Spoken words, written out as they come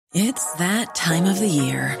It's that time of the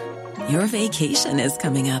year. Your vacation is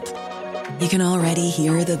coming up. You can already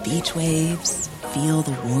hear the beach waves, feel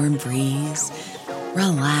the warm breeze,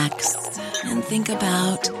 relax, and think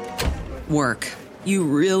about work. You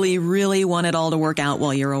really, really want it all to work out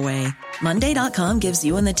while you're away. Monday.com gives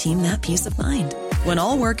you and the team that peace of mind. When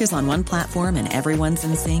all work is on one platform and everyone's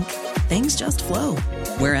in sync, things just flow.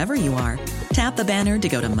 Wherever you are, tap the banner to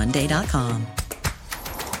go to Monday.com.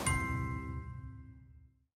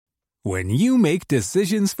 When you make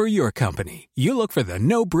decisions for your company, you look for the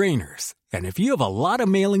no-brainers. And if you have a lot of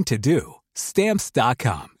mailing to do,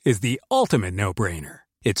 Stamps.com is the ultimate no-brainer.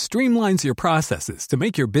 It streamlines your processes to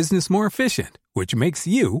make your business more efficient, which makes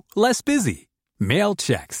you less busy. Mail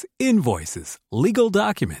checks, invoices, legal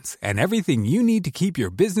documents, and everything you need to keep your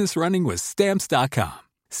business running with Stamps.com.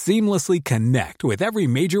 Seamlessly connect with every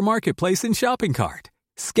major marketplace and shopping cart.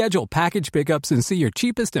 Schedule package pickups and see your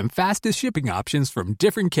cheapest and fastest shipping options from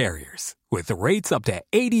different carriers, with rates up to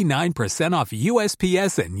 89% off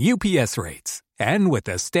USPS and UPS rates. And with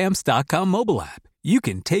the Stamps.com mobile app, you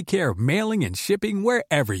can take care of mailing and shipping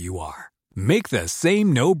wherever you are. Make the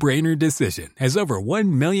same no-brainer decision as over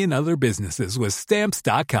 1 million other businesses with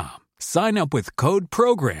Stamps.com. Sign up with code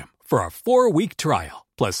PROGRAM for a 4-week trial,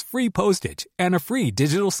 plus free postage and a free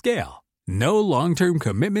digital scale. No long-term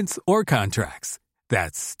commitments or contracts.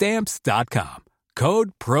 That's Stamps.com.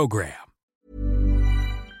 Code PROGRAM.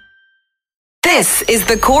 This is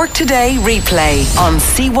the Cork Today replay on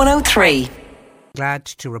C103. Glad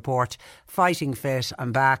to report, fighting fit.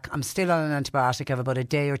 I'm back. I'm still on an antibiotic. I have about a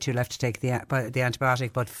day or two left to take the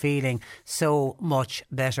antibiotic, but feeling so much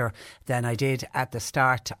better than I did at the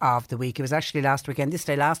start of the week. It was actually last weekend, this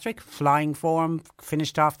day last week, flying form,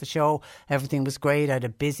 finished off the show. Everything was great. I had a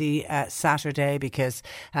busy Saturday because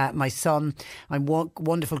my son, my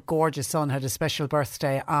wonderful, gorgeous son, had a special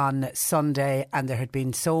birthday on Sunday, and there had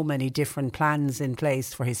been so many different plans in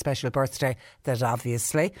place for his special birthday that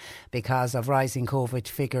obviously, because of rising COVID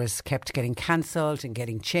figures, kept getting cancelled and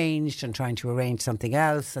getting changed and trying to arrange something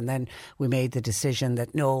else. And then we made the decision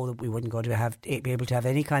that no, that we wouldn't go to be able to have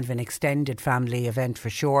any kind of an extended family event for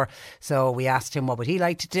sure. So we asked him what would he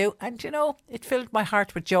like to do, and you know, it filled my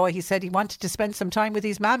heart with joy. He said he wanted to spend some time with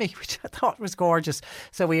his mammy, which I thought was gorgeous.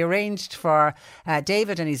 So we arranged for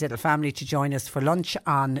David and his little family to join us for lunch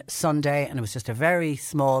on Sunday, and it was just a very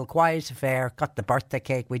small, quiet affair. Got the birthday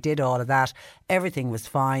cake, we did all of that. Everything was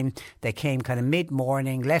fine. They came kind of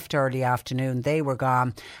mid-morning, left early afternoon, they were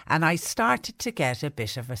gone, and I started to get a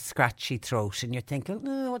bit of a scratchy throat. And you're thinking,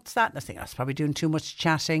 oh, what's that? And I think I was probably doing too much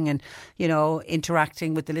chatting and, you know,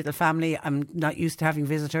 interacting with the little family. I'm not used to having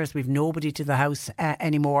visitors. We've nobody to the house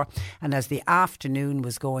anymore. And as the afternoon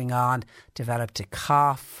was going on, developed a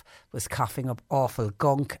cough, was coughing up awful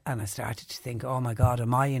gunk, and I started to think, oh my God,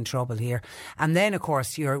 am I in trouble here? And then of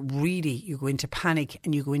course you go into panic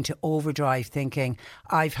and you go into overdrive thinking,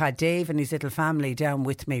 I've had Dave and his little family down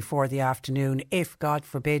with me for the afternoon. If God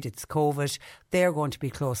forbid it's COVID, they're going to be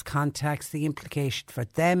close contacts, the implication for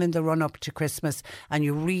them in the run up to Christmas, and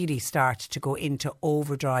you really start to go into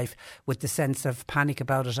overdrive with the sense of panic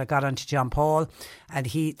about it. I got onto John Paul, and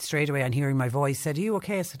he straight away on hearing my voice said, are you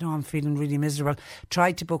okay? I said, no, I'm feeling really miserable.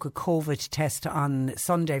 Tried to book a COVID test on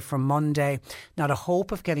Sunday for Monday. Not a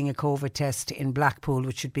hope of getting a COVID test in Blackpool,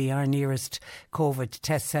 which would be our nearest COVID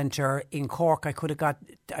test centre. In Cork, I could have got,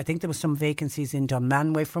 I think there was some vacancies in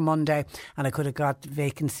Dunmanway for Monday, and I could have got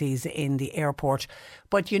vacancies in the airport.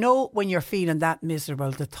 But you know, when you're feeling that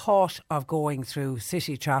miserable, the thought of going through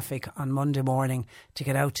city traffic on Monday morning to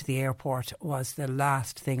get out to the airport was the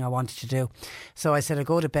last thing I wanted to do. So I said I'd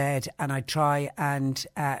go to bed and I'd try and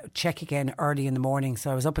check again early in the morning.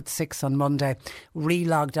 So I was up at 6 on Monday,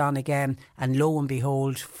 re-logged on again, and lo and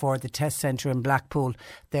behold, for the test centre in Blackpool,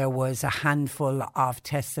 there was a handful of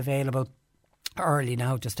tests available early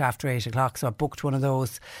now, just after 8 o'clock. So I booked one of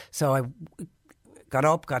those. So I got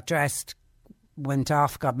up, got dressed, went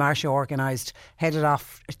off, got Marsha organised, headed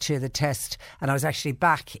off to the test, and I was actually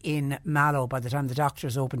back in Mallow by the time the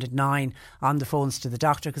doctors opened at 9 on the phones to the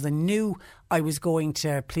doctor, because I knew I was going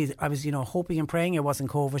to please. I was, hoping and praying it wasn't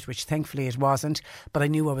COVID, which thankfully it wasn't, but I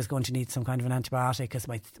knew I was going to need some kind of an antibiotic because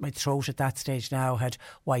my throat at that stage now had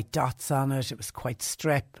white dots on it. It was quite a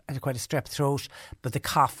strep throat, but the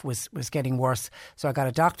cough was getting worse. So I got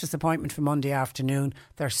a doctor's appointment for Monday afternoon.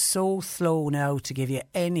 They're so slow now to give you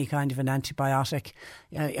any kind of an antibiotic.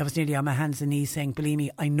 I was nearly on my hands and knees saying, believe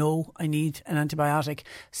me, I know I need an antibiotic.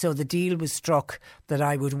 So the deal was struck that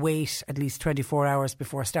I would wait at least 24 hours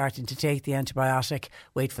before starting to take the antibiotic,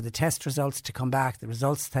 wait for the test results to come back. The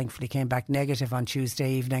results thankfully came back negative on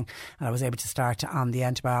Tuesday evening, and I was able to start on the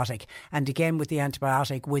antibiotic. And again with the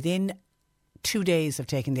antibiotic, within 2 days of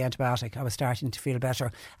taking the antibiotic, I was starting to feel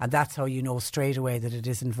better. And that's how you know straight away that it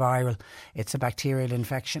isn't viral. It's a bacterial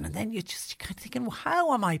infection. And then you're kind of thinking, well,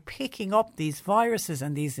 how am I picking up these viruses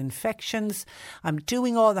and these infections? I'm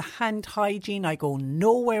doing all the hand hygiene. I go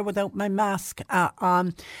nowhere without my mask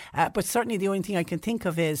on. But certainly the only thing I can think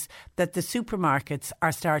of is that the supermarkets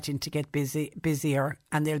are starting to get busier,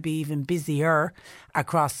 and they'll be even busier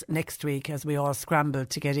across next week as we all scramble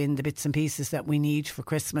to get in the bits and pieces that we need for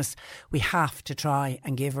Christmas. We have to try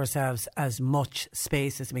and give ourselves as much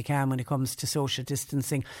space as we can when it comes to social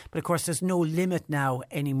distancing. But of course, there's no limit now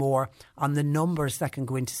anymore on the numbers that can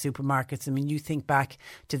go into supermarkets. I mean, you think back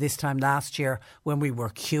to this time last year when we were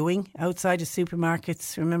queuing outside of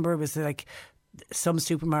supermarkets. Remember, it was like some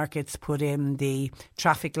supermarkets put in the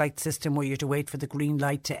traffic light system where you had to wait for the green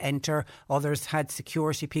light to enter. Others had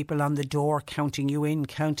security people on the door counting you in,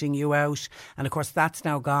 counting you out. And of course, that's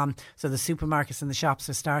now gone. So the supermarkets and the shops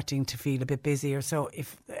are starting to feel a bit busier. So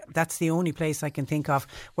if that's the only place I can think of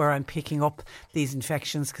where I'm picking up these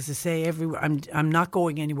infections, because I say everywhere, I'm not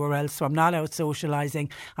going anywhere else. So I'm not out socialising.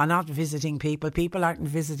 I'm not visiting people. People aren't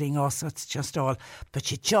visiting us. So it's just all. But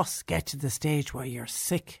you just get to the stage where you're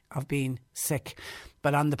sick of being sick.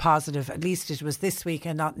 But on the positive, at least it was this week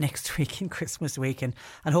and not next week in Christmas week. And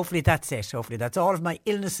hopefully that's it. Hopefully that's all of my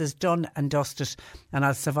illnesses done and dusted, and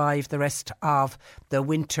I'll survive the rest of the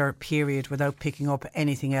winter period without picking up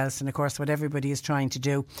anything else. And of course, what everybody is trying to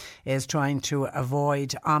do is trying to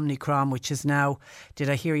avoid Omicron, which is now, did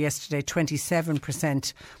I hear yesterday,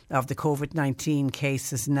 27% of the COVID-19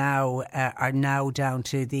 cases now are now down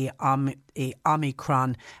to the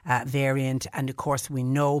Omicron variant. And of course, we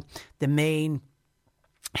know the main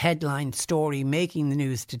headline story making the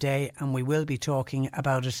news today, and we will be talking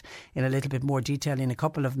about it in a little bit more detail in a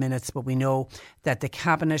couple of minutes. But we know that the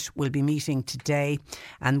Cabinet will be meeting today,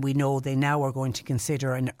 and we know they now are going to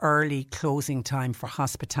consider an early closing time for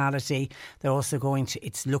hospitality. They're also going to,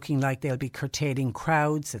 it's looking like they'll be curtailing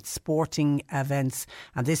crowds at sporting events,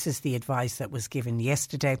 and this is the advice that was given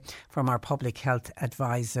yesterday from our public health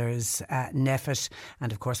advisors, NPHET.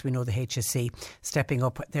 And of course, we know the HSE stepping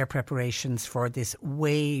up their preparations for this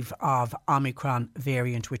wave of Omicron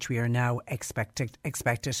variant, which we are now expected.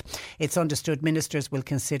 It's understood ministers will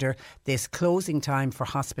consider this closing time for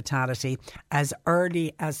hospitality as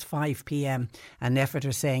early as 5 p.m. and NPHET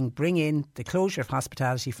are saying bring in the closure of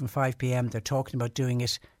hospitality from 5 p.m. They're talking about doing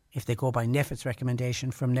it, if they go by NPHET's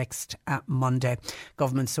recommendation, from next Monday.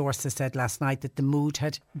 Government sources said last night that the mood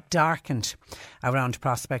had darkened around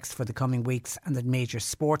prospects for the coming weeks, and that major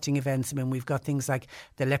sporting events, I mean, we've got things like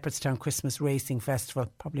the Leopardstown Christmas Racing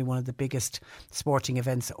Festival, probably one of the biggest sporting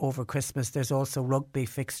events over Christmas. There's also rugby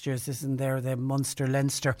fixtures, isn't there? The Munster,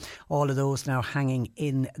 Leinster, all of those now hanging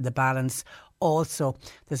in the balance. Also,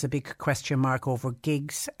 there's a big question mark over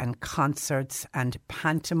gigs and concerts and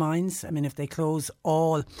pantomimes. I mean, if they close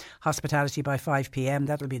all hospitality by 5 p.m,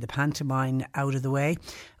 that'll be the pantomime out of the way,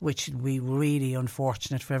 which would be really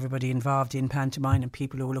unfortunate for everybody involved in pantomime and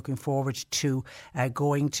people who are looking forward to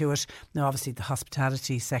going to it. Now, obviously, the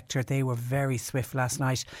hospitality sector, they were very swift last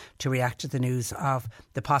night to react to the news of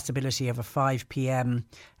the possibility of a 5 p.m.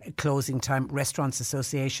 closing time. Restaurants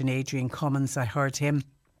Association, Adrian Cummins, I heard him.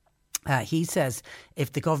 He says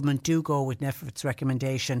if the government do go with NPHET's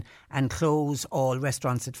recommendation and close all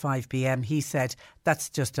restaurants at 5 p.m, he said that's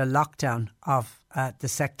just a lockdown of the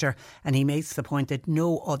sector. And he makes the point that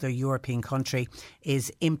no other European country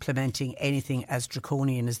is implementing anything as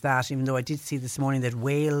draconian as that, even though I did see this morning that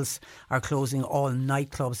Wales are closing all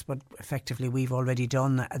nightclubs, but effectively we've already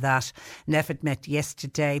done that. NPHET met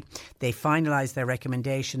yesterday. They finalised their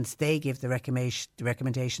recommendations. They give the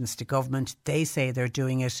recommendations to government. They say they're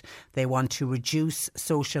doing it. They want to reduce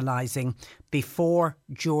socialising before,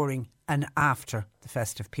 during and after the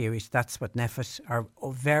festive period. That's what NPHET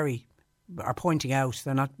are pointing out.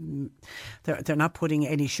 They're not putting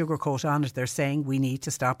any sugarcoat on it. They're saying we need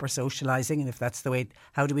to stop our socialising, and if that's the way,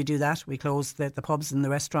 how do we do that? We close the pubs and the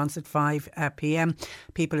restaurants at 5 p.m.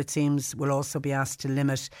 People, it seems, will also be asked to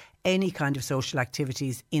limit any kind of social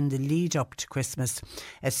activities in the lead up to Christmas,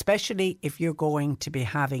 especially if you're going to be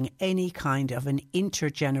having any kind of an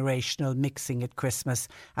intergenerational mixing at Christmas.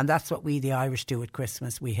 And that's what we, the Irish, do at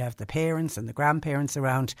Christmas. We have the parents and the grandparents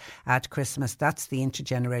around at Christmas. That's the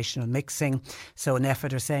intergenerational mixing. So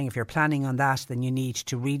NPHET are saying if you're planning on that, then you need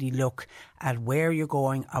to really look at where you're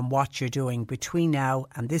going and what you're doing between now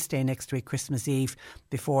and this day next week, Christmas Eve,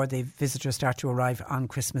 before the visitors start to arrive on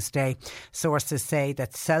Christmas Day. Sources say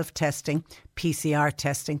that self-testing, PCR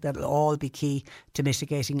testing, that'll all be key to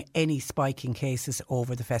mitigating any spike in cases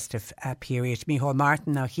over the festive period. Micheál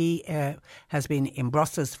Martin, now he has been in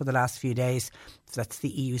Brussels for the last few days That's the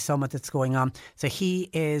EU summit that's going on. So he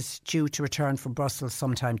is due to return from Brussels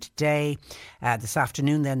sometime today. This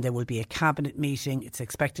afternoon then there will be a cabinet meeting. It's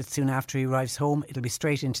expected soon after he arrives home. It'll be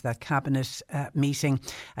straight into that cabinet meeting.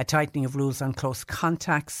 A tightening of rules on close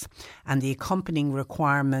contacts and the accompanying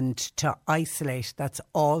requirement to isolate. That's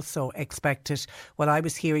also expected. What I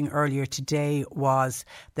was hearing earlier today was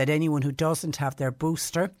that anyone who doesn't have their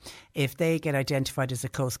booster, if they get identified as a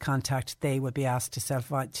close contact, they will be asked to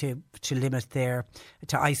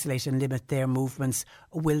isolate and limit their movements.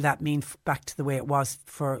 Will that mean back to the way it was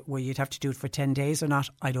for where you'd have to do it for 10 days or not?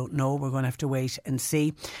 I don't know. We're going to have to wait and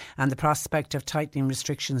see. And the prospect of tightening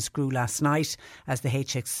restrictions grew last night as the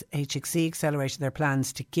HXC accelerated their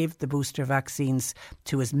plans to give the booster vaccines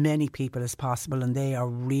to as many people as possible, and they are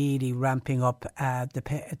really ramping up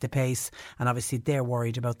the pace. And obviously they're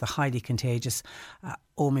worried about the highly contagious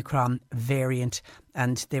Omicron variant,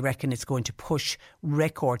 and they reckon it's going to push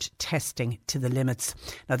record testing to the limits.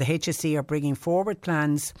 Now the HSE are bringing forward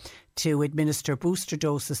plans to administer booster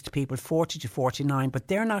doses to people 40 to 49, but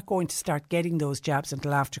they're not going to start getting those jabs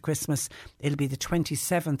until after Christmas. It'll be the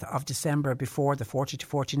 27th of December before the 40 to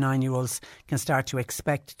 49 year olds can start to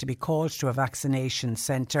expect to be called to a vaccination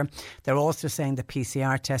centre. They're also saying the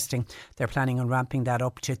PCR testing, they're planning on ramping that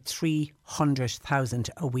up to 300,000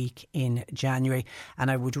 a week in January. And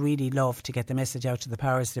I would really love to get the message out to the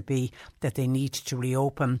powers that be that they need to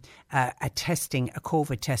reopen a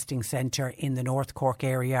COVID testing centre in the North Cork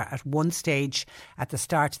area. At one stage, at the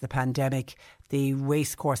start of the pandemic, the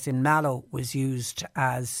racecourse in Mallow was used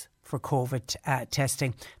for COVID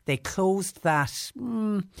testing. They closed that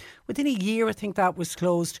within a year. I think that was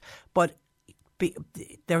closed, but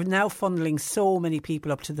they're now funneling so many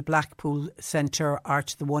people up to the Blackpool Centre or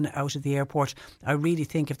to the one out of the airport. I really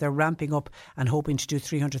think if they're ramping up and hoping to do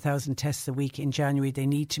 300,000 tests a week in January, they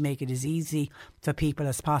need to make it as easy for people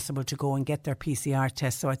as possible to go and get their PCR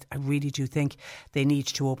tests. So I really do think they need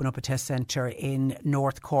to open up a test centre in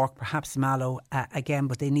North Cork, perhaps Mallow again,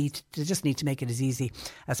 but they just need to make it as easy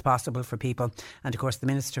as possible for people. And of course the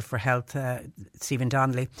Minister for Health, Stephen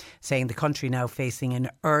Donnelly, saying the country now facing an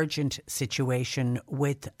urgent situation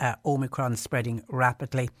with Omicron spreading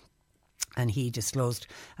rapidly. And he disclosed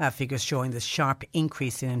figures showing the sharp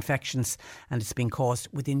increase in infections, and it's been caused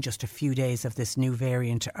within just a few days of this new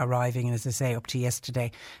variant arriving. And as I say, up to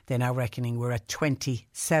yesterday, they're now reckoning we're at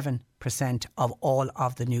 27% of all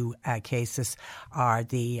of the new cases are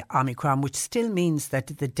the Omicron, which still means that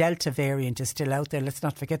the Delta variant is still out there. Let's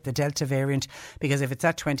not forget the Delta variant, because if it's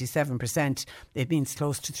at 27%, it means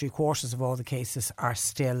close to 3/4 of all the cases are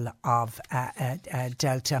still of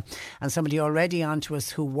Delta. And somebody already on to us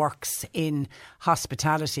who works in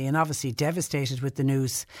hospitality and obviously devastated with the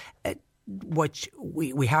news. Which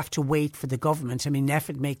we have to wait for the government. I mean,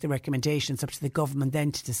 NPHET make the recommendations, up to the government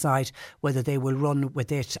then to decide whether they will run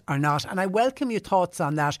with it or not. And I welcome your thoughts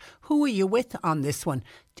on that. Who are you with on this one?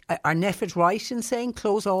 Are NPHET right in saying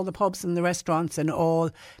close all the pubs and the restaurants and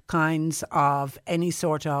all kinds of any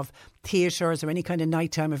sort of theatres or any kind of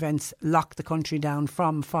nighttime events, lock the country down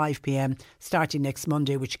from 5 p.m. starting next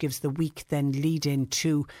Monday, which gives the week then lead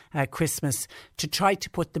into Christmas, to try to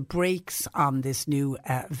put the brakes on this new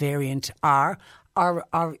variant? Are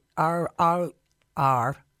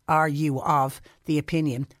you of the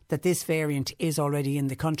opinion that this variant is already in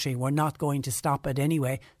the country? We're not going to stop it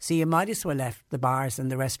anyway. So you might as well leave the bars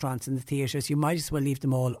and the restaurants and the theatres. You might as well leave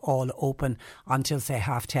them all open until, say,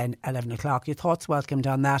 10:30, 11 o'clock. Your thoughts welcomed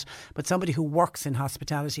on that. But somebody who works in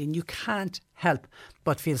hospitality, and you can't help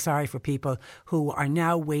but feel sorry for people who are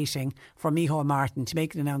now waiting for Micheál Martin to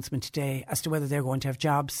make an announcement today as to whether they're going to have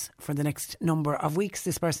jobs for the next number of weeks.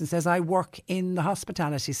 This person says, I work in the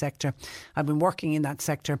hospitality sector. I've been working in that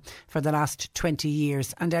sector for the last 20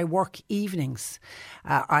 years and I work evenings.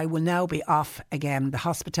 I will now be off again. The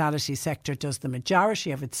hospitality sector does the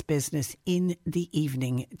majority of its business in the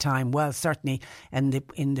evening time. Well, certainly in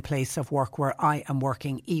the place of work where I am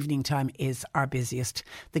working, evening time is our busiest.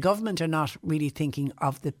 The government are not really thinking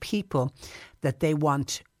of the people that they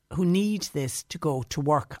want, who need this to go to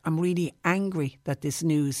work. I'm really angry that this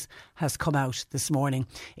news has come out this morning.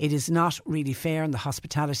 It is not really fair in the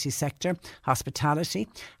hospitality sector. Hospitality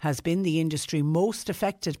has been the industry most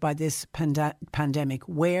affected by this pandemic.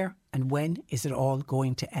 Where and when is it all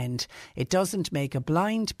going to end? It doesn't make a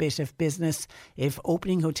blind bit of business if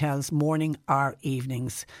opening hotels morning or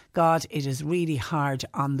evenings. God, it is really hard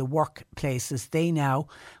on the workplaces. They now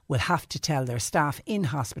will have to tell their staff in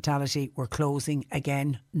hospitality, we're closing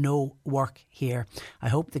again, no work here. I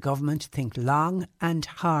hope the government think long and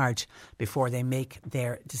hard before they make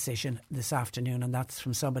their decision this afternoon. And that's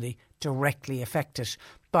from somebody directly affected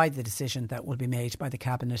by the decision that will be made by the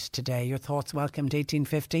Cabinet today. Your thoughts welcomed,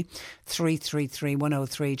 1850 333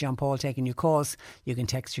 103. John Paul taking your calls. You can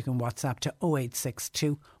text, you can WhatsApp to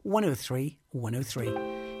 0862 103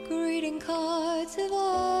 103. Greeting cards have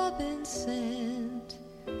all been sent.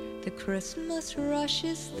 The Christmas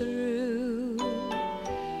rushes through,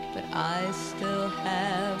 but I still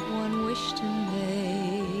have one wish to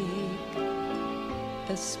make,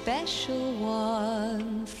 a special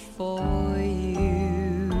one for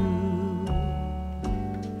you.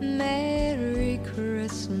 Merry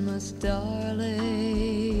Christmas, darling.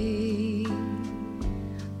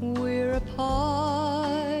 We're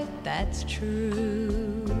apart, that's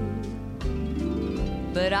true,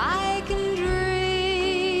 but I can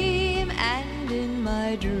dream, and in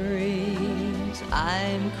my dreams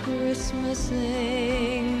I'm Christmasing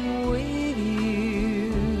with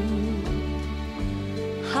you.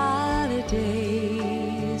 Holidays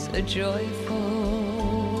are joyful,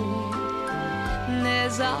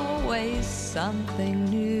 there's always something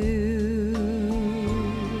new,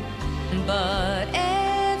 but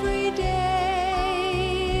every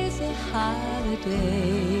day is a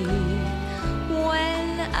holiday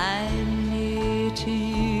when I'm near to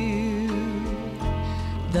you.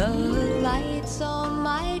 The lights on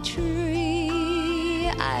my tree,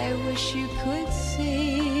 I wish you could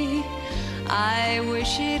see, I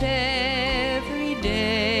wish it every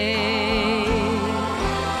day.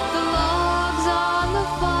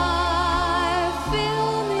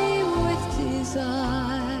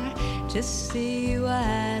 To see you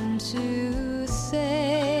and to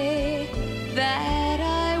say that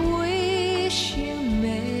I wish you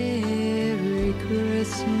Merry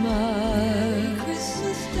Christmas.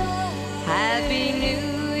 Happy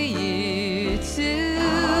New Year too.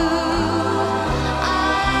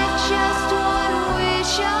 I've just one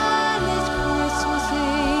wish on this Christmas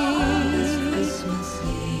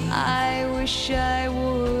Eve. I wish I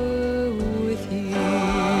were with you.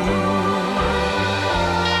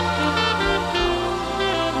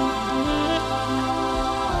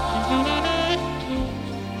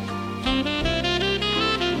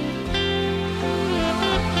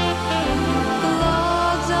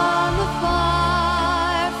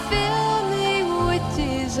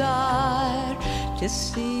 To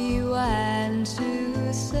see you and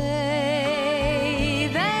to say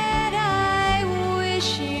that I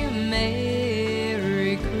wish you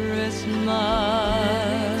Merry Christmas.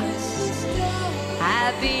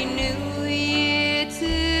 Happy New Year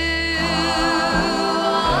too.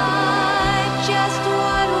 I've just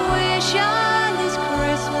one wish on this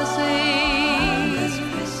Christmas Eve.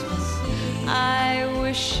 I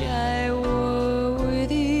wish I were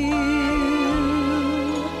with you.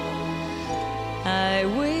 I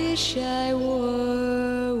wish I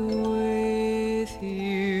were with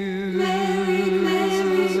you. Merry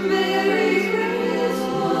Christmas, Merry Christmas,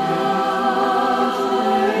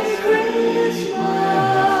 Merry Christmas,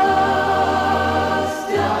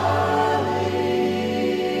 darling.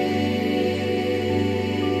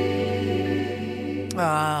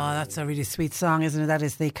 Oh, that's a really sweet song, isn't it? That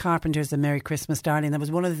is the Carpenters' Merry Christmas, Darling. That was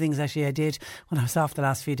one of the things actually I did when I was off the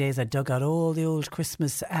last few days. I dug out all the old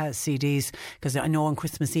Christmas CDs, because I know on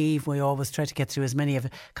Christmas Eve we always try to get through as many of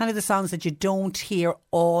kind of the songs that you don't hear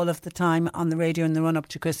all of the time on the radio in the run up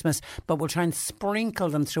to Christmas, but we'll try and sprinkle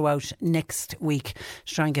them throughout next week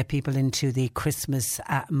to try and get people into the Christmas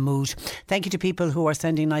mood. Thank you to people who are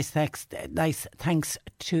sending nice thanks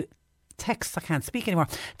to texts, I can't speak anymore,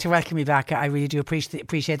 to welcome me back. I really do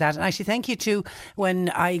appreciate that. And actually thank you too,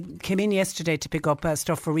 when I came in yesterday to pick up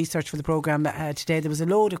stuff for research for the programme today, there was a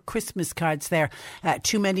load of Christmas cards there,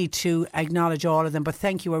 too many to acknowledge all of them, but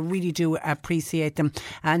thank you, I really do appreciate them.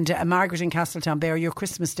 And Margaret in Castletownbere, your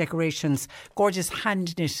Christmas decorations, gorgeous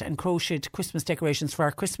hand knit and crocheted Christmas decorations for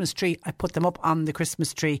our Christmas tree. I put them up on the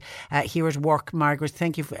Christmas tree here at work, Margaret,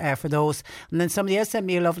 thank you for those. And then somebody else sent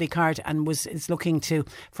me a lovely card and is looking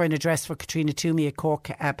for an address for Katrina Toomey at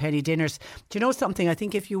Cork Penny Dinners. Do you know something? I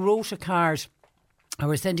think if you wrote a card or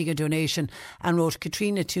were sending a donation and wrote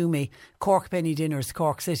Katrina Toomey, Cork Penny Dinners,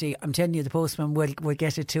 Cork City, I'm telling you the postman will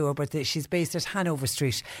get it to her, but she's based at Hanover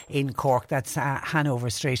Street in Cork. That's Hanover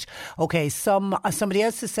Street. Okay, somebody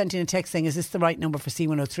else has sent in a text saying, is this the right number for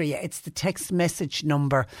C103? It's the text message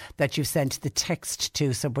number that you've sent the text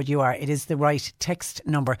to, but it is the right text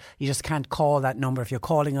number. You just can't call that number. If you're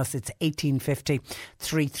calling us, it's 1850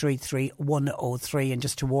 333 103. And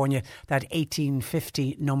just to warn you, that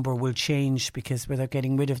 1850 number will change, because with they're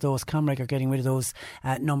getting rid of those. Comreg are getting rid of those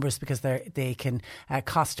numbers because they can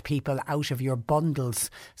cost people out of your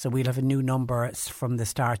bundles. So we'll have a new number from the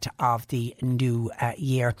start of the new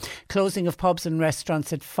year. Closing of pubs and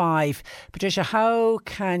restaurants at 5. Patricia, how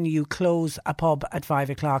can you close a pub at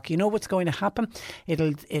 5 o'clock? You know what's going to happen?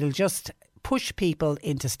 It'll just push people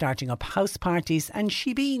into starting up house parties, and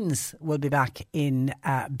Shebeens will be back in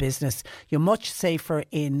business. You're much safer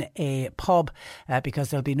in a pub because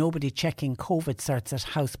there'll be nobody checking COVID certs at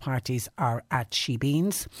house parties or at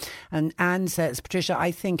Shebeens. And Anne says, Patricia, I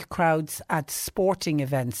think crowds at sporting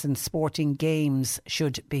events and sporting games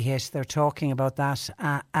should be hit. They're talking about that,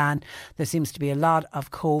 and there seems to be a lot of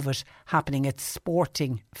COVID happening at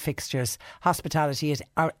sporting fixtures. Hospitality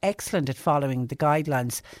are excellent at following the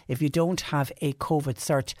guidelines. If you don't have a COVID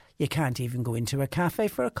cert, you can't even go into a cafe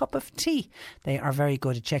for a cup of tea. They are very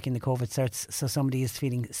good at checking the COVID certs, so somebody is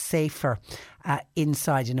feeling safer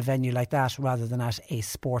inside in a venue like that rather than at a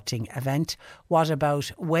sporting event. What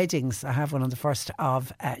about weddings? I have one on the 1st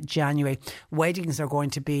of January. Weddings are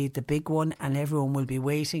going to be the big one, and everyone will be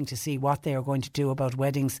waiting to see what they are going to do about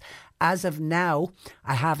weddings. As of now,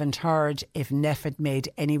 I haven't heard if NPHET made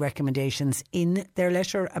any recommendations in their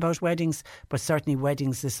letter about weddings, but certainly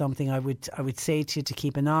weddings is something I would say to you to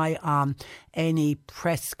keep an eye on any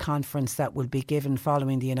press conference that will be given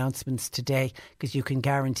following the announcements today, because you can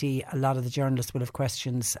guarantee a lot of the journalists will have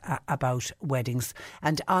questions about weddings.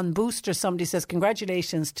 And on Booster, somebody says,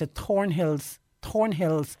 congratulations to Thornhill's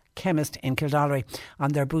Chemist in Kildallery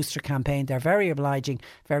on their booster campaign. They're very obliging,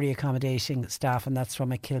 very accommodating staff, and that's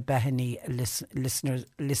from a Kilbeheny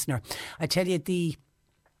listener. I tell you, the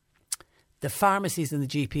pharmacies and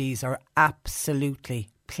the GPs are absolutely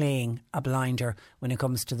playing a blinder when it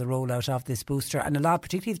comes to the rollout of this booster, and a lot,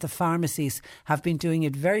 particularly the pharmacies, have been doing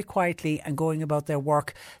it very quietly and going about their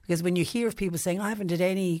work, because when you hear of people saying, I haven't had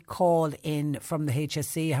any call in from the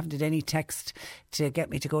HSC, I haven't had any text to get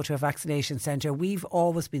me to go to a vaccination centre, we've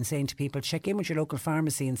always been saying to people, check in with your local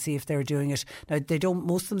pharmacy and see if they're doing it. Now,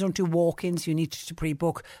 most of them don't do walk-ins, you need to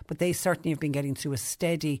pre-book, but they certainly have been getting through a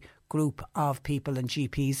steady group of people, and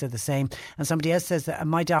GPs are the same. And somebody else says that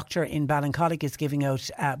my doctor in Ballincollig is giving out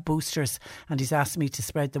boosters, and he's asked me to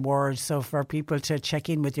spread the word, so for people to check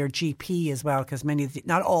in with your GP as well, because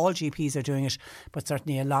not all GPs are doing it, but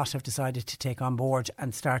certainly a lot have decided to take on board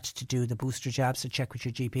and start to do the booster jab, so check with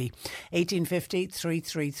your GP. 1850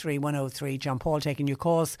 333 103. John Paul taking your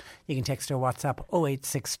calls. You can text or WhatsApp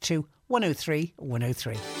 0862 103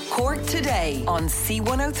 103. Cork Today on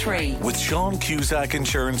C103. With Sean Cusack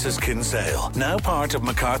Insurance's Kinsale, now part of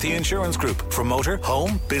McCarthy Insurance Group. For motor,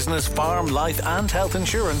 home, business, farm, life and health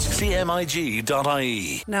insurance,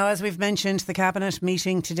 cmig.ie. Now, as we've mentioned, the Cabinet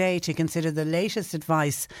meeting today to consider the latest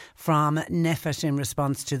advice from NPHET in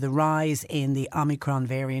response to the rise in the Omicron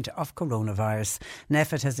variant of coronavirus.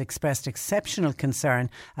 NPHET has expressed exceptional concern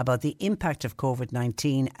about the impact of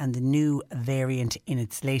COVID-19 and the new variant in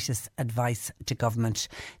its latest advice to government.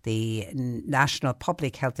 The National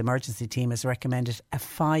Public Health Emergency Team has recommended a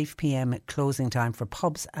 5 p.m. closing time for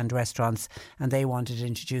pubs and restaurants, and they wanted it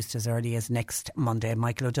introduced as early as next Monday.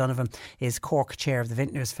 Michael O'Donovan is Cork Chair of the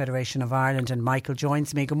Vintners Federation of Ireland, and Michael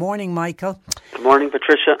joins me. Good morning, Michael. Good morning,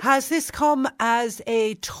 Patricia. Has this come as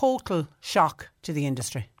a total shock to the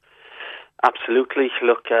industry? Absolutely.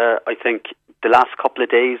 Look, I think the last couple of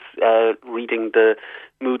days, reading the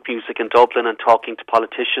mood music in Dublin and talking to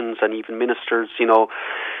politicians and even ministers,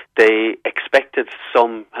 they expected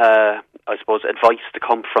some, advice to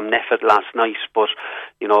come from NPHET last night, but,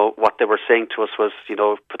 what they were saying to us was,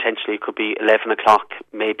 potentially it could be 11 o'clock,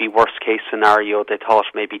 maybe worst case scenario, they thought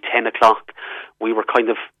maybe 10 o'clock. We were kind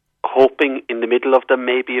of hoping in the middle of them,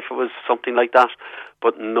 maybe if it was something like that,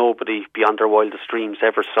 but nobody beyond their wildest dreams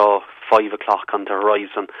ever saw 5 o'clock on the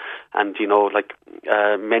horizon. And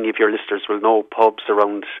many of your listeners will know, pubs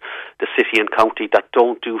around the city and county that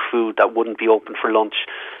don't do food, that wouldn't be open for lunch,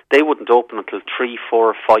 they wouldn't open until 3,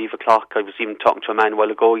 4, 5 o'clock. I was even talking to a man a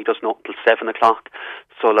while ago, he doesn't open until 7 o'clock.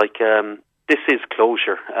 So this is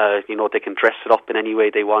closure. They can dress it up in any way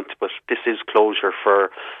they want, but this is closure for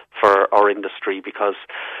our industry, because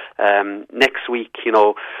next week,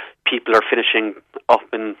 people are finishing up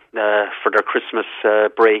for their Christmas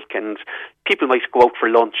break, and people might go out for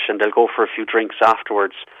lunch and they'll go for a few drinks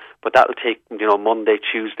afterwards. But that'll take, Monday,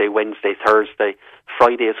 Tuesday, Wednesday, Thursday.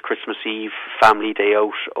 Friday is Christmas Eve, family day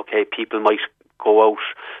out. Okay, people might go out,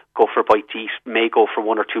 go for a bite to eat, may go for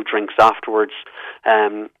 1 or 2 drinks afterwards.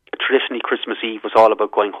 traditionally Christmas Eve was all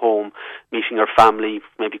about going home, meeting our family,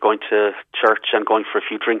 maybe going to church and going for a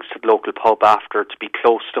few drinks to the local pub after, to be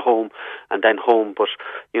close to home and then home. But,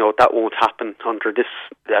 that won't happen under this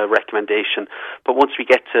recommendation. But once we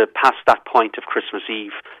get to past that point of Christmas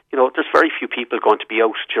Eve, there's very few people going to be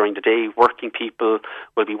out during the day. Working people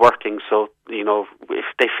will be working. So, if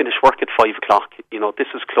they finish work at 5 o'clock, this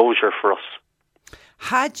is closure for us.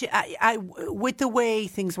 Had you, with the way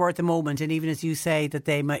things were at the moment, and even as you say that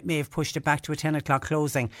they may have pushed it back to a 10 o'clock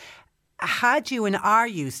closing, had you and are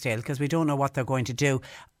you still, because we don't know what they're going to do,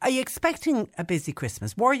 are you expecting a busy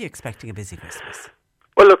Christmas? Were you expecting a busy Christmas?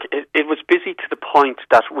 Well, look, it was busy to the point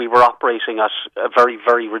that we were operating at a very,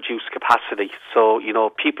 very reduced capacity. So,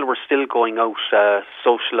 people were still going out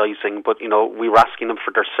socialising, but, we were asking them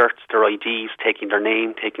for their certs, their IDs, taking their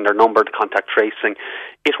name, taking their number, the contact tracing.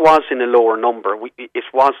 It was in a lower number. It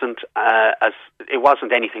wasn't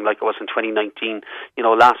anything like it was in 2019.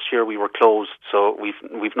 Last year we were closed, so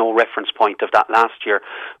we've no reference point of that last year.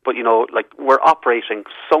 But, we're operating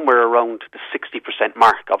somewhere around the 60%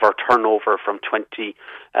 mark of our turnover from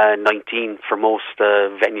 2019 for most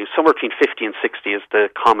venues. Somewhere between 50 and 60 is the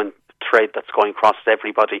common thread that's going across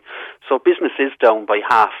everybody. So business is down by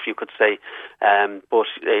half, you could say, but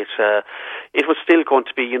it was still going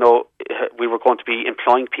to be, we were going to be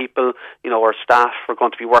employing people, our staff were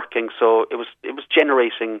going to be working, so it was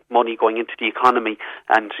generating money going into the economy,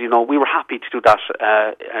 and we were happy to do that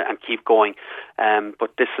and keep going.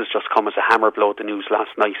 But this has just come as a hammer blow, the news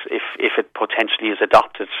last night, if it potentially is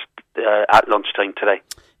adopted at lunchtime today.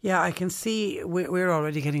 Yeah, I can see we're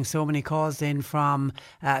already getting so many calls in from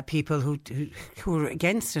people who are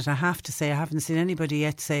against it. I have to say, I haven't seen anybody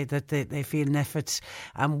yet say that they feel NPHET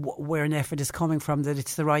and where NPHET is coming from, that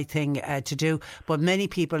it's the right thing to do. But many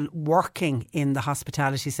people working in the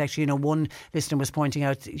hospitality sector, one listener was pointing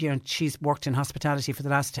out, she's worked in hospitality for the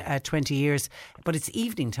last 20 years, but it's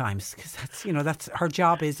evening times, because that's her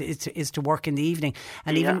job is to work in the evening.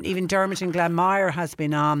 And even Dermot in Glanmire has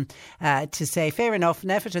been on to say, fair enough,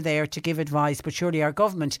 NPHET are there to give advice, but surely our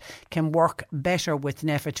government can work better with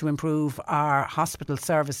NPHET to improve our hospital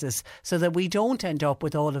services so that we don't end up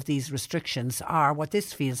with all of these restrictions, or what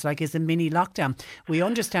this feels like is a mini lockdown. We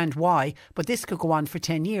understand why, but this could go on for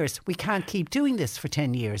 10 years. We can't keep doing this for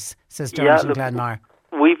 10 years, says Dermot in Glanmire.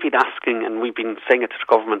 We've been asking, and we've been saying it to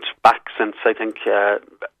the government back since, I think,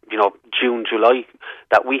 June, July,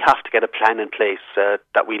 that we have to get a plan in place,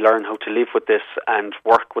 that we learn how to live with this and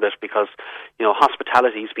work with it, because,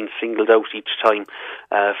 hospitality has been singled out each time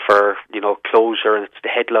for, closure, and it's the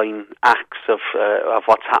headline acts of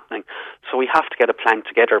what's happening. So we have to get a plan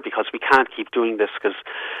together, because we can't keep doing this, because,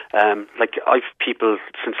 I've people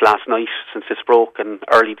since last night, since this broke, and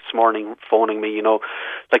early this morning phoning me,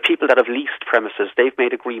 people that have leased premises, they've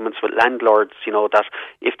made agreements with landlords, that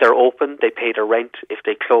if they're open, they pay their rent. If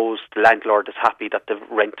they close, the landlord is happy that the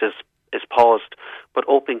rent is paused. But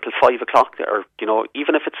opening till 5 o'clock, or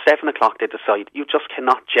even if it's 7 o'clock, they decide, you just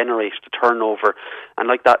cannot generate the turnover. And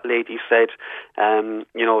like that lady said,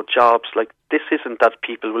 jobs like this isn't that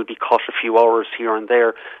people will be cut a few hours here and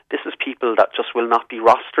there. This is people that just will not be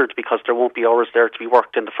rostered because there won't be hours there to be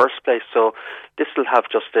worked in the first place. So this will have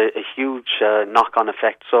just a huge knock-on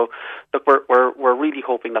effect. So look, we're really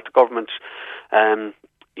hoping that the government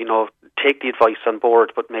take the advice on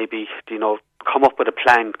board, but maybe, come up with a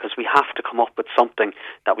plan, because we have to come up with something,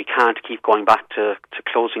 that we can't keep going back to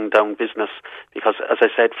closing down business, because, as I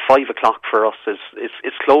said, 5 o'clock for us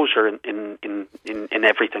is closure in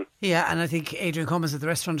everything. Yeah, and I think Adrian Cummins of the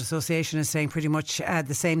Restaurant Association is saying pretty much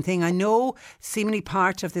the same thing. I know seemingly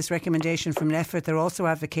part of this recommendation from NPHET, they're also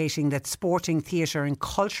advocating that sporting, theatre and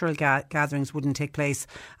cultural gatherings wouldn't take place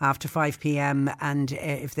after 5 p.m, and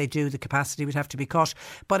if they do, the capacity would have to be cut.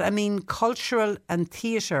 But I mean, cultural and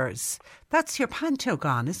theatres, that's your panto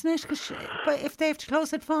gone, isn't it? But if they have to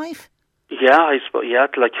close at 5? Yeah, I suppose. Yeah,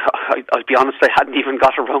 I'll be honest, I hadn't even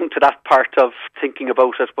got around to that part of thinking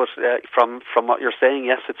about it. But from what you're saying,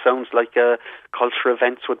 yes, it sounds like cultural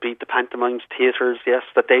events would be the pantomimes, theatres. Yes,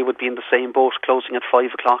 that they would be in the same boat, closing at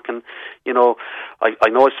 5 o'clock. And I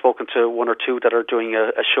know I've spoken to one or two that are doing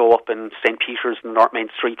a show up in St. Peter's in North Main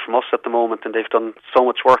Street from us at the moment, and they've done so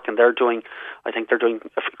much work, and I think they're doing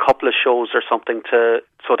a couple of shows or something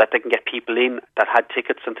so that they can get people in that had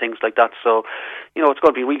tickets and things like that. So, it's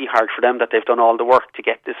going to be really hard for them that they've done all the work to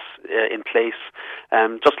get this in place.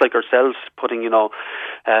 Just like ourselves, putting,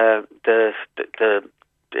 the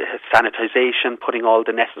sanitisation, putting all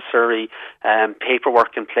the necessary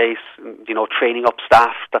paperwork in place, training up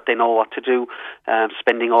staff that they know what to do,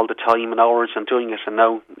 spending all the time and hours and doing it. And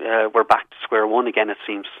now we're back to square one again, it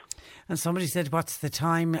seems. And somebody said, what's the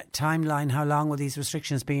timeline? How long will these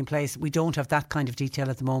restrictions be in place? We don't have that kind of detail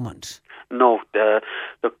at the moment. No.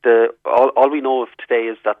 All we know of today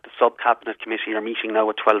is that the sub-cabinet committee are meeting now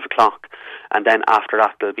at 12 o'clock, and then after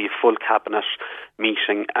that there'll be a full cabinet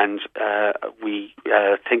meeting, and we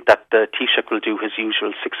think that the Taoiseach will do his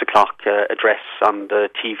usual 6 o'clock address on the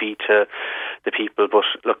TV to the people. But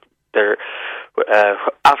look,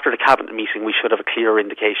 after the cabinet meeting we should have a clear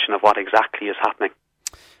indication of what exactly is happening.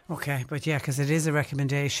 Okay, but yeah, because it is a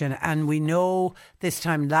recommendation, and we know this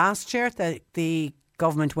time last year that the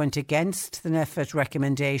government went against the NPHET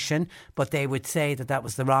recommendation, but they would say that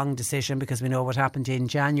was the wrong decision because we know what happened in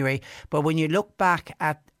January. But when you look back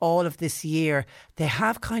at all of this year, they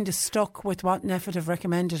have kind of stuck with what NPHET have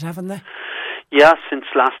recommended, haven't they? Yeah, since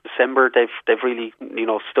last December they've really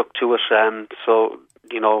stuck to it. So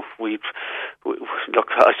look,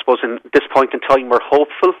 I suppose in this point in time we're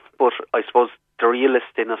hopeful, but I suppose the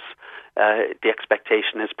realist in us, the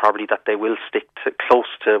expectation is probably that they will stick close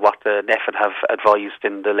to what the NPHET have advised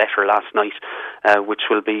in the letter last night, which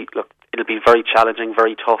will be, look, it'll be very challenging,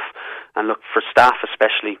 very tough, and look, for staff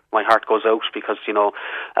especially, my heart goes out because,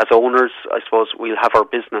 as owners, I suppose we'll have our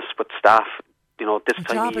business, but staff, this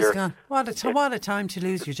time of year. Gone. What a time to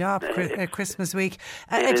lose your job, Christmas week.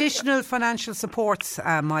 Additional financial supports,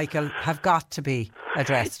 Michael, have got to be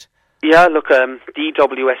addressed. Yeah, look, the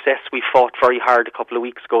EWSS, we fought very hard a couple of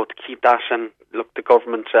weeks ago to keep that, and look, the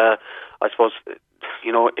government, I suppose,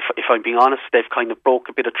 if I'm being honest, they've kind of broke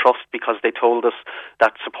a bit of trust because they told us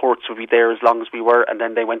that supports would be there as long as we were, and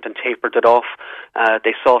then they went and tapered it off.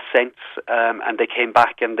 They saw sense, and they came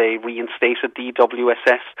back and they reinstated the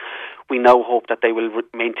EWSS. We now hope that they will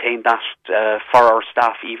maintain that for our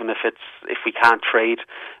staff, even if we can't trade,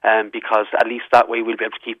 because at least that way we'll be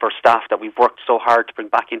able to keep our staff that we've worked so hard to bring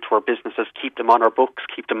back into our businesses, keep them on our books,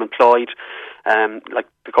 keep them employed. Like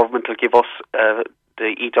the government will give us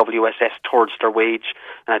the EWSS towards their wage,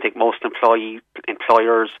 and I think most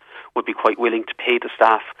employers would be quite willing to pay the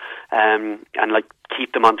staff and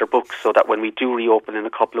keep them on their books, so that when we do reopen in a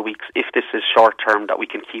couple of weeks, if this is short term, that we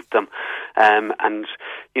can keep them. And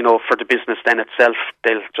for the business then itself,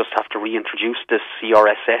 they'll just have to reintroduce this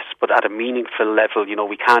CRSS, but at a meaningful level.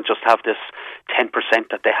 We can't just have this 10%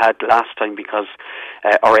 that they had last time, because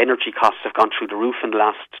our energy costs have gone through the roof in the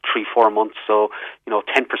last 3-4 months. So 10%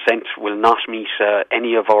 will not meet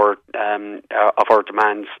any of our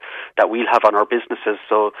demands that we'll have on our businesses.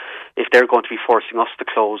 So if they're going to be forcing us to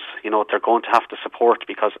close, they're going to have to support,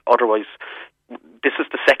 because otherwise this is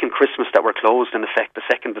the second Christmas that we're closed, in effect, the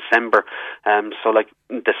 2nd December. So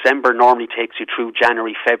December normally takes you through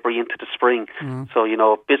January, February into the spring. So,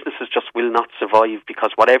 businesses just will not survive,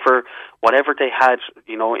 because whatever they had,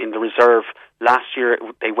 in the reserve last year,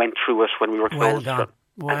 they went through it when we were closed.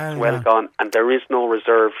 Well gone, and there is no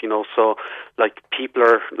reserve, so people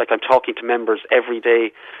are, I'm talking to members every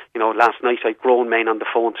day. Last night I had grown men on the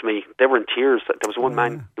phone to me. They were in tears. There was one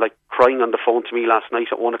man crying on the phone to me last night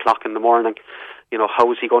at 1 o'clock in the morning.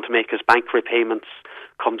 How is he going to make his bank repayments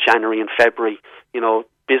come January and February?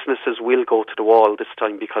 Businesses will go to the wall this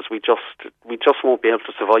time, because we just won't be able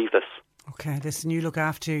to survive this. Okay, listen, you look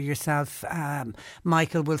after yourself.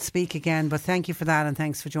 Michael, we'll speak again, but thank you for that, and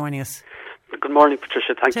thanks for joining us. Good morning,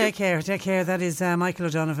 Patricia. Thank you. Take care. That is Michael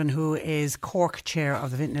O'Donovan, who is Cork Chair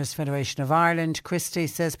of the Vintners Federation of Ireland. Christy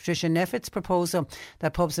says, Patricia, NPHET's proposal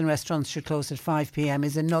that pubs and restaurants should close at 5 p.m.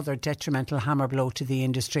 is another detrimental hammer blow to the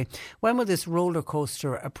industry. When will this roller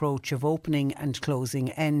coaster approach of opening and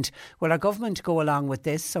closing end? Will our government go along with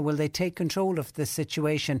this, or will they take control of the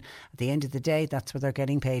situation? At the end of the day, that's what they're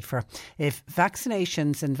getting paid for. If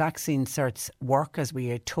vaccinations and vaccine certs work as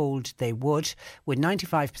we are told they would, with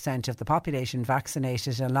 95% of the population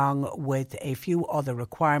vaccinated, along with a few other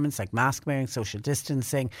requirements like mask wearing, social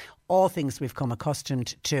distancing, all things we've come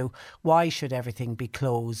accustomed to, why should everything be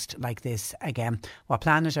closed like this again? What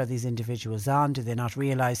planet are these individuals on? Do they not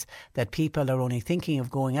realise that people are only thinking of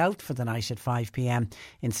going out for the night at 5 p.m?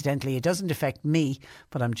 Incidentally, it doesn't affect me,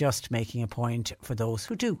 but I'm just making a point for those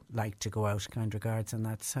who do like to go out. Kind regards, and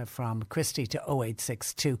that's from Christy to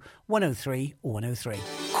 0862 103 103.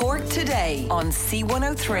 Cork Today on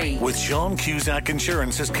C103. With Sean Cusack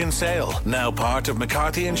Insurance's Kinsale, now part of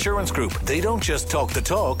McCarthy Insurance Group. They don't just talk the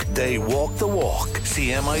talk, they walk the walk.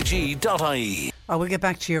 CMIG.ie. I will get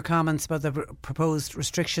back to your comments about the proposed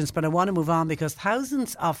restrictions, but I want to move on because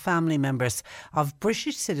thousands of family members of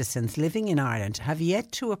British citizens living in Ireland have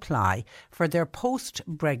yet to apply for their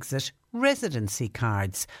post-Brexit residency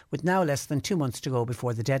cards, with now less than 2 months to go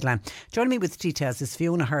before the deadline. Joining me with details is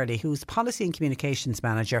Fiona Hurley, who's Policy and Communications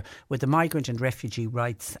Manager with the Migrant and Refugee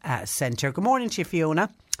Rights Centre. Good morning to you, Fiona.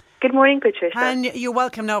 Good morning, Patricia. And you're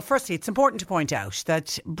welcome. Now, firstly, it's important to point out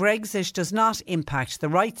that Brexit does not impact the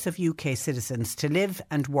rights of UK citizens to live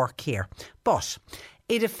and work here, but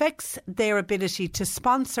it affects their ability to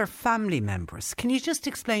sponsor family members. Can you just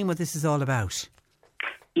explain what this is all about?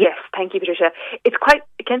 Yes, thank you, Patricia. It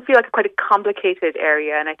can feel like quite a complicated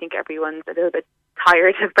area, and I think everyone's a little bit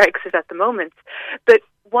tired of Brexit at the moment. But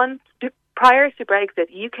prior to Brexit,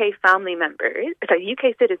 UK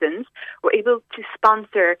citizens were able to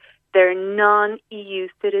sponsor their non-EU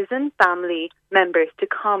citizen family members to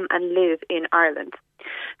come and live in Ireland.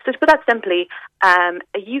 So to put that simply, a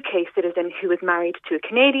UK citizen who is married to a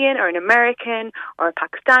Canadian or an American or a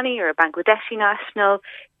Pakistani or a Bangladeshi national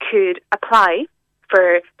could apply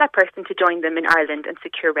for that person to join them in Ireland and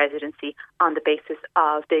secure residency on the basis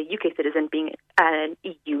of the UK citizen being an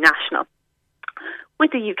EU national.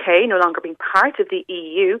 With the UK no longer being part of the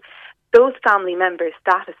EU, those family members'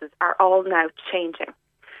 statuses are all now changing.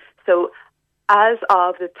 So as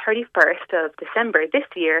of the 31st of December this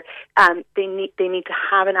year, they need to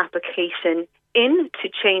have an application in to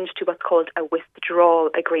change to what's called a withdrawal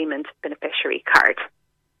agreement beneficiary card.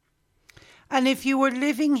 And if you were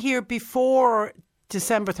living here before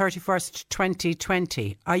December 31st,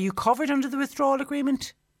 2020, are you covered under the withdrawal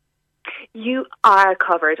agreement? You are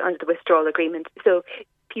covered under the withdrawal agreement. So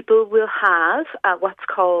people will have what's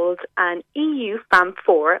called an EU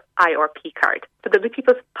FAM4 IRP card. So there'll be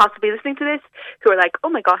people possibly listening to this who are like, oh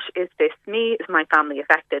my gosh, is this me? Is my family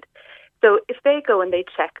affected? So if they go and they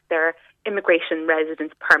check their immigration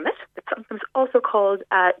residence permit, that's sometimes also called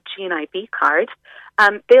a GNIB card,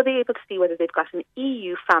 they'll be able to see whether they've got an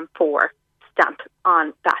EU FAM4 stamp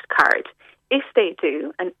on that card. If they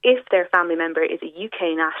do, and if their family member is a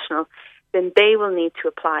UK national, then they will need to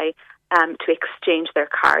apply to exchange their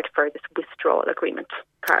card for this withdrawal agreement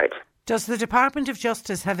card. Does the Department of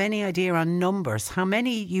Justice have any idea on numbers? How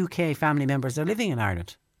many UK family members are living in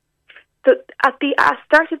Ireland? So at the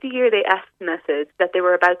start of the year, they estimated that there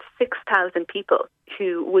were about 6,000 people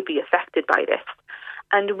who would be affected by this.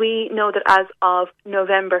 And we know that as of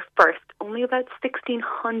November 1st, only about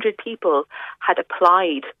 1,600 people had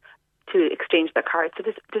applied to exchange their cards. So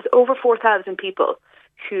there's over 4,000 people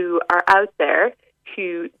who are out there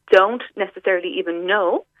who don't necessarily even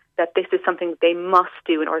know that this is something they must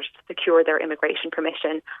do in order to secure their immigration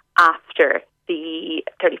permission after the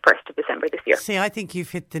 31st of December this year. See, I think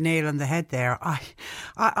you've hit the nail on the head there.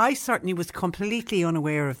 I certainly was completely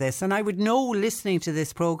unaware of this, and I would know, listening to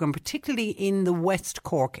this programme, particularly in the West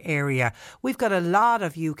Cork area, we've got a lot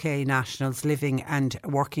of UK nationals living and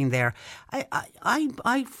working there.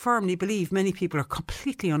 I firmly believe many people are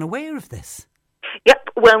completely unaware of this. Yep,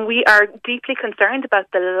 well, we are deeply concerned about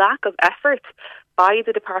the lack of effort by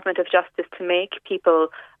the Department of Justice to make people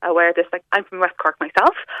aware of this. Like, I'm from West Cork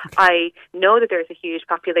myself. Okay. I know that there's a huge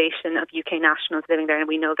population of UK nationals living there, and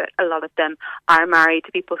we know that a lot of them are married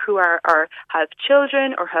to people who are have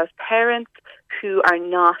children or have parents who are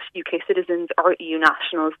not UK citizens or EU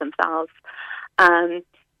nationals themselves.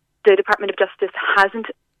 The Department of Justice hasn't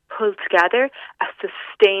pulled together a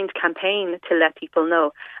sustained campaign to let people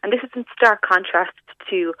know. And this is in stark contrast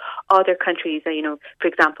to other countries, for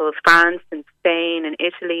example, France and Spain and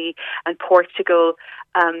Italy and Portugal.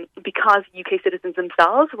 Because UK citizens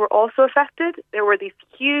themselves were also affected, there were these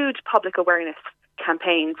huge public awareness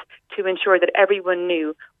campaigns to ensure that everyone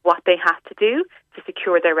knew what they had to do to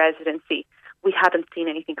secure their residency. We haven't seen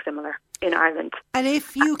anything similar in Ireland. And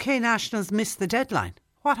if UK nationals miss the deadline,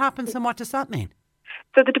 what happens and what does that mean?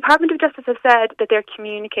 So the Department of Justice has said that they're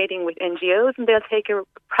communicating with NGOs and they'll take a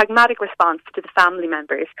pragmatic response to the family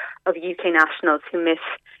members of UK nationals who miss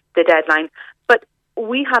the deadline. But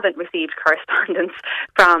we haven't received correspondence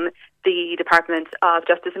from the Department of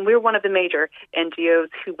Justice, and we're one of the major NGOs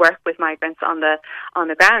who work with migrants on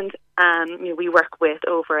the ground. We work with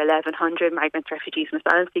over 1,100 migrants, refugees and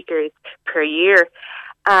asylum seekers per year.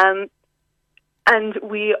 And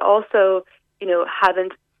we also,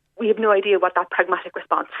 we have no idea what that pragmatic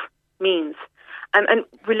response means. And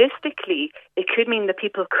realistically, it could mean that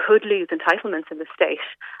people could lose entitlements in the state.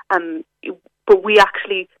 But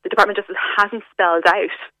the Department of Justice hasn't spelled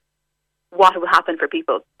out what will happen for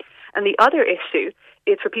people. And the other issue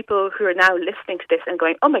is for people who are now listening to this and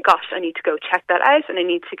going, oh my gosh, I need to go check that out and I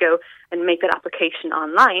need to go and make that application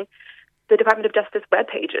online. the Department of Justice web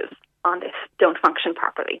pages on this don't function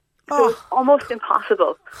properly. So it's almost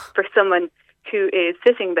impossible for someone who is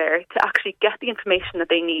sitting there to actually get the information that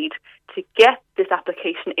they need to get this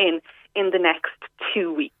application in the next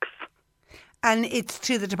 2 weeks. And it's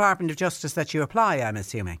to the Department of Justice that you apply, I'm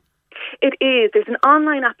assuming? It is. There's an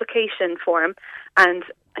online application form, and,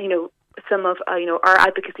 some of our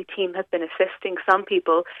advocacy team has been assisting some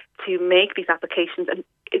people to make these applications, and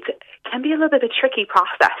it can be a little bit of a tricky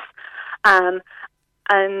process.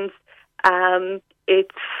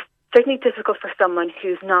 It's certainly difficult for someone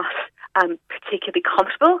who's not particularly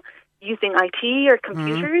comfortable using IT or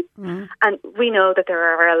computers. And we know that there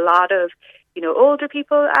are a lot of, older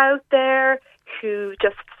people out there who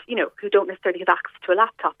just, who don't necessarily have access to a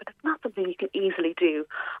laptop, but it's not something you can easily do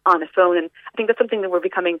on a phone. And I think that's something that we're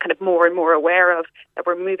becoming kind of more and more aware of, that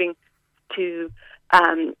we're moving to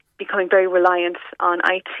becoming very reliant on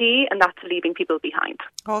IT, and that's leaving people behind.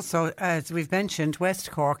 Also, as we've mentioned,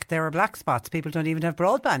 West Cork, there are black spots. People don't even have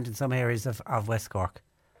broadband in some areas of West Cork.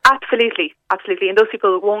 Absolutely. And those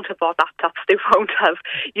people won't have bought laptops. They won't have,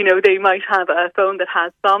 they might have a phone that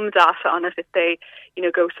has some data on it if they,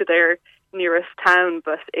 go to their nearest town,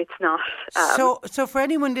 but it's not. So for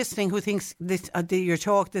anyone listening who thinks this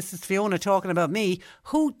is Fiona talking about me,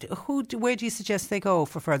 where do you suggest they go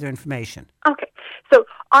for further information? Okay, so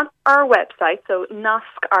on our website, so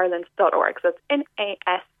nascireland.org, so it's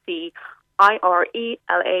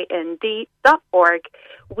NASCIRELAND.org,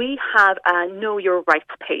 we have a Know Your Rights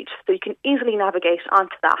page, so you can easily navigate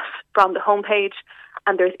onto that from the homepage,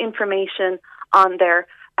 and there's information on there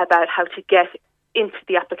about how to get into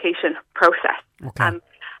the application process. Okay.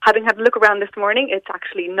 Having had a look around this morning, it's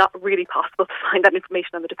actually not really possible to find that information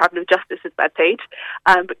on the Department of Justice's webpage,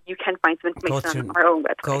 but you can find some information on our own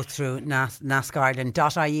website. Go through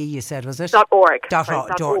nascireland.ie, you said, was it? .org.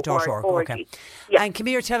 .org, okay. Yeah. And come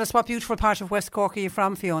here, tell us, what beautiful part of West Cork are you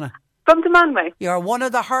from, Fiona? From Dunmanway. You're one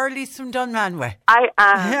of the Hurleys from Dunmanway. I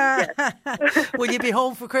am, yes. Will you be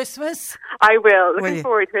home for Christmas? I will. Looking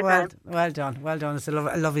forward to it. Well done. It's a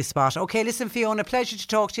lovely spot. Okay, listen, Fiona, pleasure to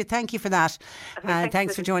talk to you. Thank you for that.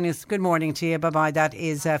 Thanks for joining us. Good morning to you. Bye-bye. That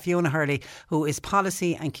is Fiona Hurley, who is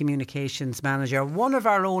Policy and Communications Manager, one of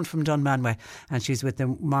our own from Dunmanway, and she's with the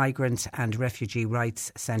Migrant and Refugee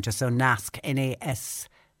Rights Centre. So NASC,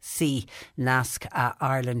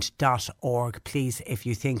 nascireland.org. Please, if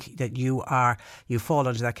you think that you fall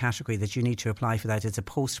under that category, that you need to apply for that. It's a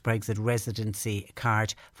post-Brexit residency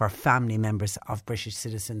card for family members of British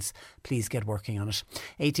citizens. Please get working on it.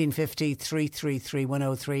 1850 333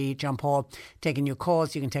 103. John Paul taking your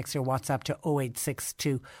calls. You can text your WhatsApp to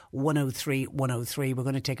 0862 103 103. We're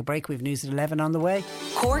going to take a break. We've news at 11 on the way.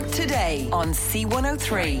 Cork Today on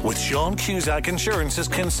C103. With Sean Cusack Insurance's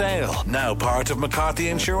Kinsale, now part of McCarthy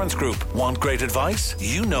Insurance Group. Want great advice?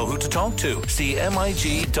 You know who to talk to.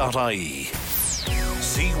 CMIG.ie.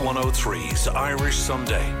 C103's Irish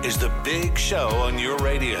Sunday is the big show on your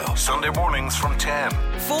radio. Sunday mornings from 10.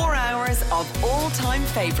 4 hours of all-time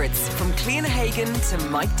favourites, from Clean Hagan to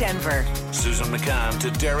Mike Denver, Susan McCann to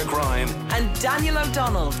Derek Ryan, and Daniel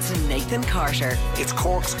O'Donnell to Nathan Carter. It's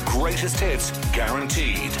Cork's greatest hits,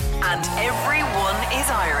 guaranteed. And everyone is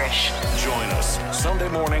Irish. Join us Sunday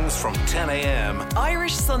mornings from 10 a.m.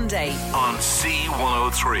 Irish Sunday on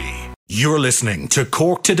C103. You're listening to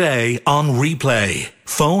Cork Today on replay.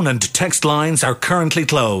 Phone and text lines are currently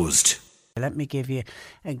closed. Let me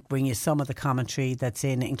bring you some of the commentary that's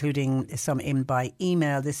in, including some in by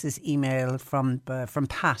email. This is email from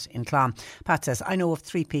Pat in Clon. Pat says, I know of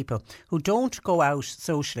 3 people who don't go out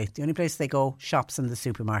socially. The only place they go, shops and the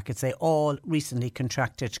supermarkets. They all recently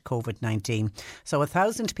contracted COVID-19. So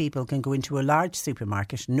 1,000 people can go into a large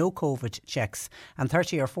supermarket, no COVID checks, and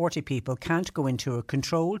 30 or 40 people can't go into a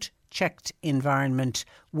controlled, checked environment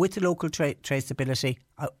with local traceability,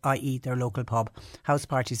 i.e. their local pub. House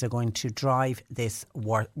parties are going to drive this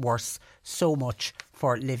worse so much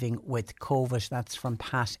for living with COVID. That's from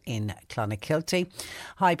Pat in Clonakilty.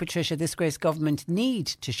 Hi Patricia, this Grace government need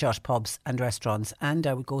to shut pubs and restaurants, and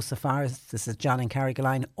I would go so far as, this is John in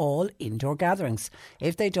Carrigaline, all indoor gatherings.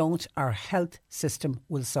 If they don't, our health system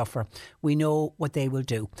will suffer. We know what they will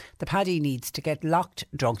do. The Paddy needs to get locked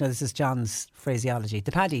drunk. Now this is John's phraseology.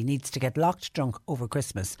 The Paddy needs to get locked drunk over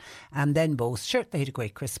Christmas and then boast, sure, they had a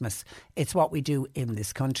great Christmas. It's what we do in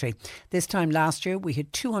this country. This time last year we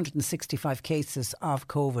had 265 cases of of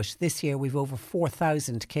COVID. This year we've over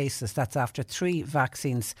 4,000 cases. That's after 3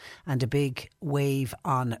 vaccines and a big wave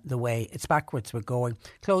on the way. It's backwards we're going.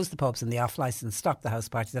 Close the pubs and the off-licence. Stop the house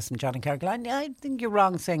parties. That's from John and Carrigal. I think you're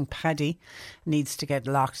wrong saying Paddy needs to get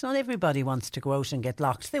locked. Not everybody wants to go out and get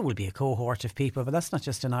locked. There will be a cohort of people, but that's not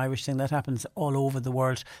just an Irish thing. That happens all over the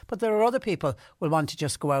world. But there are other people who will want to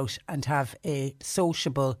just go out and have a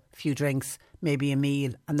sociable few drinks, maybe a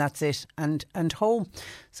meal, and that's it, and home.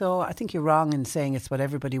 So I think you're wrong in saying it's what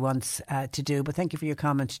everybody wants to do. But thank you for your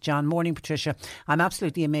comment, John. Morning, Patricia. I'm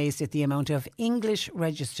absolutely amazed at the amount of English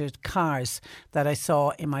registered cars that I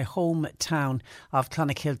saw in my hometown of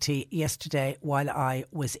Clonakilty yesterday while I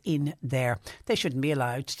was in there. They shouldn't be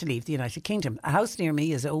allowed to leave the United Kingdom. A house near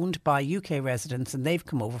me is owned by UK residents and they've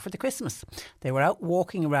come over for the Christmas. They were out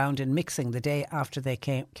walking around and mixing the day after they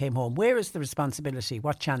came home. Where is the responsibility?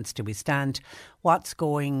 What chance do we stand? What's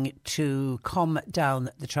going to come down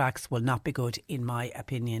the tracks will not be good, in my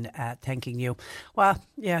opinion. Thanking you. Well,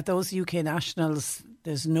 yeah, those UK nationals,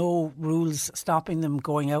 there's no rules stopping them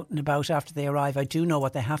going out and about after they arrive. I do know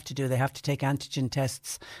what they have to do. They have to take antigen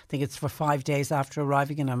tests. I think it's for 5 days after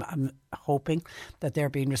arriving, and I'm hoping that they're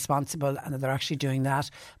being responsible and that they're actually doing that.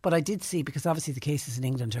 But I did see, because obviously the cases in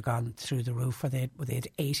England are gone through the roof, where they had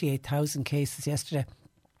 88,000 cases yesterday.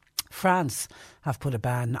 France have put a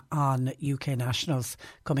ban on UK nationals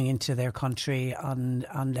coming into their country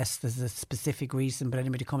unless there's a specific reason, but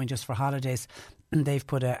anybody coming just for holidays, they've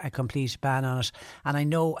put a complete ban on it. And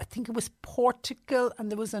I think it was Portugal, and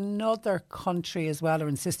there was another country as well, are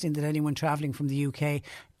insisting that anyone travelling from the UK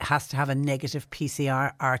has to have a negative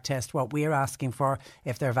PCR test. What we're asking for,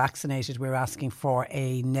 if they're vaccinated, we're asking for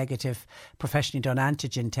a negative professionally done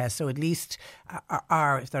antigen test. So at least,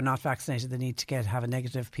 if they're not vaccinated, they need to have a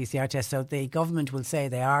negative PCR test. So the government will say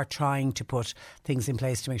they are trying to put things in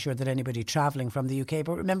place to make sure that anybody travelling from the UK,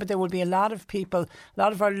 but remember there will be a lot of people, a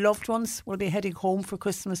lot of our loved ones will be heading home for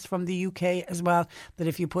Christmas from the UK as well, that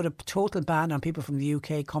if you put a total ban on people from the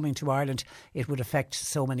UK coming to Ireland, it would affect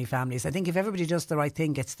so many families. I think if everybody does the right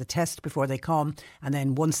thing, gets the test before they come, and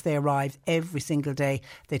then once they arrive, every single day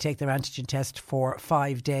they take their antigen test for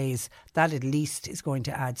 5 days, that at least is going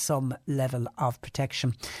to add some level of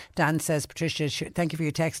protection. Dan says, Patricia, thank you for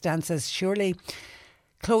your text. Dan says, surely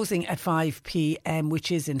closing at 5 p.m,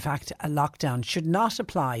 which is in fact a lockdown, should not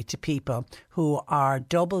apply to people who are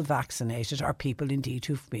double vaccinated or people indeed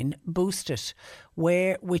who've been boosted,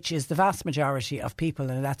 which is the vast majority of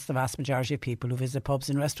people, and that's the vast majority of people who visit pubs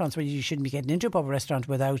and restaurants, where you shouldn't be getting into a pub or restaurant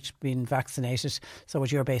without being vaccinated. So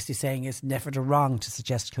what you're basically saying is never wrong to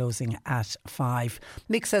suggest closing at 5.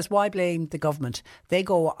 Mick says, why blame the government? They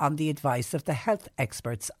go on the advice of the health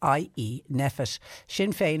experts, i.e. NPHET.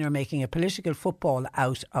 Sinn Féin are making a political football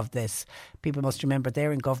out of this. People must remember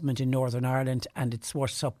they're in government in Northern Ireland, and it's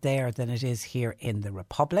worse up there than it is here in the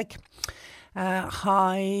Republic.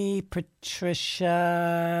 Hi,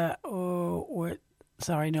 Patricia.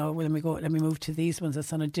 Let me move to these ones.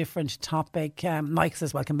 That's on a different topic. Mike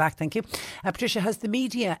says, welcome back, thank you. Patricia, has the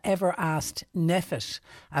media ever asked NPHET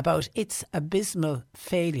about its abysmal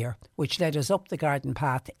failure, which led us up the garden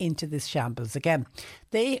path into this shambles again?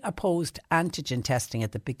 They opposed antigen testing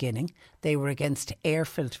at the beginning. They were against air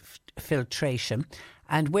filtration.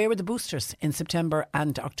 And where were the boosters in September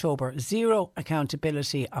and October? Zero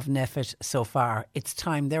accountability of NPHET so far. It's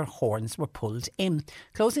time their horns were pulled in.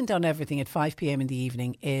 Closing down everything at 5 p.m. in the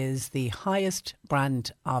evening is the highest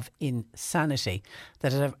brand of insanity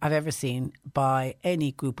that I've ever seen by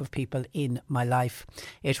any group of people in my life.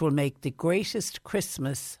 It will make the greatest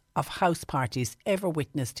Christmas of house parties ever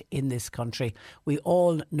witnessed in this country. We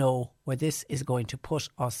all know where this is going to put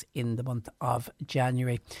us in the month of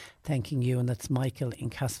January. Thanking you, and that's Michael in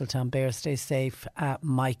Castletown. Bear, stay safe,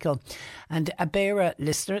 Michael. And a Bear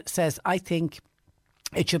listener says, I think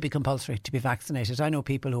it should be compulsory to be vaccinated. I know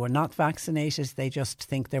people who are not vaccinated. They just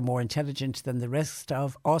think they're more intelligent than the rest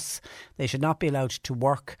of us. They should not be allowed to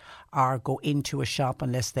work or go into a shop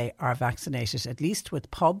unless they are vaccinated. At least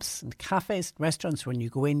with pubs and cafes and restaurants, when you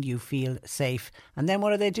go in, you feel safe. And then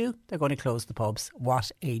what do? They're going to close the pubs.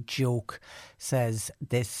 What a joke, says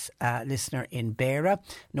this listener in Beara.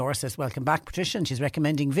 Nora says, welcome back, Patricia. And she's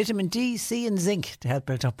recommending vitamin D, C and zinc to help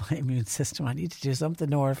build up my immune system. I need to do something,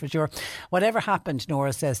 Nora, for sure. Whatever happened,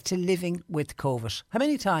 Nora says, to living with COVID? How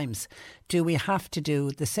many times do we have to do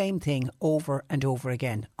the same thing over and over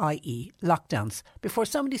again, i.e. lockdowns, before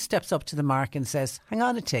somebody steps up to the mark and says, hang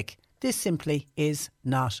on a tick, this simply is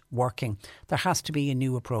not working? There has to be a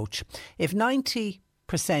new approach. If 90%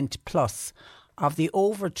 plus of the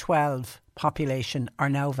over 12 population are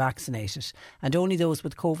now vaccinated, and only those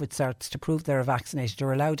with COVID certs to prove they're vaccinated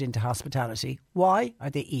are allowed into hospitality. Why are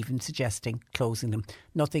they even suggesting closing them?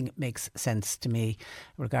 Nothing makes sense to me.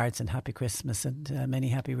 Regards and happy Christmas and many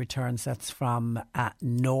happy returns. That's from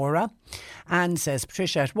Nora. Anne says,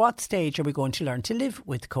 Patricia, at what stage are we going to learn to live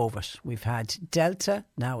with COVID? We've had Delta,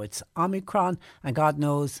 now it's Omicron, and God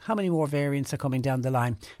knows how many more variants are coming down the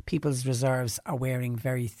line. People's reserves are wearing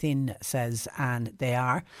very thin, says Anne. They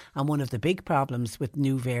are. And one of the big problems with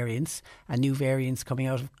new variants, and new variants coming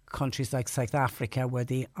out of countries like South Africa where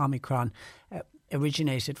the Omicron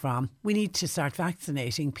originated from, we need to start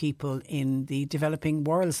vaccinating people in the developing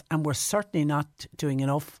worlds, and we're certainly not doing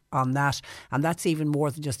enough on that. And that's even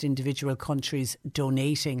more than just individual countries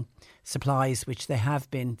donating supplies, which they have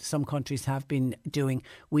been, some countries have been doing.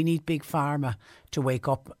 We need big pharma to wake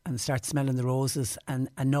up and start smelling the roses, and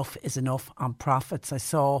enough is enough on profits. I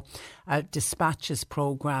saw a Dispatches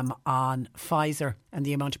programme on Pfizer and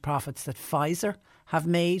the amount of profits that Pfizer have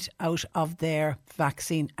made out of their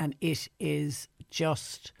vaccine, and it is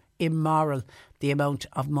just immoral, the amount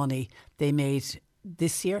of money they made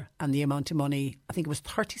this year and the amount of money, I think it was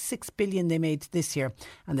 36 billion they made this year,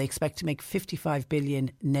 and they expect to make 55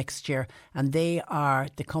 billion next year. And they are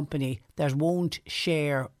the company that won't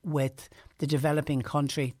share with the developing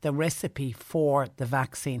country the recipe for the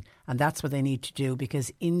vaccine, and that's what they need to do,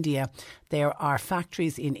 because India, there are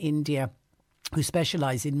factories in India who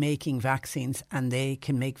specialise in making vaccines, and they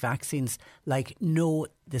can make vaccines like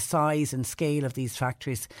the size and scale of these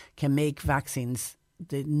factories can make vaccines,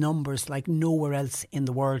 the numbers like nowhere else in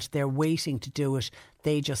the world. They're waiting to do it.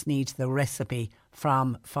 They just need the recipe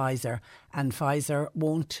from Pfizer, and Pfizer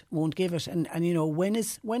won't give it. And you know, when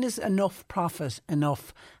is enough profit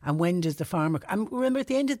enough? And when does the pharma? And remember, at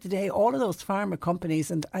the end of the day, all of those pharma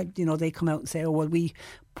companies, and they come out and say, oh well, we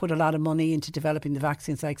put a lot of money into developing the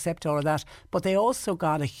vaccines. I accept all of that, but they also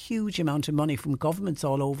got a huge amount of money from governments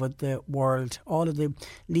all over the world. All of the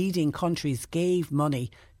leading countries gave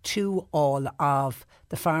money to all of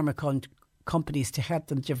the pharma companies to help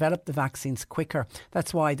them develop the vaccines quicker.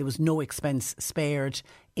 That's why there was no expense spared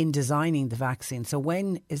in designing the vaccine. So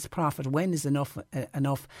when is profit? When is enough?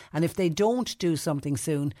 And if they don't do something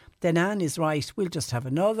soon, then Anne is right. We'll just have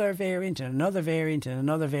another variant and another variant and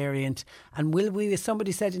another variant. And will we, as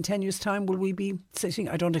somebody said, in 10 years' time, will we be sitting?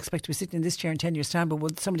 I don't expect to be sitting in this chair in 10 years' time, but will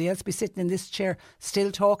somebody else be sitting in this chair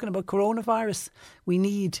still talking about coronavirus? We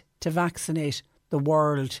need to vaccinate the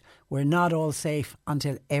world. We're not all safe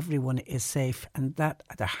until everyone is safe, and that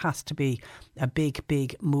there has to be a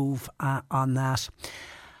big move on that.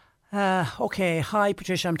 Okay, hi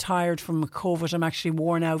Patricia, I'm tired from COVID. I'm actually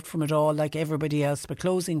worn out from it all like everybody else, but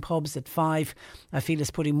closing pubs at 5 I feel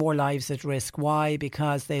is putting more lives at risk. Why?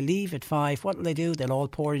 Because they leave at 5. What will they do? They'll all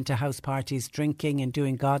pour into house parties, drinking and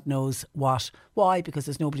doing God knows what. Why? Because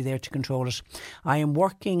there's nobody there to control it. I am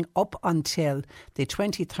working up until the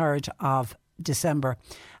 23rd of December,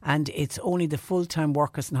 and it's only the full-time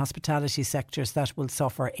workers in hospitality sectors that will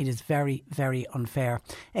suffer. It is very, very unfair.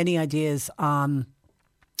 Any ideas on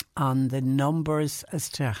the numbers as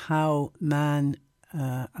to how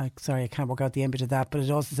I can't work out the end bit of that, but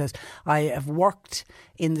it also says I have worked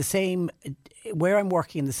in the same, where I'm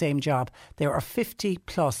working in the same job, there are 50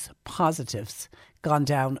 plus positives gone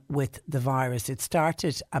down with the virus. It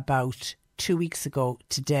started about 2 weeks ago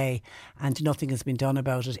today, and nothing has been done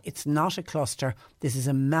about it. It's not a cluster. This is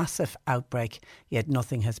a massive outbreak, yet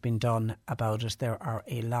nothing has been done about it. There are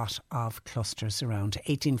a lot of clusters around.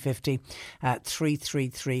 1850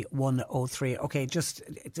 333 103. Okay, just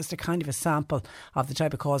a kind of a sample of the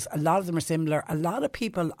type of cause. A lot of them are similar. A lot of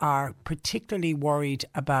people are particularly worried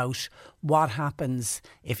about what happens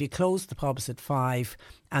if you close the pubs at 5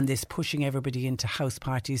 and this pushing everybody into house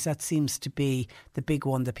parties. That seems to be the big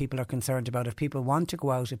one that people are concerned about. If people want to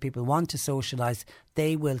go out, if people want to socialise,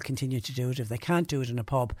 they will continue to do it. If they can't do it in a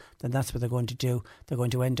pub, then that's what they're going to do. They're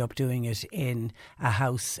going to end up doing it in a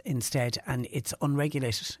house instead, and it's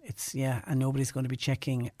unregulated. And nobody's going to be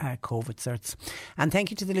checking COVID certs. And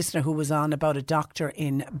thank you to the listener who was on about a doctor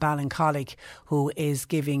in Ballincollig who is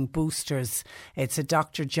giving boosters. It's a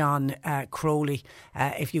Dr. John Crowley.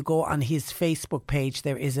 If you go on his Facebook page,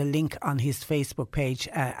 there is a link on his Facebook page,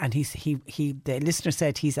 and the listener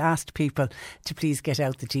said he's asked people people to please get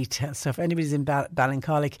out the details. So if anybody's in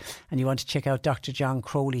Ballincollig and you want to check out Dr. John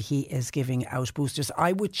Crowley, he is giving out boosters.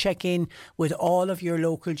 I would check in with all of your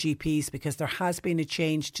local GPs, because there has been a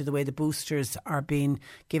change to the way the boosters are being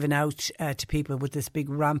given out to people with this big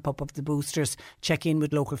ramp up of the boosters. Check in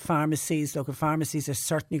with local pharmacies. Local pharmacies are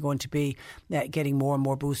certainly going to be getting more and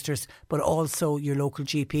more boosters, but also your local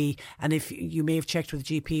GP. And if you may have checked with a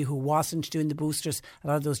GP who wasn't doing the boosters, a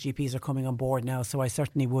lot of those GPs are coming on board now, so I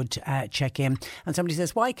certainly would check in. And somebody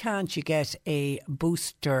says, why can't you get a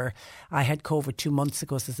booster? I had COVID 2 months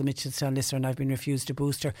ago, says the Mitchelstown listener, and I've been refused a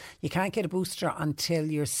booster. You can't get a booster until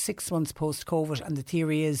you're 6 months post-COVID, and the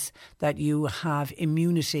theory is that you have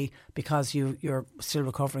immunity because you're still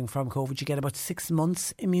recovering from COVID. You get about 6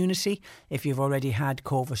 months immunity if you've already had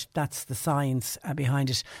COVID. That's the science behind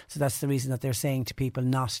it. So that's the reason that they're saying to people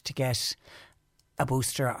not to get a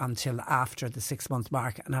booster until after the 6 month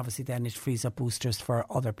mark, and obviously then it frees up boosters for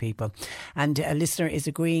other people. And a listener is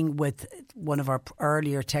agreeing with one of our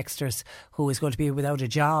earlier texters who is going to be without a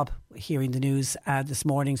job hearing the news this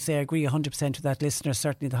morning. So I agree 100% with that listener.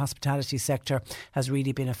 Certainly the hospitality sector has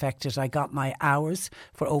really been affected. I got my hours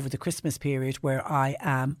for over the Christmas period where I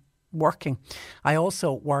am working. I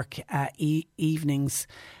also work evenings,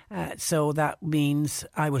 so that means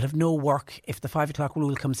I will have no work if the 5 o'clock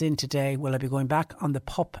rule comes in today. Will I be going back on the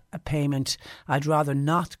PUP payment? I'd rather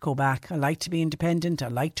not go back. I like to be independent. I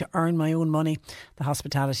like to earn my own money. The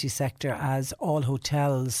hospitality sector, as along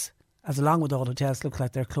with all hotels, looks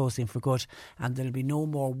like they're closing for good, and there'll be no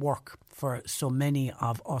more work for so many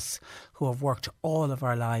of us who have worked all of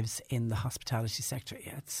our lives in the hospitality sector.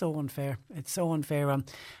 Yeah, it's so unfair. It's so unfair.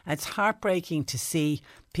 It's heartbreaking to see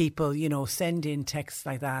people, send in texts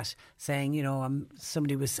like that saying,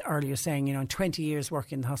 somebody was earlier saying, in 20 years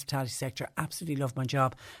working in the hospitality sector, absolutely love my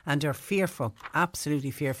job, and are fearful,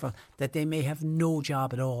 absolutely fearful that they may have no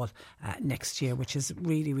job at all next year, which is a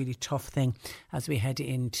really, really tough thing as we head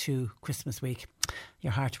into Christmas week.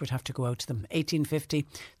 Your heart would have to go out to them. 1850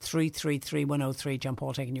 333 103. John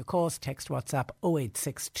Paul taking your calls. Text WhatsApp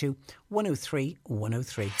 0862 103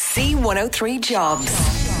 103. C103 Jobs.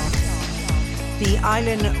 The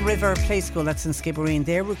Island River Play School, that's in Skibbereen,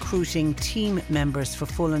 they're recruiting team members for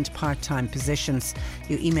full and part-time positions.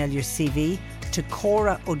 You email your CV to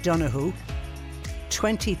Cora O'Donoghue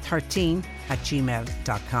 2013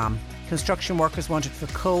 @gmail.com. Construction workers wanted for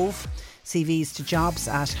Cove. CVs to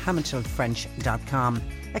jobs@hamiltonfrench.com.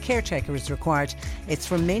 A caretaker is required. It's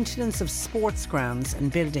for maintenance of sports grounds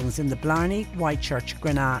and buildings in the Blarney, Whitechurch,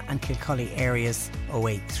 Granagh and Kilcully areas.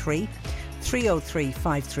 083 303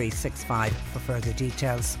 5365 for further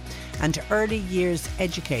details. And early years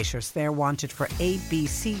educators, they're wanted for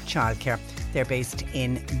ABC childcare. They're based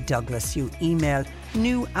in Douglas. You email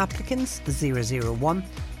new applicants 001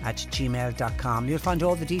 @gmail.com. You'll find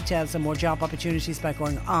all the details and more job opportunities by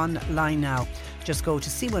going online now. Just go to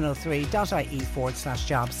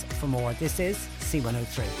c103.ie/jobs for more. This is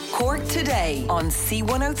C103. Cork Today on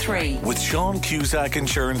C103. With Sean Cusack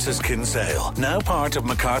Insurance's Kinsale, now part of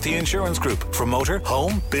McCarthy Insurance Group. For motor,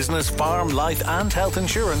 home, business, farm, life and health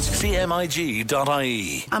insurance,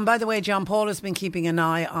 cmig.ie. And by the way, John Paul has been keeping an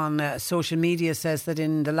eye on social media, says that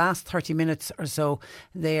in the last 30 minutes or so,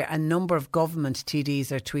 a number of government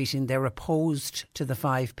TDs are tweeting they're opposed to the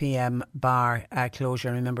 5 p.m. bar closure.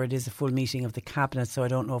 And remember, it is a full meeting of the Cabinet, so I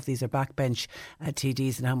don't know if these are backbench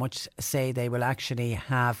TDs and how much say they will actually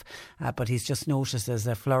have. But he's just noticed there's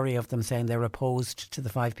a flurry of them saying they're opposed to the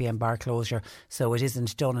 5 p.m. bar closure. So it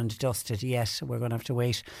isn't done and dusted yet. We're going to have to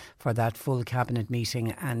wait for that full Cabinet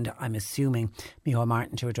meeting, and I'm assuming Micheál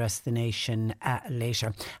Martin to address the nation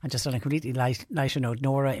later. And just on a completely lighter note,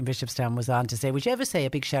 Nora in Bishopstown was on to say, would you ever say a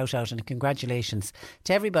big shout out and congratulations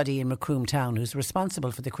to everybody in Macroom Town who's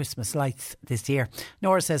responsible for the Christmas lights this year.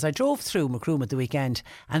 Nora says, I drove through Macroom at the weekend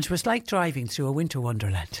and it was like driving through a winter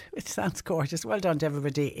wonderland. It sounds gorgeous. Well done to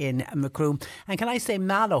everybody in Macroom. And can I say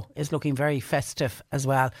Mallow is looking very festive as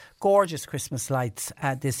well. Gorgeous Christmas lights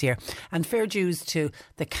this year. And fair dues to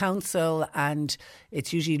the council, and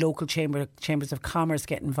it's usually local chambers of commerce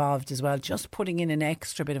get involved as well, just putting in an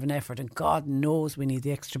extra bit of an effort, and God knows we need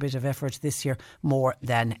the extra bit of effort this year more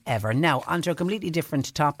than ever. Now, onto a completely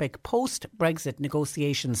different topic. Post-Brexit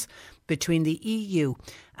negotiations between the EU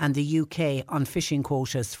and the UK on fishing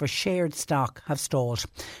quotas for shared stock have stalled.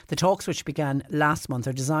 The talks, which began last month,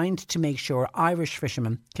 are designed to make sure Irish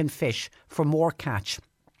fishermen can fish for more catch.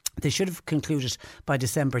 They should have concluded by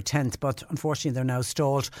December 10th, but unfortunately they're now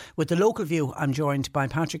stalled. With the local view, I'm joined by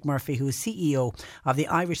Patrick Murphy, who is CEO of the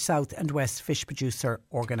Irish South and West Fish Producer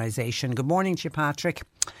Organisation. Good morning to you, Patrick.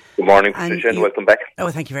 Good morning, Patricia, and welcome back.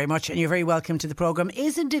 Oh, thank you very much, and you're very welcome to the programme.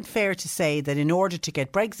 Isn't it fair to say that in order to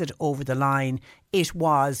get Brexit over the line, it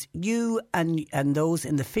was you and those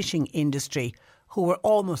in the fishing industry who were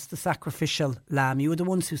almost the sacrificial lamb? You were the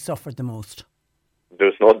ones who suffered the most.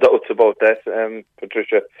 There's no doubts about that,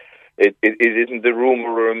 Patricia. It isn't a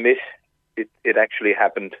rumour or a myth. It actually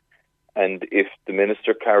happened. And if the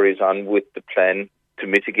Minister carries on with the plan to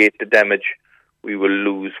mitigate the damage, we will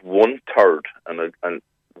lose 1/3, and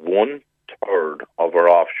 1/3 of our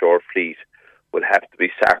offshore fleet will have to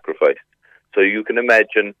be sacrificed. So you can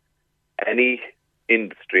imagine any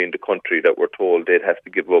industry in the country that we're told they'd have to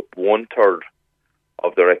give up 1/3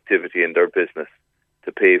 of their activity and their business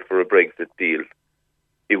to pay for a Brexit deal.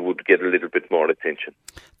 It would get a little bit more attention.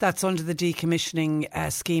 That's under the decommissioning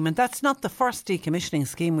scheme, and that's not the first decommissioning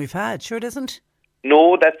scheme we've had, sure it isn't?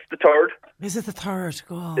 No, that's the third. Is it the third?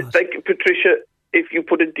 God. It's like, Patricia, if you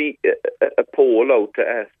put a poll out to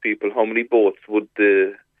ask people how many boats would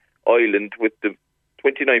the island with the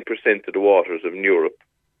 29% of the waters of Europe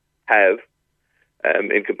have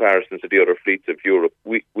in comparison to the other fleets of Europe,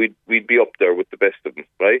 we'd be up there with the best of them,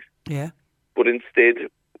 right? Yeah. But instead,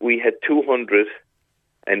 we had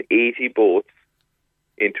 280 boats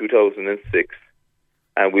in 2006,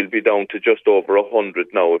 and we'll be down to just over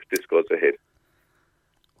 100 now if this goes ahead.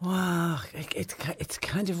 Wow, it's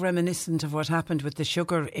kind of reminiscent of what happened with the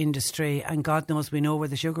sugar industry, and God knows we know where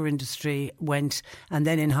the sugar industry went, and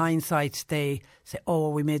then in hindsight they say, oh,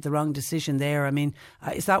 we made the wrong decision there. I mean,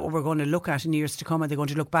 is that what we're going to look at in years to come? Are they going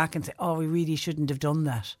to look back and say, oh, we really shouldn't have done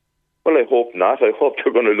that? Well, I hope not. I hope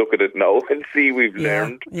they're going to look at it now and see we've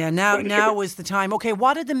learned. Yeah, now is the time. OK,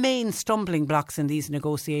 what are the main stumbling blocks in these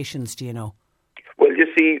negotiations, do you know? Well, you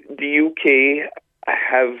see, the UK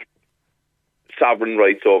have sovereign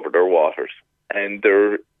rights over their waters, and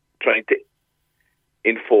they're trying to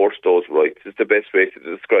enforce those rights. It's the best way to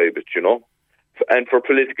describe it, you know, and for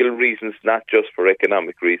political reasons, not just for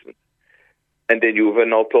economic reasons. And then you have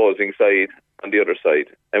an opposing side on the other side,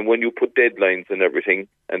 and when you put deadlines and everything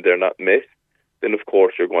and they're not met, then of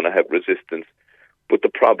course you're going to have resistance. But the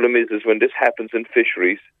problem is when this happens in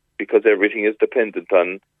fisheries, because everything is dependent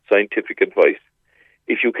on scientific advice,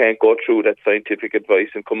 if you can't go through that scientific advice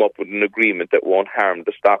and come up with an agreement that won't harm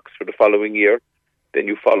the stocks for the following year, then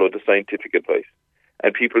you follow the scientific advice.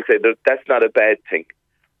 And people say that that's not a bad thing.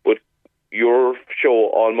 But your show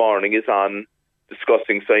all morning is on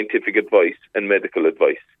discussing scientific advice and medical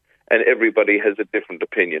advice. And everybody has a different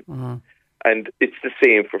opinion. Mm-hmm. And it's the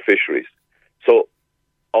same for fisheries. So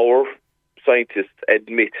our scientists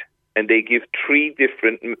admit, and they give 3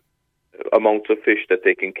 different amounts of fish that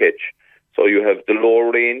they can catch. So you have the lower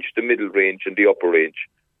range, the middle range, and the upper range.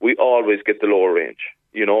 We always get the lower range,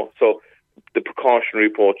 you know. So the precautionary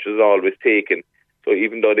approach is always taken. So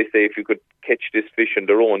even though they say if you could catch this fish on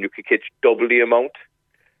their own, you could catch double the amount,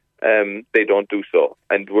 they don't do so.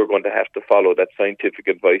 And we're going to have to follow that scientific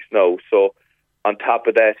advice now. So on top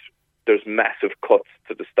of that, there's massive cuts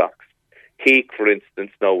to the stocks. Hake, for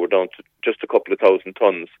instance, now we're down to just a couple of thousand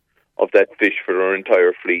tons of that fish for our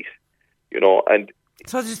entire fleet, you know, and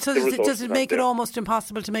So does it make it almost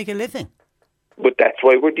impossible to make a living? But that's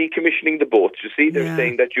why we're decommissioning the boats. You see, they're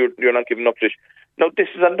saying that you're not giving up fish. Now, this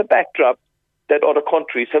is on the backdrop that other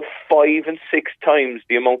countries have 5 and 6 times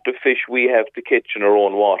the amount of fish we have to catch in our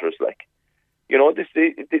own waters. Like, you know,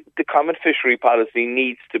 the common fishery policy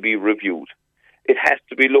needs to be reviewed. It has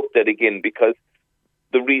to be looked at again, because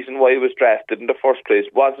the reason why it was drafted in the first place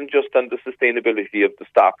wasn't just on the sustainability of the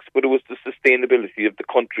stocks, but it was the sustainability of the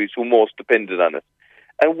countries who most depended on it.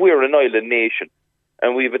 And we're an island nation,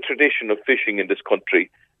 and we have a tradition of fishing in this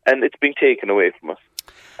country, and it's been taken away from us.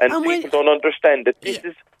 And people don't understand that this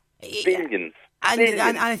is billions.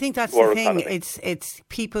 And I think that's the thing. It's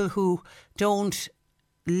people who don't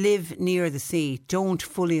live near the sea don't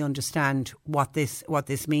fully understand what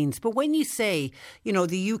this means. But when you say, you know,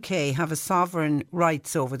 the UK have a sovereign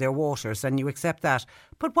rights over their waters, and you accept that,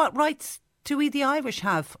 but what rights do we, the Irish,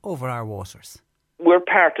 have over our waters? We're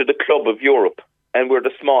part of the Club of Europe, and we're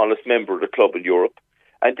the smallest member of the Club of Europe.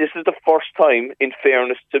 And this is the first time, in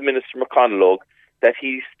fairness to Minister McConalogue, that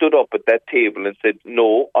he stood up at that table and said,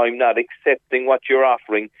 no, I'm not accepting what you're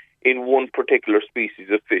offering in one particular species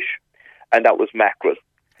of fish. And that was mackerel.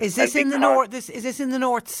 Is this in the North? Is this in the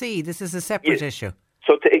North Sea? This is a separate issue.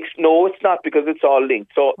 So no, it's not, because it's all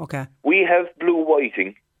linked. So we have blue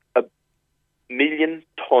whiting, 1 million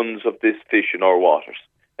tons of this fish in our waters,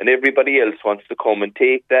 and everybody else wants to come and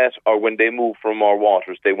take that, or when they move from our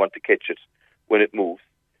waters, they want to catch it when it moves.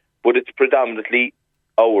 But it's predominantly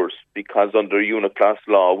ours, because under UNICLOS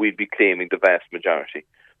law, we'd be claiming the vast majority.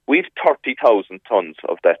 We've 30,000 tons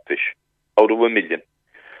of that fish out of 1 million.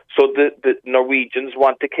 So the Norwegians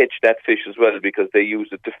want to catch that fish as well because they use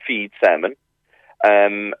it to feed salmon.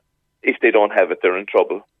 If they don't have it, they're in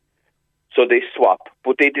trouble. So they swap.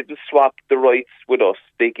 But they didn't swap the rights with us.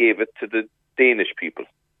 They gave it to the Danish people.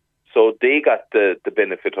 So they got the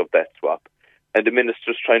benefit of that swap. And the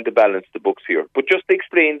minister's trying to balance the books here. But just to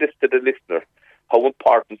explain this to the listener, how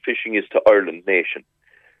important fishing is to Ireland nation.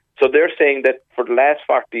 So they're saying that for the last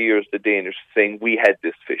 40 years, the Danish are saying we had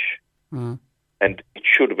this fish. Mm. And it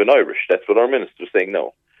should have been Irish. That's what our minister's saying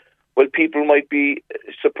now. Well, people might be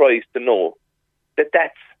surprised to know that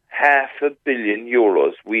that's €500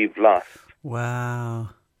 million we've lost. Wow.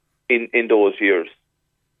 In those years.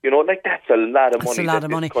 You know, like that's a lot of money. That's a lot of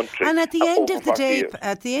money. Country, and at the end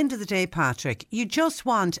of the day, Patrick, you just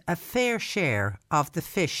want a fair share of the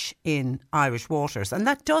fish in Irish waters, and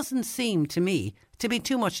that doesn't seem to me to be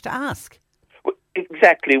too much to ask. Well,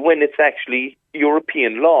 exactly, when it's actually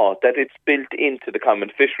European law that it's built into the common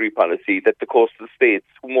fishery policy that the coastal states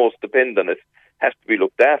who most depend on it have to be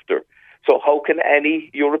looked after. So how can any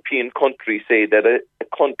European country say that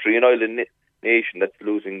a country, an island nation that's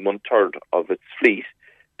losing 1/3 of its fleet,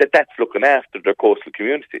 that's looking after their coastal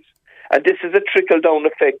communities? And this is a trickle-down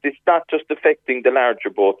effect. It's not just affecting the larger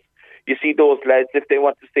boats. You see, those lads, if they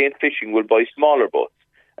want to stay in fishing, will buy smaller boats.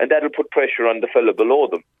 And that'll put pressure on the fella below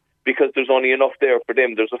them because there's only enough there for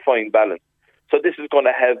them. There's a fine balance. So this is going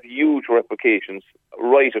to have huge repercussions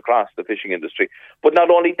right across the fishing industry. But not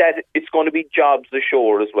only that, it's going to be jobs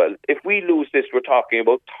ashore as well. If we lose this, we're talking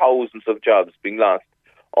about thousands of jobs being lost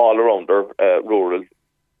all around our rural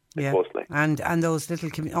coastline. And those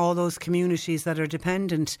all those communities that are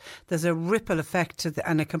dependent, there's a ripple effect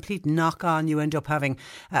and a complete knock-on. You end up having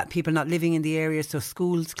people not living in the area, so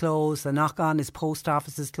schools close. The knock-on is post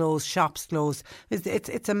offices close, shops close.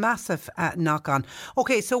 It's a massive knock-on.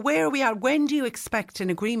 Okay, so where are we at? When do you expect an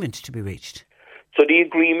agreement to be reached? So the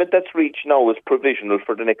agreement that's reached now is provisional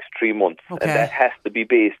for the next 3 months. Okay. And that has to be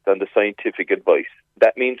based on the scientific advice.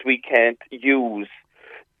 That means we can't use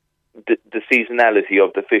the seasonality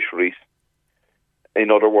of the fisheries. In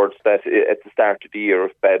other words, that at the start of the year,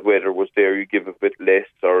 if bad weather was there, you give a bit less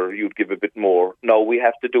or you'd give a bit more. No, we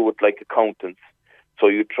have to do it like accountants. So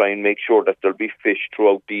you try and make sure that there'll be fish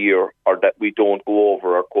throughout the year or that we don't go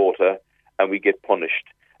over our quota and we get punished.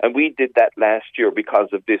 And we did that last year because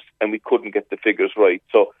of this and we couldn't get the figures right.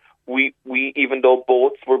 So we even though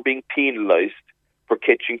boats were being penalised for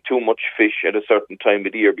catching too much fish at a certain time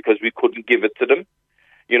of the year because we couldn't give it to them,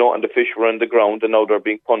 you know, and the fish were on the ground and now they're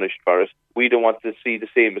being punished for it. We don't want to see the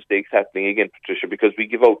same mistakes happening again, Patricia, because we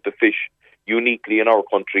give out the fish uniquely in our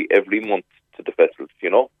country every month to the vessels, you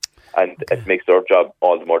know, and it makes our job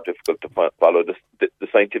all the more difficult to follow the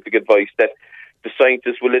scientific advice that the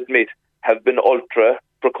scientists will admit have been ultra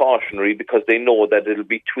precautionary because they know that it'll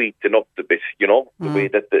be tweaked and upped a bit, you know, the way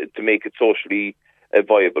that to make it socially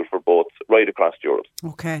viable for boats right across Europe.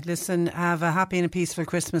 Okay, listen, have a happy and a peaceful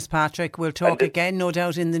Christmas, Patrick. We'll talk again, no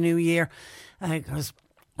doubt, in the new year, because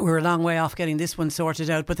we're a long way off getting this one sorted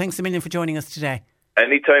out. But thanks a million for joining us today.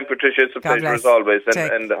 Anytime, Patricia. It's a pleasure as always.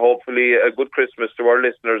 And hopefully a good Christmas to our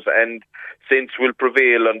listeners, and sense will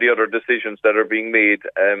prevail on the other decisions that are being made,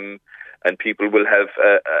 and people will have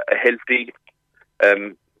a healthy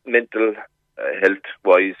mental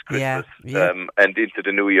health-wise Christmas and into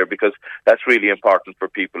the new year, because that's really important for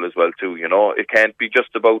people as well too, you know. It can't be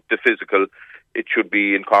just about the physical. It should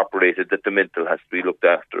be incorporated that the mental has to be looked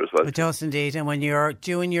after as well. It does indeed. And when you're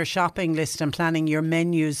doing your shopping list and planning your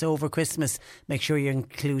menus over Christmas, make sure you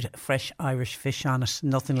include fresh Irish fish on it.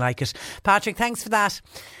 Nothing like it. Patrick, thanks for that.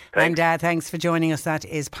 Thanks. And thanks for joining us. That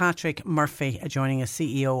is Patrick Murphy, joining us,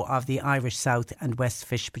 CEO of the Irish South and West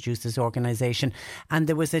Fish Producers Organisation. And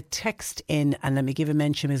there was a text in, and let me give a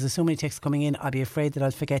mention because there's so many texts coming in, I'll be afraid that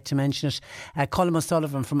I'll forget to mention it. Colm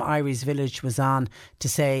O'Sullivan from Irish Village was on to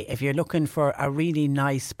say, if you're looking for a really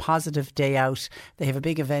nice, positive day out, they have a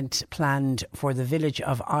big event planned for the village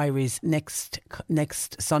of Irish next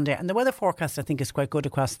Sunday. And the weather forecast, I think, is quite good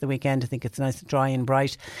across the weekend. I think it's nice, dry and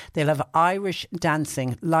bright. They'll have Irish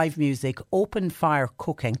dancing, live music, open fire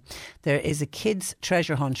cooking. There is a kids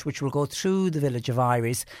treasure hunt which will go through the village of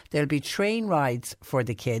Irish. There'll be train rides for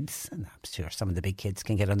the kids, and I'm sure some of the big kids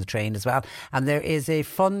can get on the train as well. And there is a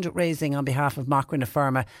fundraising on behalf of Macra na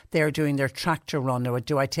Firma. They're doing their tractor run. Or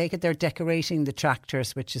do I take it they're decorating the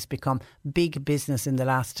tractors, which has become big business in the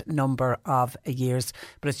last number of years.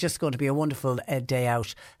 But it's just going to be a wonderful day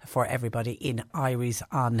out for everybody in Irish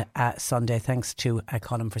on Sunday. Thanks to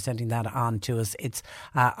Colm for sending that on to us. It's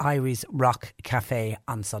Irish Rock Cafe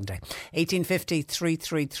on Sunday. 1850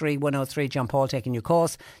 333 103. John Paul taking your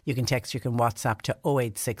calls. You can text, you can WhatsApp to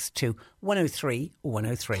 0862 103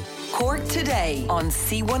 103. Cork Today on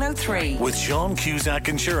C103. With Sean Cusack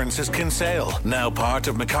Insurance's Kinsale, now part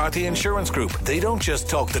of McCarthy Insurance Group. They don't just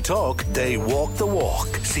talk the talk, they walk the walk.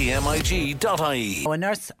 CMIG.ie. A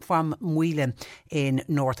nurse from Muilin in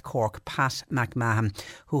North Cork, Pat McMahon,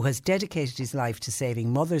 who has dedicated his life to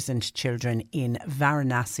saving mothers and children in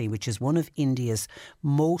Varanasi, which is one of India's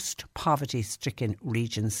most poverty-stricken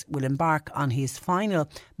regions, will embark on his final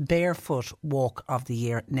barefoot walk of the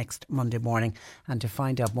year next Monday morning. And to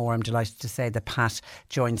find out more, I'm delighted to say that Pat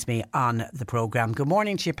joins me on the programme. Good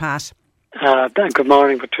morning to you, Pat. Good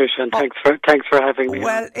morning, Patricia, and thanks for having me.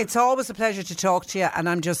 Well, it's always a pleasure to talk to you, and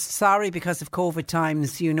I'm just sorry because of COVID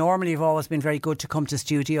times. You normally have always been very good to come to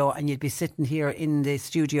studio, and you'd be sitting here in the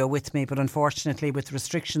studio with me, but unfortunately with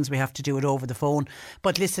restrictions we have to do it over the phone.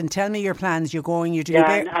 But listen, tell me your plans. You're doing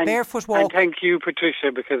a barefoot walk. And thank you,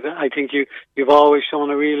 Patricia, because I think you've always shown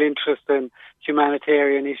a real interest in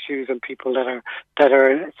humanitarian issues and people that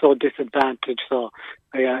are so disadvantaged. So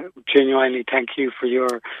genuinely thank you for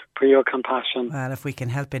your compassion. Well, if we can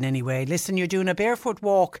help in any way. Listen, you're doing a barefoot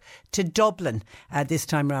walk to Dublin this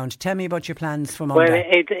time round. Tell me about your plans for Monday.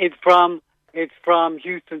 Well, it's from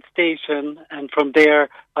Houston Station, and from there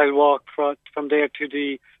I'll walk from there to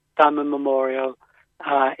the Salmon Memorial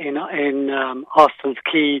in Austin's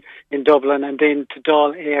Quay in Dublin, and then to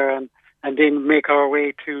Dáil Éireann, and then make our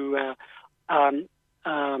way to the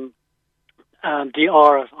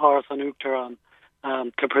Áras an Uachtaráin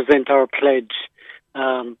to present our pledge.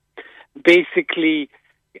 Basically,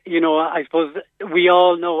 I suppose we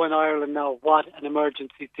all know in Ireland now what an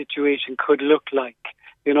emergency situation could look like,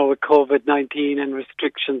 with COVID-19 and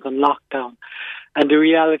restrictions and lockdown. And the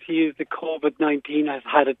reality is that COVID-19 has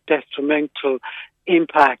had a detrimental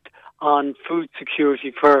impact on food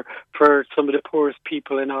security for some of the poorest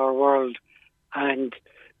people in our world. And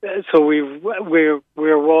so we're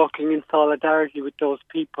walking in solidarity with those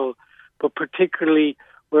people, but particularly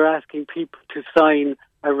we're asking people to sign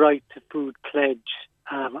a right to food pledge,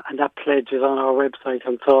 and that pledge is on our website.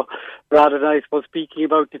 And so rather than, I suppose, speaking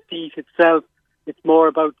about the feat itself, it's more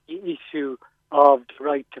about the issue of the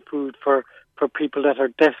right to food for people that are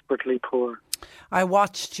desperately poor. I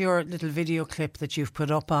watched your little video clip that you've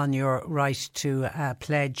put up on your right to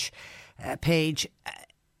pledge page,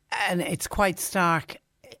 and it's quite stark.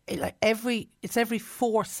 It's every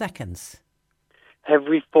 4 seconds.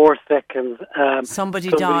 Every 4 seconds, somebody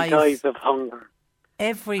dies of hunger.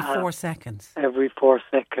 Every 4 seconds. Every 4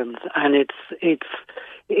 seconds, and it's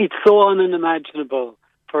so unimaginable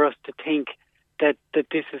for us to think that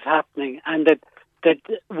this is happening, and that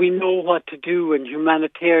we know what to do, and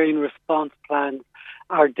humanitarian response plans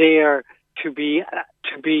are there to be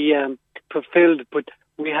fulfilled. But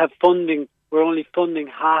we have funding. We're only funding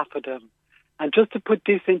half of them. And just to put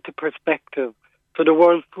this into perspective, so the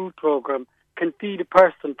World Food Programme can feed a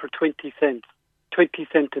person for 20 cents. 20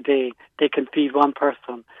 cents a day, they can feed one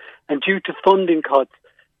person. And due to funding cuts,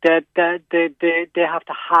 they have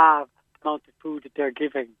to halve the amount of food that they're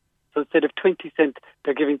giving. So instead of 20 cents,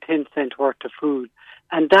 they're giving 10 cents worth of food.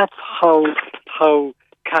 And that's how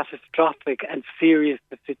catastrophic and serious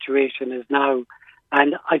the situation is now.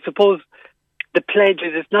 And I suppose the pledge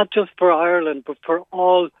is not just for Ireland, but for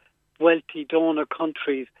all wealthy donor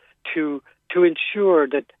countries to ensure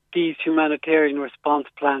that these humanitarian response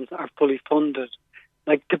plans are fully funded.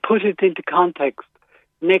 Like, to put it into context,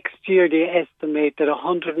 next year they estimate that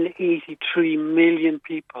 183 million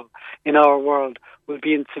people in our world will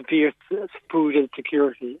be in severe food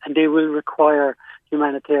insecurity, and they will require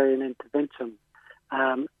humanitarian intervention.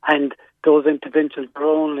 And those interventions are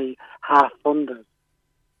only half funded.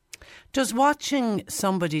 Does watching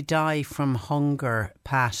somebody die from hunger,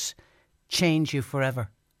 Pat, change you forever?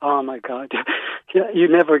 Oh my God, you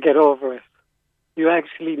never get over it. You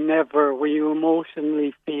actually never, when you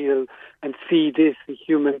emotionally feel and see this, a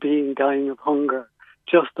human being dying of hunger,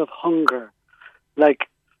 just of hunger. Like,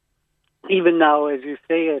 even now, as you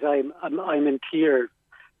say it, I'm in tears,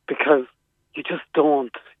 because you just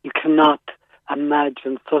you cannot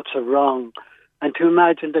imagine such a wrong. And to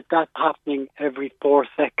imagine that that's happening every 4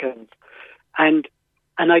 seconds. And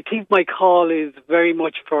I think my call is very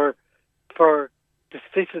much for the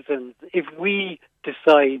citizens. If we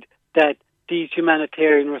decide that these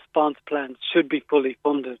humanitarian response plans should be fully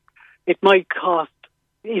funded, it might cost,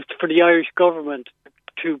 for the Irish government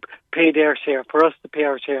to pay their share, for us to pay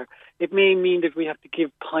our share, it may mean that we have to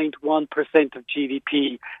give 0.1% of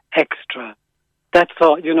GDP extra. That's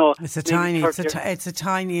all, It's a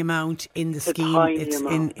tiny amount in the scheme. It's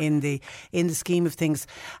in the scheme of things.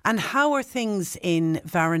 And how are things in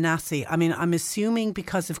Varanasi? I mean, I'm assuming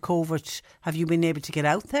because of COVID, have you been able to get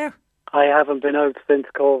out there? I haven't been out since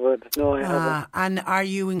COVID. No, I haven't. And are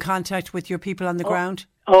you in contact with your people on the ground?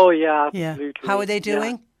 Oh, yeah, absolutely. Yeah. How are they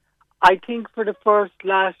doing? Yeah. I think for the first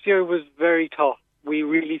last year was very tough. We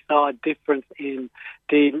really saw a difference in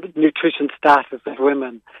the nutrition status of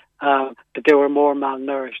women, that they were more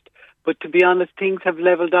malnourished. But to be honest, things have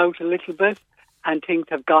levelled out a little bit and things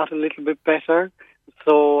have got a little bit better.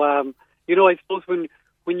 So, I suppose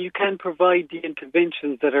when you can provide the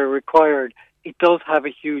interventions that are required, it does have a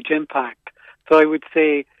huge impact. So I would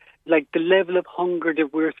say, like the level of hunger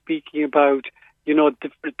that we're speaking about,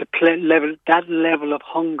 that level of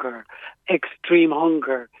hunger, extreme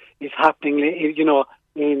hunger, is happening,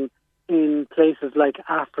 in places like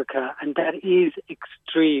Africa, and that is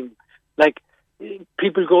extreme. Like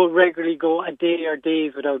people regularly go a day or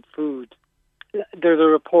days without food. There's a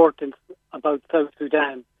report about South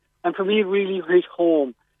Sudan, and for me, it really hit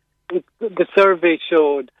home. The survey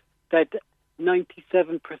showed that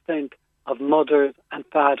 97% of mothers and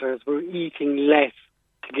fathers were eating less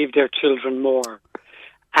to give their children more.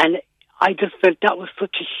 And I just felt that was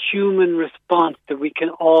such a human response that we can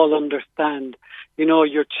all understand.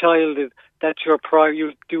 Your child that's your priority,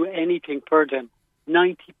 you do anything for them.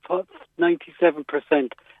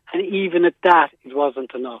 97%. And even at that, it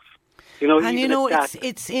wasn't enough.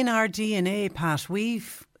 It's in our DNA, Pat.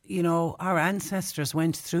 Our ancestors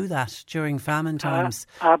went through that during famine times.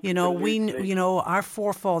 Absolutely. Our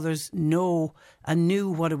forefathers knew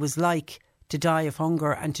what it was like to die of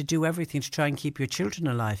hunger and to do everything to try and keep your children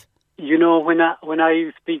alive. When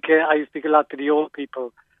I speak a lot to the old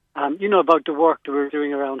people, about the work that we're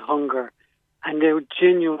doing around hunger, and they would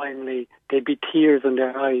there'd be tears in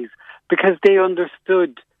their eyes because they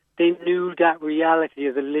understood, they knew that reality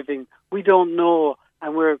as a living. We don't know,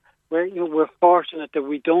 and we're fortunate that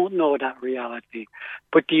we don't know that reality.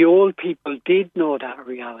 But the old people did know that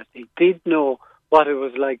reality, did know what it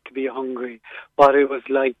was like to be hungry, what it was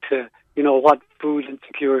like to, what food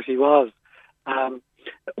insecurity was.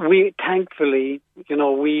 We thankfully,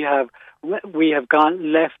 we have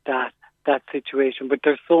left that situation, but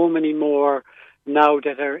there's so many more now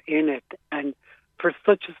that are in it, and for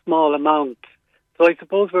such a small amount. So I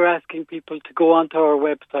suppose we're asking people to go onto our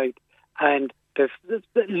website and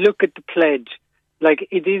look at the pledge. Like,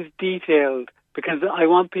 it is detailed, because I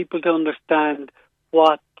want people to understand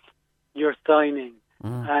what you're signing.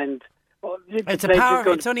 And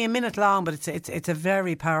it's only a minute long, but it's a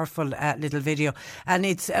very powerful little video, and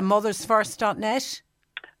it's mothersfirst.net.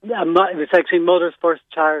 It's actually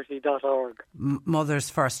mothersfirstcharity.org.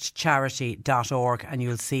 Mothersfirstcharity.org, and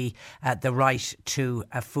you'll see the right to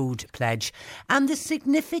a food pledge. And the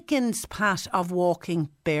significance, Pat, of walking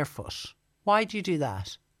barefoot. Why do you do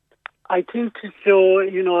that? I think to show,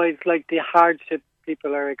 it's like the hardship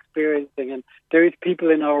people are experiencing, and there is people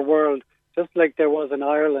in our world, just like there was in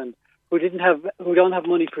Ireland, who don't have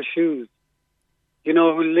money for shoes.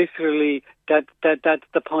 Who literally, that's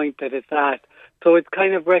the point that it's at. So it's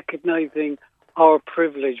kind of recognising our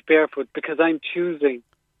privilege barefoot, because I'm choosing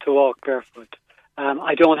to walk barefoot.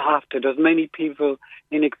 I don't have to. There's many people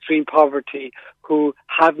in extreme poverty who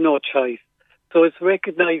have no choice. So it's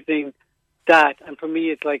recognising that, and for me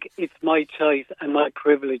it's like, it's my choice and my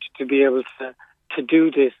privilege to be able to do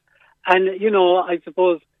this. And, I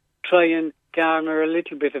suppose try and garner a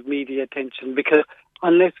little bit of media attention, because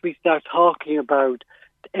unless we start talking about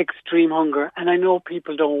extreme hunger, and I know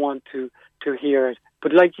people don't want to hear it,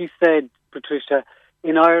 but like you said, Patricia,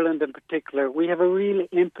 in Ireland in particular, we have a real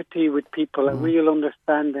empathy with people, a real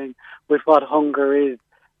understanding with what hunger is.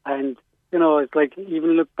 And, it's like,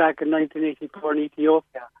 even look back in 1984 in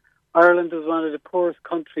Ethiopia, Ireland was one of the poorest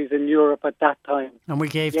countries in Europe at that time. And we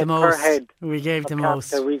gave the most. Per head we gave the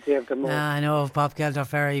most. We gave the most. I know, Bob Geldof,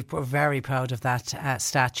 very, very proud of that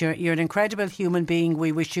stat. You're an incredible human being.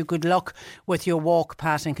 We wish you good luck with your walk,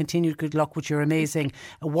 Pat, and continued good luck with your amazing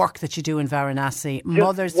work that you do in Varanasi.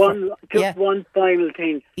 One final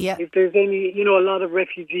thing. Yeah. If there's any, a lot of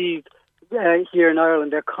refugees here in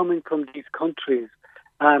Ireland, they're coming from these countries.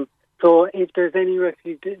 So if there's any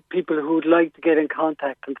people who would like to get in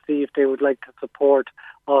contact and see if they would like to support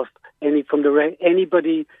us,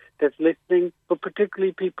 anybody that's listening, but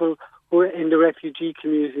particularly people who are in the refugee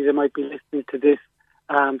community that might be listening to this,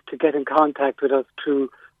 to get in contact with us through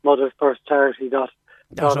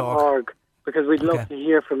mothersfirstcharity.org, because we'd love to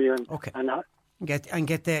hear from you.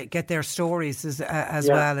 Get their stories as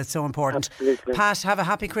well. It's so important. Absolutely. Pat, have a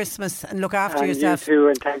happy Christmas and look after yourself. You too,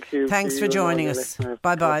 and thank you. Thanks for joining us.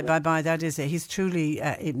 Bye bye. That is it. He's truly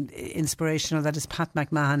inspirational. That is Pat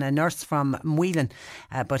McMahon, a nurse from Whelan,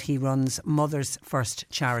 but he runs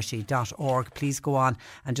mothersfirstcharity.org. Please go on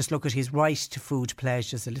and just look at his Right to Food pledge.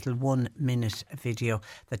 There's a little 1-minute video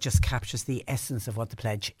that just captures the essence of what the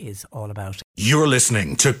pledge is all about. You're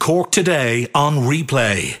listening to Cork Today on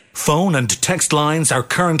replay. Phone and text lines are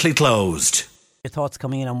currently closed. Your thoughts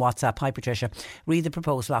coming in on WhatsApp. Hi Patricia. Read the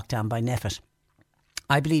proposed lockdown by Neffet.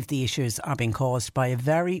 I believe the issues are being caused by a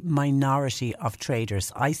very minority of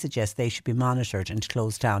traders. I suggest they should be monitored and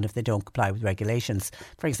closed down if they don't comply with regulations.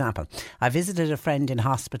 For example, I visited a friend in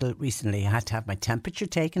hospital recently. I had to have my temperature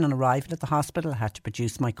taken on arrival at the hospital. I had to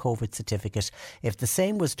produce my COVID certificate. If the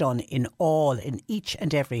same was done in each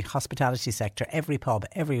and every hospitality sector, every pub,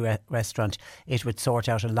 every restaurant, it would sort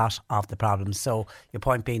out a lot of the problems. So your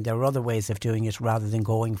point being, there are other ways of doing it rather than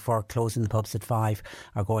going for closing the pubs at 5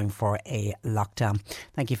 or going for a lockdown.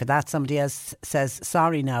 Thank you for that. Somebody else says,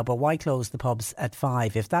 sorry now, but why close the pubs at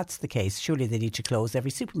 5? If that's the case, surely they need to close every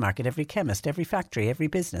supermarket, every chemist, every factory, every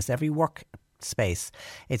business, every work space.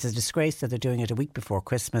 It's a disgrace that they're doing it a week before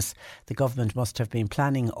Christmas. The government must have been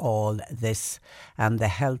planning all this, and the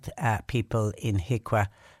health people in Hicwa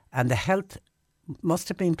and the health must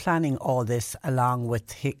have been planning all this along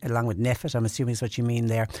with Neffet. I'm assuming is what you mean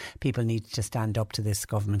there. People need to stand up to this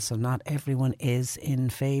government. So not everyone is in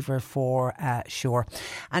favour for sure.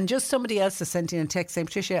 And just somebody else has sent in a text saying,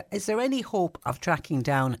 Patricia, is there any hope of tracking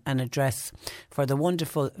down an address for the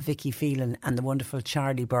wonderful Vicky Phelan and the wonderful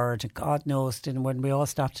Charlie Bird? God knows, when we all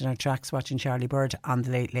stopped in our tracks watching Charlie Bird on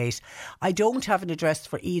the Late Late. I don't have an address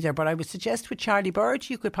for either, but I would suggest with Charlie Bird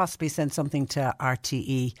you could possibly send something to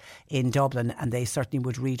RTE in Dublin and they certainly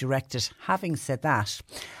would redirect it. Having said that,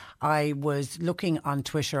 I was looking on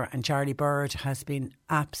Twitter and Charlie Bird has been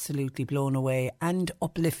absolutely blown away and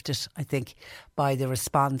uplifted, I think, by the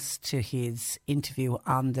response to his interview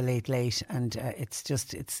on the Late Late, and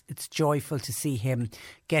it's joyful to see him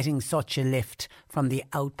getting such a lift from the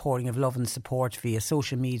outpouring of love and support via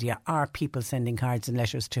social media, or people sending cards and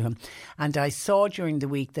letters to him. And I saw during the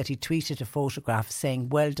week that he tweeted a photograph saying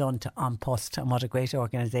well done to An Post and what a great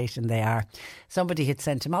organisation they are. Somebody had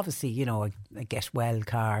sent him obviously, a get well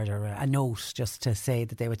card or a note just to say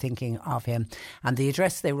that they were thinking of him, and the address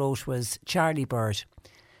they wrote was Charlie Bird.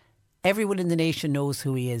 Everyone in the nation knows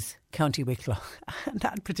who he is. County Wicklow. And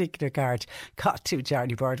that particular card got to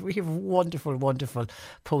Charlie Bird. We have wonderful, wonderful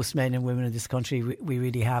postmen and women in this country. We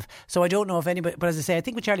really have. So I don't know if anybody, but as I say, I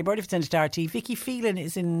think with Charlie Bird, if it's sent to RT, Vicky Phelan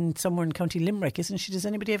is in somewhere in County Limerick, isn't she? Does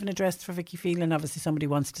anybody have an address for Vicky Phelan? Obviously somebody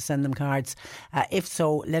wants to send them cards. If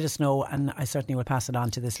so, let us know and I certainly will pass it on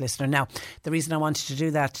to this listener. Now, the reason I wanted to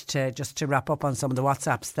do that, just to wrap up on some of the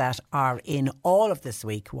WhatsApps that are in all of this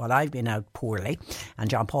week while I've been out poorly, and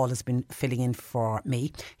John Paul has been filling in for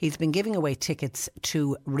me. He's been giving away tickets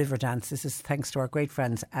to Riverdance. This is thanks to our great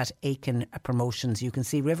friends at Aiken Promotions. You can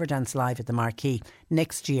see Riverdance live at the Marquee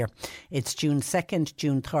next year. It's June 2nd,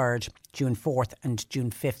 June 3rd, June 4th and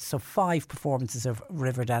June 5th. So 5 performances of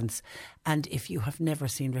Riverdance. And if you have never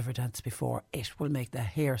seen Riverdance before, it will make the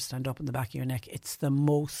hair stand up on the back of your neck. It's the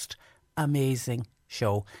most amazing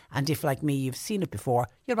show, and if like me you've seen it before,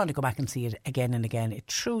 you'll want to go back and see it again and again. It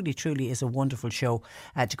truly is a wonderful show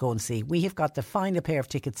to go and see. We have got the final pair of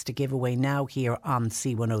tickets to give away now here on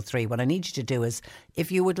C103. What I need you to do is, if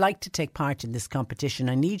you would like to take part in this competition,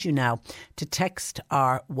 I need you now to text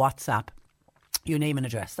our WhatsApp your name and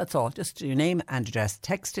address. That's all. Just your name and address.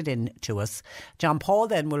 Text it in to us. John Paul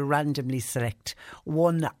then will randomly select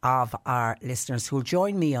one of our listeners who will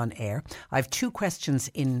join me on air. I have 2 questions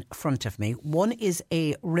in front of me. One is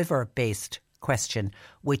a river-based question,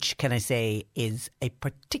 which can I say is a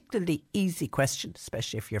particularly easy question,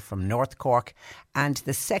 especially if you're from North Cork. And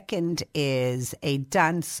the second is a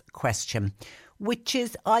dance question, which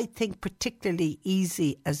is, I think, particularly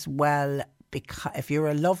easy as well, because if you're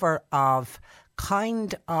a lover of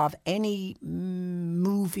kind of any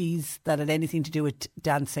movies that had anything to do with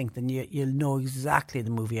dancing, then you'll know exactly the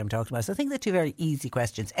movie I'm talking about. So I think they're 2 very easy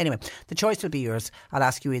questions. Anyway, the choice will be yours. I'll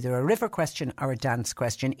ask you either a river question or a dance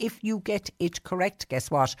question. If you get it correct, guess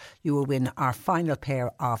what? You will win our final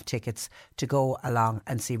pair of tickets to go along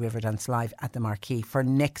and see Riverdance live at the Marquee for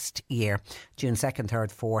next year, June 2nd,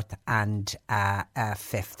 3rd, 4th and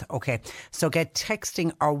 5th. Okay, so get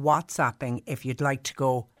texting or WhatsApping if you'd like to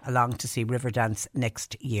go along to see Riverdance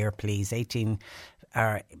next year, please.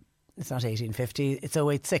 It's not 1850. It's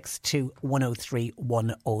 086 103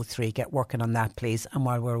 103. Get working on that, please. And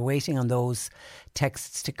while we're waiting on those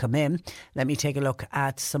texts to come in, let me take a look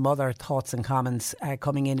at some other thoughts and comments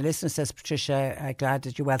coming in. A listener says, Patricia, glad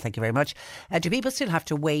that you're well. Thank you very much. Do people still have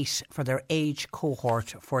to wait for their age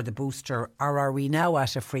cohort for the booster, or are we now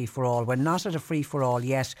at a free-for-all? We're not at a free-for-all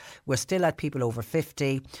yet. We're still at people over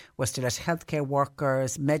 50. We're still at healthcare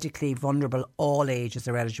workers, medically vulnerable. All ages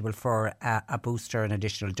are eligible for a booster, an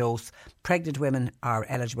additional dose. Pregnant women are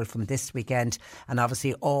eligible from this weekend, and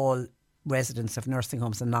obviously all residents of nursing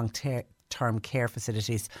homes and long-term care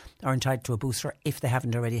facilities are entitled to a booster if they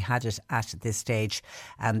haven't already had it at this stage.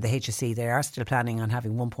 And the HSE, they are still planning on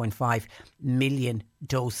having 1.5 million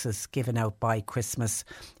doses given out by Christmas.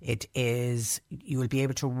 You will be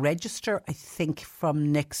able to register, I think,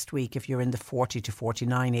 from next week if you're in the 40 to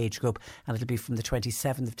 49 age group, and it'll be from the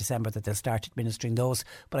 27th of December that they'll start administering those.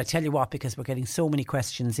 But I tell you what, because we're getting so many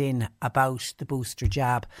questions in about the booster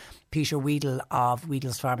jab, Peter Weedle of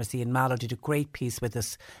Weedle's Pharmacy in Mallow did a great piece with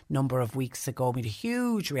us a number of weeks ago, made a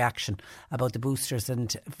huge reaction about the boosters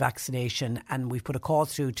and vaccination, and we've put a call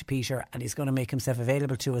through to Peter, and he's going to make himself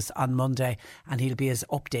available to us on Monday, and he'll be as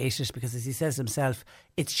updated, because as he says himself,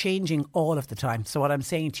 it's changing all of the time. So what I'm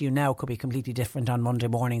saying to you now could be completely different on Monday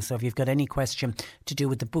morning. So if you've got any question to do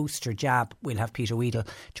with the booster jab, we'll have Peter Weedle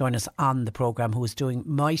join us on the programme, who is doing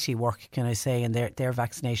mighty work, can I say, in their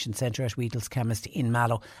vaccination centre at Weedle's Chemist in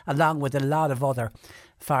Mallow, along with a lot of other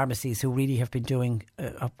pharmacies who really have been doing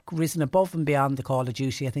risen above and beyond the call of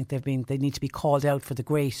duty. I think they need to be called out for the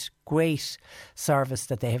great service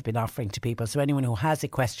that they have been offering to people. So anyone who has a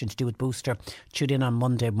question to do with booster, tune in on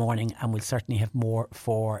Monday morning and we'll certainly have more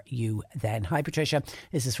for you then. Hi Patricia,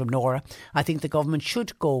 this is from Nora. I think the government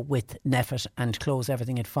should go with NPHET and close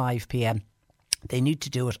everything at 5 p.m. They need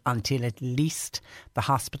to do it until at least the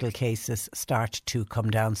hospital cases start to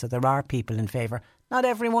come down. So there are people in favour. Not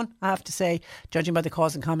everyone, I have to say. Judging by the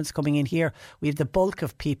calls and comments coming in here, we have the bulk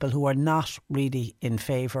of people who are not really in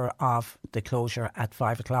favour of the closure at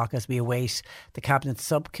 5 o'clock as we await. The Cabinet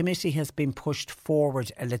Subcommittee has been pushed forward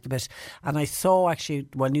a little bit. And I saw actually,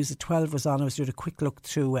 while News at 12 was on, I was doing a quick look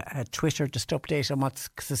through Twitter just to update on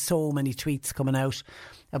because there's so many tweets coming out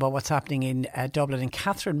about what's happening in Dublin. And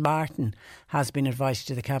Catherine Martin has been invited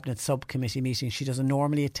to the Cabinet Subcommittee meeting. She doesn't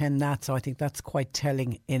normally attend that, so I think that's quite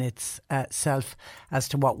telling in itself as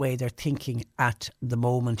to what way they're thinking at the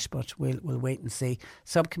moment. But we'll wait and see.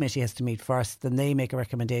 Subcommittee has to meet first, then they make a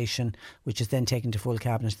recommendation, which is then taken to full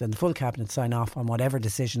Cabinet. Then the full Cabinet sign off on whatever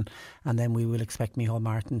decision, and then we will expect Micheál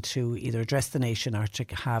Martin to either address the nation or to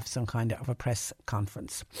have some kind of a press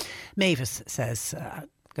conference. Mavis says...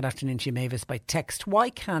 Good afternoon to you, Mavis, by text. Why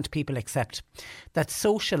can't people accept that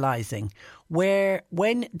socialising,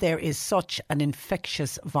 when there is such an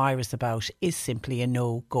infectious virus about, is simply a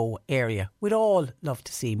no-go area? We'd all love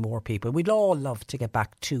to see more people. We'd all love to get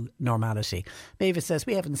back to normality. Mavis says,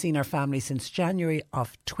 we haven't seen our family since January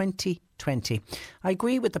of 2020. I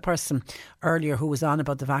agree with the person earlier who was on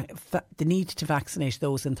about the need to vaccinate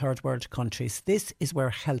those in third world countries. This is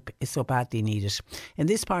where help is so badly needed. In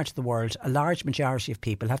this part of the world, a large majority of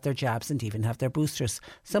people have their jabs and even have their boosters.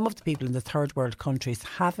 Some of the people in the third world countries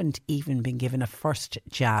haven't even been given a first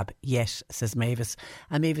jab yet, says Mavis.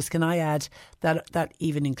 And Mavis, can I add that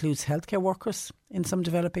even includes healthcare workers in some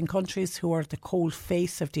developing countries who are the cold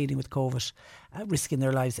face of dealing with COVID, risking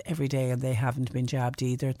their lives every day, and they haven't been jabbed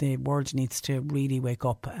either. The world needs to really wake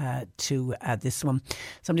up to this one.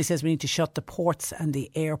 Somebody says we need to shut the ports and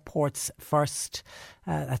the airports first.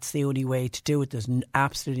 That's the only way to do it. There's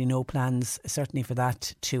absolutely no plans, certainly, for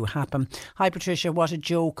that to happen. Hi Patricia, what a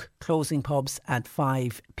joke, closing pubs at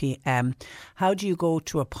 5 p.m. How do you go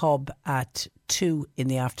to a pub at 2 in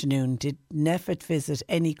the afternoon? Did NPHET visit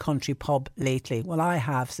any country pub lately? Well, I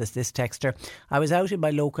have, says this texter. I was out in my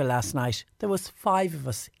local last night. There was 5 of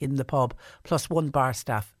us in the pub, plus 1 bar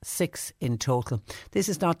staff, 6 in total. This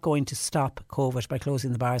is not going to stop COVID by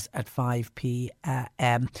closing the bars at 5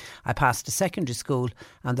 p.m. I passed a secondary school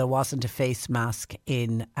and there wasn't a face mask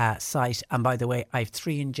in sight. And by the way, I have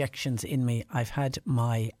 3 injections in me. I've had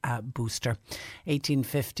my booster.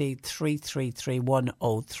 1850 333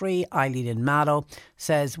 103. Eileen in Mallow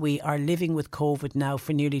says, we are living with COVID now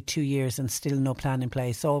for nearly 2 years and still no plan in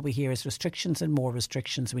place. All we hear is restrictions and more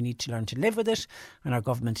restrictions. We need to learn to live with it, and our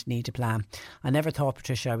government need a plan. I never thought,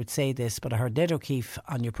 Patricia, I would say this, but I heard Ned O'Keefe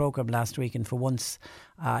on your programme last week, and for once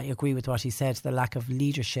I agree with what he said. The lack of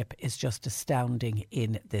leadership is just astounding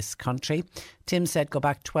in this country. Tim said, go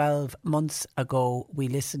back 12 months ago, we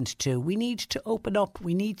need to open up.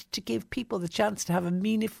 We need to give people the chance to have a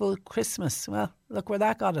meaningful Christmas. Well, look where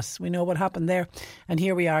that got us. We know what happened there. And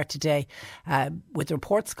here we are today with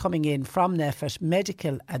reports coming in from NPHET,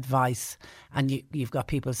 medical advice, and you've got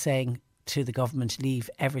people saying to the government, leave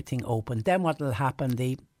everything open. Then what will happen?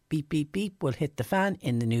 The beep, beep, beep will hit the fan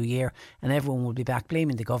in the new year, and everyone will be back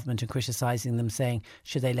blaming the government and criticising them, saying,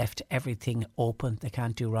 should they left everything open? They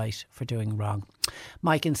can't do right for doing wrong.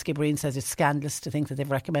 Mike in Skibbereen says it's scandalous to think that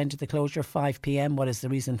they've recommended the closure of 5 p.m. What is the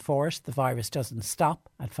reason for it? The virus doesn't stop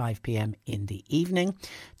at 5 p.m. in the evening.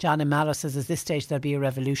 John in Mallow says at this stage there'll be a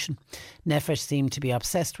revolution. NPHET seem to be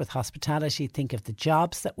obsessed with hospitality. Think of the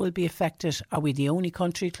jobs that will be affected. Are we the only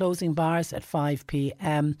country closing bars at 5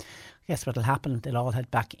 p.m? Guess what will happen? They'll all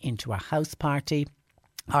head back into a house party.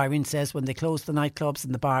 Irene says when they closed the nightclubs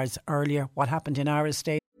and the bars earlier, what happened in our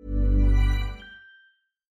estate?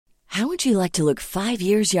 How would you like to look 5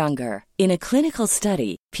 years younger? In a clinical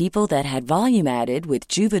study, people that had volume added with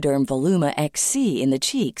Juvederm Voluma XC in the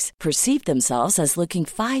cheeks perceived themselves as looking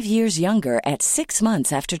 5 years younger at 6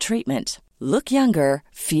 months after treatment. Look younger,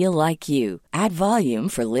 feel like you. Add volume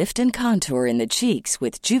for lift and contour in the cheeks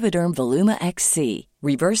with Juvederm Voluma XC.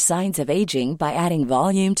 Reverse signs of aging by adding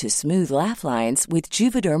volume to smooth laugh lines with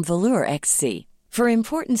Juvederm Volure XC. For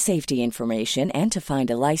important safety information and to find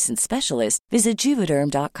a licensed specialist, visit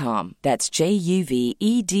Juvederm.com. That's JUVEDERM.com.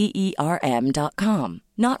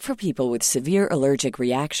 Not for people with severe allergic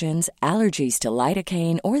reactions, allergies to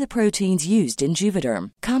lidocaine, or the proteins used in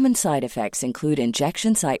Juvederm. Common side effects include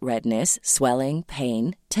injection site redness, swelling,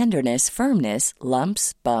 pain, tenderness, firmness,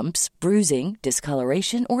 lumps, bumps, bruising,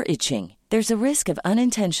 discoloration, or itching. There's a risk of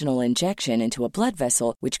unintentional injection into a blood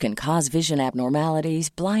vessel, which can cause vision abnormalities,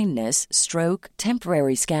 blindness, stroke,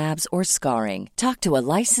 temporary scabs, or scarring. Talk to a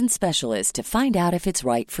licensed specialist to find out if it's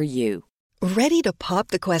right for you. Ready to pop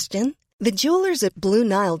the question? The jewelers at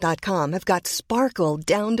BlueNile.com have got sparkle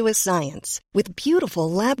down to a science with beautiful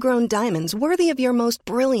lab-grown diamonds worthy of your most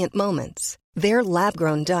brilliant moments. Their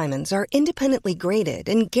lab-grown diamonds are independently graded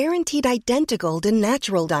and guaranteed identical to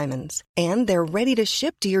natural diamonds, and they're ready to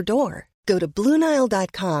ship to your door. Go to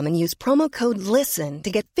BlueNile.com and use promo code LISTEN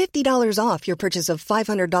to get $50 off your purchase of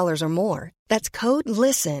 $500 or more. That's code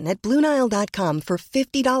LISTEN at BlueNile.com for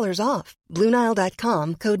 $50 off.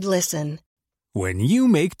 BlueNile.com, code LISTEN. When you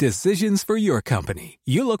make decisions for your company,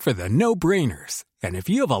 you look for the no-brainers. And if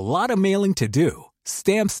you have a lot of mailing to do,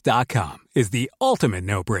 Stamps.com is the ultimate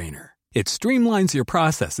no-brainer. It streamlines your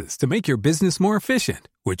processes to make your business more efficient,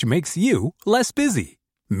 which makes you less busy.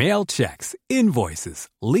 Mail checks, invoices,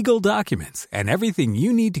 legal documents, and everything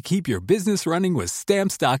you need to keep your business running with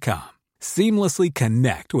Stamps.com. Seamlessly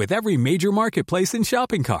connect with every major marketplace and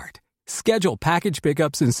shopping cart. Schedule package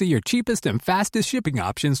pickups and see your cheapest and fastest shipping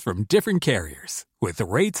options from different carriers. With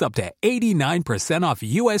rates up to 89% off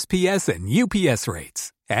USPS and UPS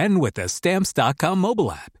rates. And with the Stamps.com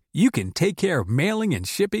mobile app, you can take care of mailing and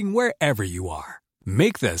shipping wherever you are.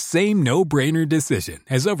 Make the same no-brainer decision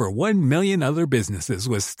as over 1 million other businesses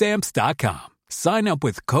with Stamps.com. Sign up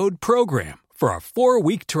with code PROGRAM for a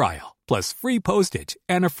 4-week trial, plus free postage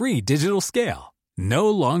and a free digital scale.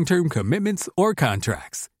 No long-term commitments or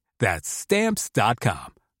contracts. That's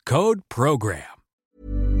Stamps.com. Code PROGRAM.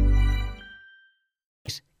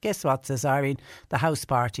 Guess what, says Irene? The house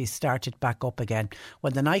parties started back up again.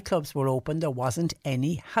 When the nightclubs were open, there wasn't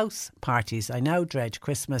any house parties. I now dread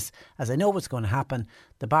Christmas, as I know what's going to happen.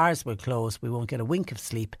 The bars will close, we won't get a wink of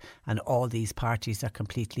sleep, and all these parties are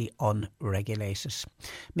completely unregulated.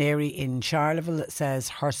 Mary in Charleville says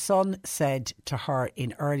her son said to her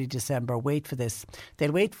in early December, wait for this,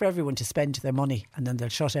 they'll wait for everyone to spend their money and then they'll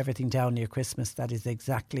shut everything down near Christmas. That is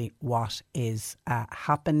exactly what is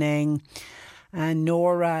happening. And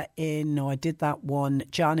Nora I did that one.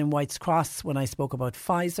 John in White's Cross, when I spoke about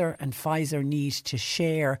Pfizer, and Pfizer need to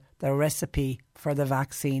share the recipe for the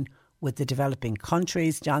vaccine with the developing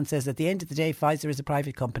countries. John says at the end of the day, Pfizer is a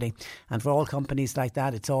private company, and for all companies like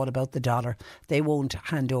that, it's all about the dollar. They won't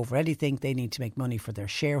hand over anything. They need to make money for their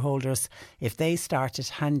shareholders. If they started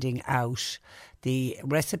handing out the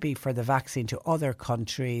recipe for the vaccine to other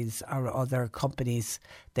countries or other companies,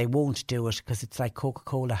 they won't do it, because it's like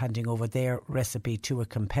Coca-Cola handing over their recipe to a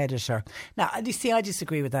competitor. Now, you see, I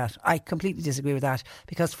disagree with that. I completely disagree with that,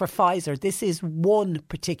 because for Pfizer, this is one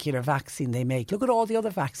particular vaccine they make. Look at all the other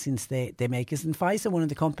vaccines they make. Isn't Pfizer one of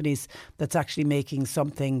the companies that's actually making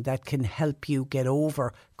something that can help you get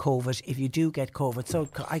over COVID if you do get COVID? So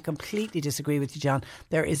I completely disagree with you, John.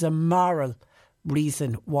 There is a moral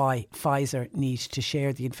reason why Pfizer need to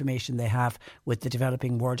share the information they have with the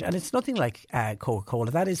developing world. And it's nothing like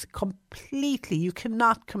Coca-Cola. That is completely, you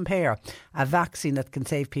cannot compare a vaccine that can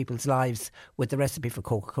save people's lives with the recipe for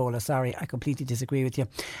Coca-Cola. Sorry, I completely disagree with you.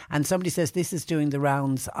 And somebody says this is doing the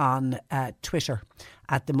rounds on Twitter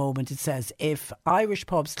at the moment. It says, if Irish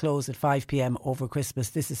pubs close at 5 p.m. over Christmas,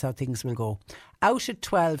 this is how things will go. Out at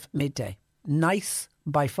 12 midday, nice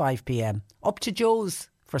by 5 p.m, up to Joe's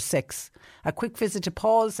for 6, a quick visit to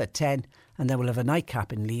Paul's at 10, and then we'll have a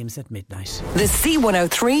nightcap in Liam's at midnight. The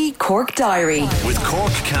C103 Cork Diary. With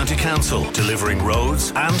Cork County Council delivering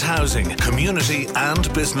roads and housing, community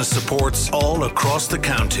and business supports all across the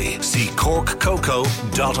county. See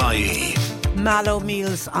corkcoco.ie. Mallow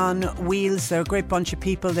Meals on Wheels. They're a great bunch of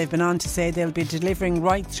people. They've been on to say they'll be delivering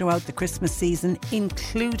right throughout the Christmas season,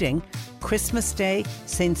 including Christmas Day,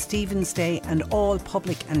 St. Stephen's Day and all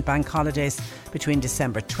public and bank holidays between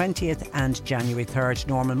December 20th and January 3rd.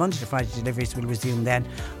 Normal Monday to Friday deliveries will resume then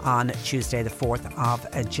on Tuesday the 4th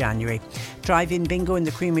of January. Drive-in bingo in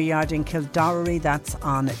the Creamery Yard in Kildorrery, that's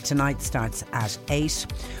on tonight, starts at 8.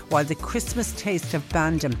 While the Christmas Taste of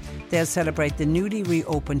Bandon, they'll celebrate the newly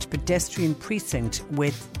reopened pedestrian precinct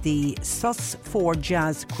with the Sus 4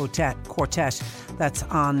 Jazz Quartet. That's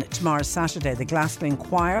on tomorrow Saturday. The Glassland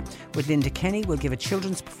Choir with Linda Kenny will give a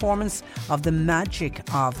children's performance of The Magic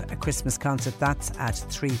of a Christmas Concert. That's at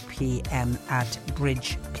 3 p.m. at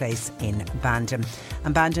Bridge Place in Bandon.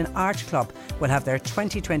 And Bandon Art Club will have their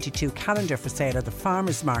 2022 calendar for sale at the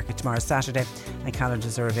Farmers Market tomorrow Saturday, and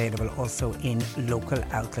calendars are available also in local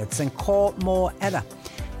outlets. And Có Mó Ella,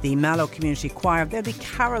 the Mallow Community Choir, they'll be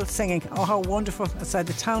carol singing, oh how wonderful, outside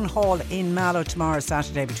the Town Hall in Mallow tomorrow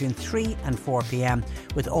Saturday between 3 and 4 p.m,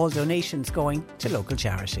 with all donations going to local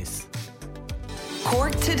charities.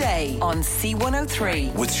 Cork Today on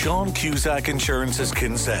C103. With Sean Cusack Insurance's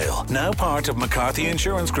Kinsale, now part of McCarthy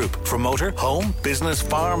Insurance Group. For motor, home, business,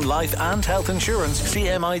 farm, life and health insurance,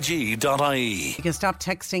 cmig.ie. You can stop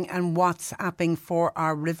texting and WhatsApping for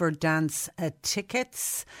our River Dance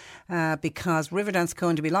tickets. Because Riverdance is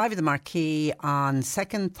going to be live at the Marquee on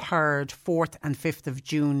 2nd, 3rd, 4th and 5th of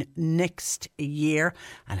June next year,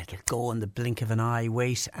 and it'll go in the blink of an eye.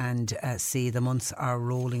 Wait and see, the months are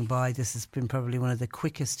rolling by. This has been probably one of the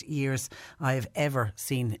quickest years I have ever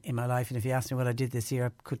seen in my life, and if you asked me what I did this year,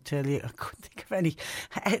 I could tell you, I couldn't think of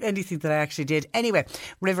anything that I actually did. Anyway,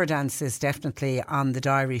 Riverdance is definitely on the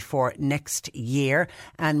diary for next year,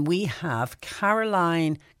 and we have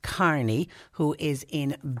Caroline Carney, who is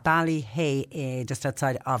in Ballyhay, just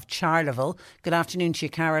outside of Charleville. Good afternoon to you,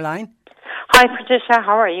 Caroline. Hi, Patricia.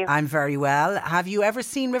 How are you? I'm very well. Have you ever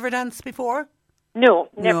seen Riverdance before? No,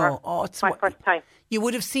 never. No. Oh, it's my first time. You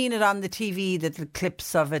would have seen it on the TV, the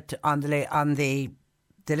clips of it on the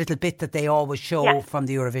little bit that they always show from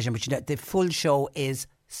the Eurovision, but the full show is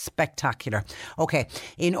spectacular. Okay,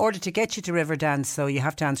 in order to get you to Riverdance, so you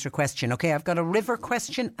have to answer a question. Okay, I've got a river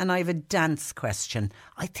question and I have a dance question.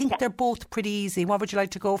 I think they're both pretty easy. What would you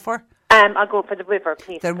like to go for? I'll go for the river,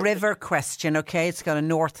 please. The river question, okay. It's got a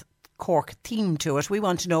North Cork theme to it. We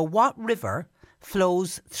want to know what river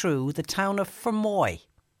flows through the town of Fermoy.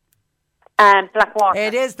 Blackwater.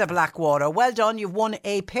 It is the Blackwater. Well done. You've won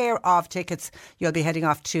a pair of tickets. You'll be heading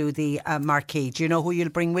off to the Marquee. Do you know who you'll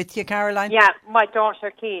bring with you, Caroline? Yeah, my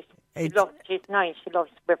daughter Kate. She's nice. She loves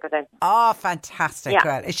Riverdance. Oh, fantastic. Yeah.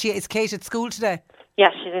 Well, is Kate at school today? Yeah,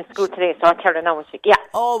 she's in school today, so I'll tell her now.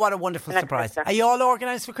 Oh, what a wonderful surprise. Are you all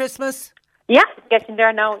organised for Christmas? Yeah, getting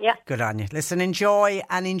there now, yeah. Good on you. Listen, enjoy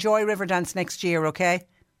Riverdance next year, okay?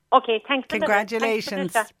 Okay, thanks.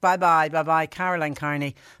 Congratulations. Bye-bye. Bye-bye. Caroline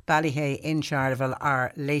Carney, Ballyhay in Charleville,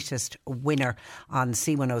 our latest winner on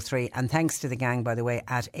C103. And thanks to the gang, by the way,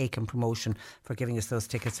 at Aiken Promotion for giving us those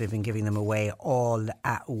tickets. We've been giving them away all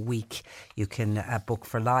week. You can book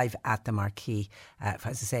for live at the Marquee. As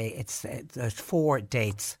I say, there's 4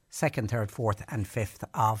 dates. 2nd, 3rd, 4th and 5th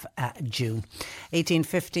of June.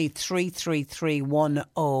 1850 333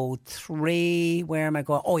 103. Where am I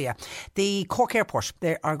going? Oh yeah, the Cork Airport.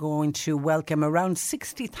 They are going to welcome around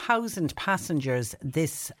 60,000 passengers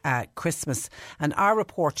this Christmas. And our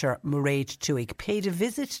reporter Mairead Tuig paid a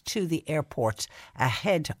visit to the airport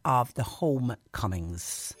ahead of the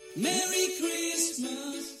homecomings. Merry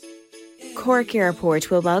Christmas, Cork Airport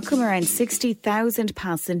will welcome around 60,000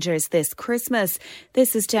 passengers this Christmas.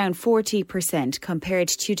 This is down 40% compared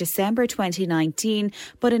to December 2019,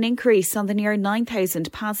 but an increase on the near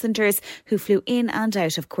 9,000 passengers who flew in and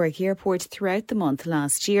out of Cork Airport throughout the month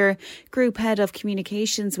last year. Group Head of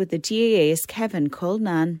Communications with the DAA is Kevin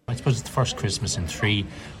Cullinan. I suppose it's the first Christmas in 3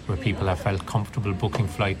 where people have felt comfortable booking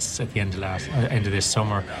flights at the end of this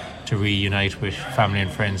summer to reunite with family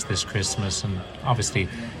and friends this Christmas, and obviously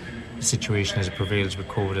the situation as it prevails with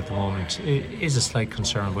COVID at the moment is a slight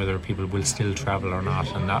concern whether people will still travel or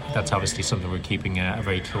not, and that's obviously something we're keeping a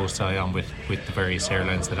very close eye on with the various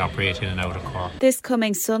airlines that operate in and out of Cork. This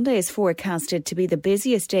coming Sunday is forecasted to be the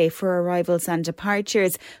busiest day for arrivals and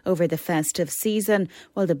departures over the festive season,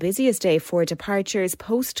 while the busiest day for departures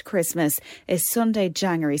post-Christmas is Sunday,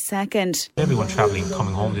 January 2nd. Everyone travelling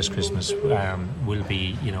coming home this Christmas will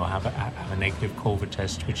be, have a negative COVID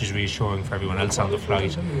test, which is reassuring for everyone else on the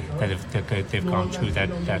flight that they've gone through that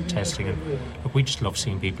testing. And look, we just love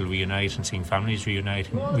seeing people reunite and seeing families reunite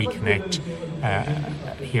and reconnect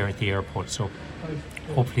here at the airport. So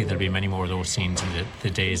hopefully there'll be many more of those scenes in the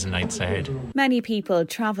days and nights ahead. Many people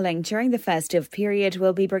travelling during the festive period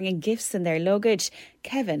will be bringing gifts in their luggage.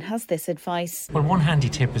 Kevin has this advice. Well, one handy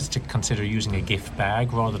tip is to consider using a gift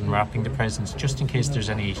bag rather than wrapping the presents, just in case there's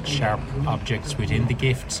any sharp objects within the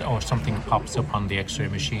gifts or something pops up on the X-ray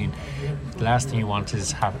machine. The last thing you want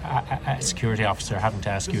is have a security officer having to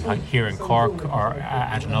ask you here in Cork or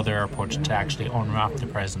at another airport to actually unwrap the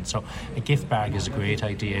present. So a gift bag is a great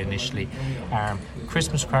idea initially.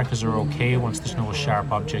 Christmas crackers are okay once there's no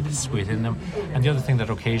sharp objects within them. And the other thing that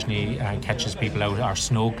occasionally catches people out are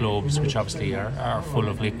snow globes, which obviously are full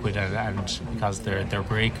of liquid, and because they're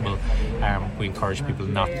breakable, we encourage people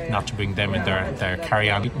not to bring them in their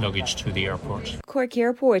carry-on luggage to the airport. Cork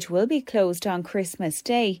Airport will be closed on Christmas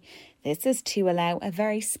Day. This is to allow a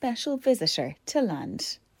very special visitor to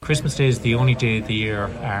land. Christmas Day is the only day of the year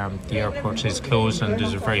the airport is closed, and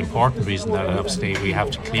there's a very important reason that obviously we have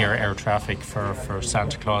to clear air traffic for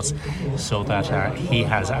Santa Claus so that he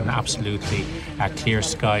has an absolutely clear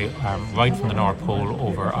sky right from the North Pole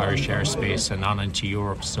over Irish airspace and on into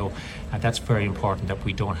Europe. So that's very important that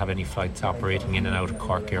we don't have any flights operating in and out of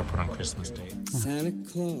Cork Airport on Christmas Day. Santa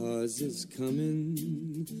Claus is coming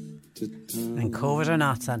to town. And COVID or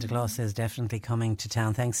not, Santa Claus is definitely coming to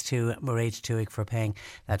town. Thanks to Mairead Tuig for paying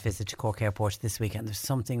that visit to Cork Airport this weekend. There's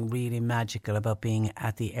something really magical about being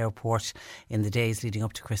at the airport in the days leading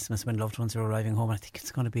up to Christmas when loved ones are arriving home. I think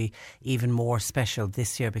it's going to be even more special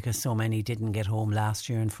this year because so many didn't get home last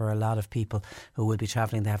year, and for a lot of people who will be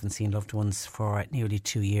travelling, they haven't seen loved ones for nearly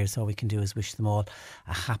 2 years. All we can do is wish them all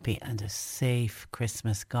a happy and a safe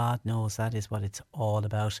Christmas. God knows that is what it's all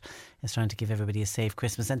about, is trying to give everybody a safe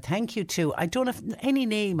Christmas. And thank you to, I don't have any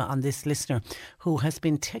name on this listener who has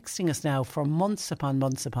been texting us now for months upon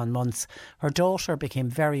months upon months. Her daughter became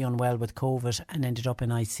very unwell with COVID and ended up in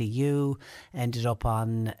ICU, ended up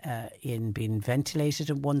in being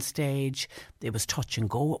ventilated at one stage. It was touch and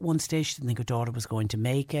go at one stage. She didn't think her daughter was going to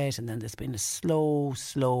make it, and then there's been a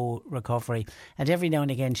slow recovery, and every now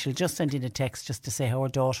and again she'll just send in a text just to say how her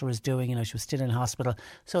daughter is doing. She was still in hospital.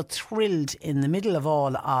 So thrilled in the middle of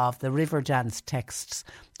all of the river dance texts,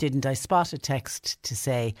 didn't I spot a text to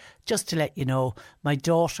say, just to let you know, my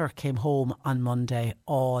daughter came home on Monday,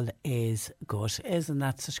 all is good. Isn't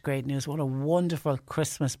that such great news? What a wonderful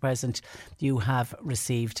Christmas present you have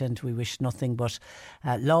received, and we wish nothing but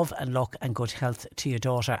love and luck and good health to your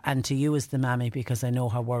daughter and to you as the mammy, because I know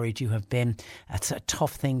how worried you have been. It's a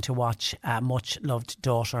tough thing to watch a much loved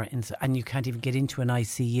daughter and you can't even get into an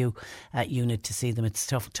ICU unit to see them. It's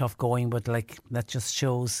tough going, but that just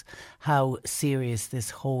shows how serious this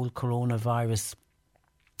whole coronavirus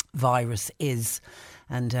is,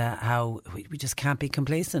 and how we just can't be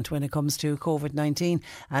complacent when it comes to COVID-19.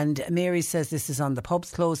 And Mary says this is on the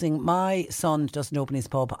pubs closing. My son doesn't open his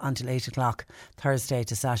pub until 8 o'clock Thursday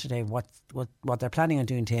to Saturday. What they're planning on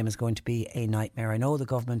doing to him is going to be a nightmare. I know the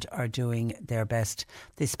government are doing their best.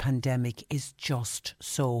 This pandemic is just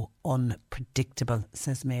so unpredictable,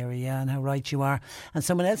 says Mary. Yeah, and how right you are. And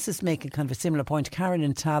someone else is making kind of a similar point. Karen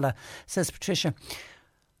in Tala says, Patricia,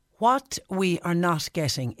 what we are not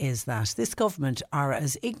getting is that this government are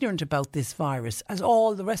as ignorant about this virus as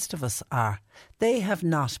all the rest of us are. They have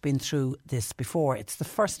not been through this before. It's the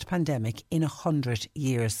first pandemic in 100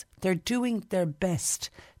 years. They're doing their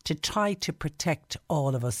best to try to protect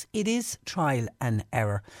all of us. It is trial and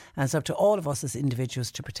error, and it's up to all of us as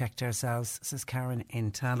individuals to protect ourselves, says Karen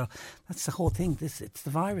in Tallow. That's the whole thing. It's the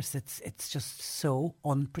virus. It's just so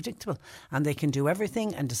unpredictable, and they can do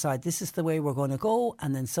everything and decide this is the way we're going to go,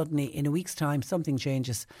 and then suddenly in a week's time something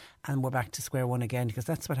changes and we're back to square one again, because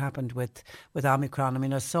that's what happened with Omicron. I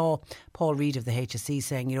mean, I saw Paul Reid of the HSE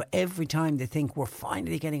saying, every time they think we're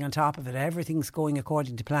finally getting on top of it, everything's going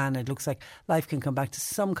according to plan, it looks like life can come back to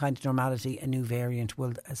some kind of normality, a new variant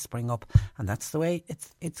will spring up, and that's the way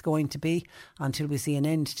it's going to be until we see an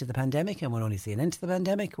end to the pandemic. And we'll only see an end to the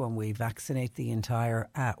pandemic when we vaccinate the entire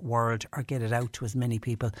world, or get it out to as many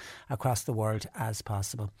people across the world as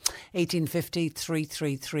possible. 1850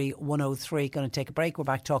 333 103. Going to take a break. We're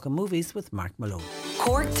back talking movies with Mark Malone.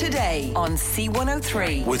 Cork Today on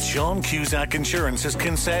C103. With Sean Cusack Insurance's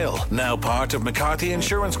Kinsale, now part of McCarthy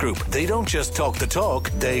Insurance Group. They don't just talk the talk,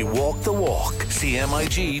 they walk the walk.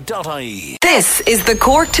 CMIG.ie. This is the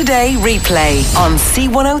Cork Today replay on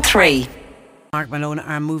C103. Mark Malone,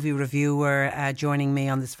 our movie reviewer, joining me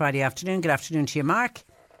on this Friday afternoon. Good afternoon to you, Mark.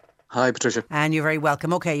 Hi, Patricia. And you're very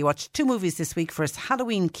welcome. OK, you watched 2 movies this week. First,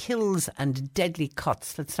 Halloween Kills and Deadly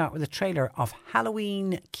Cuts. Let's start with a trailer of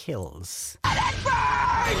Halloween Kills.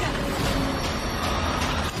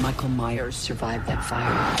 Michael Myers survived that fire.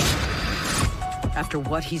 After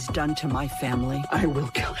what he's done to my family, I will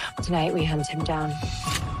kill him. Tonight we hunt him down.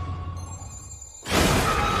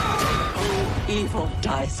 Evil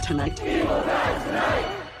dies tonight. Evil dies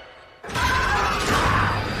tonight.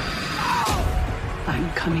 I'm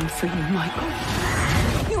coming for you, Michael.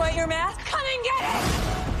 You want your mask? Come and get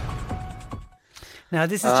it! Now,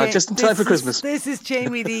 this is just in time for Christmas. This is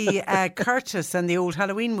Jamie Lee Curtis and the old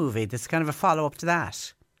Halloween movie. This is kind of a follow-up to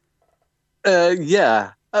that.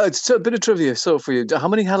 Yeah. It's a bit of trivia. So for you, how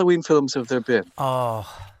many Halloween films have there been?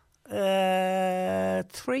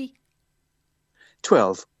 3.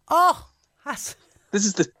 12. Oh, this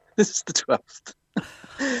is the 12th.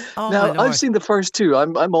 Oh, now, I've seen the first 2.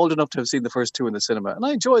 I'm old enough to have seen the first 2 in the cinema, and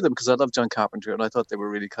I enjoy them because I love John Carpenter, and I thought they were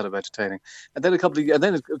really kind of entertaining. And then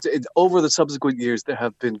over the subsequent years, there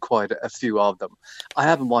have been quite a few of them. I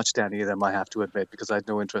haven't watched any of them, I have to admit, because I had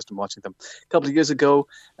no interest in watching them. A couple of years ago,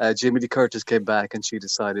 Jamie Lee Curtis came back, and she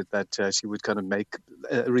decided that she would kind of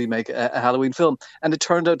remake a Halloween film, and it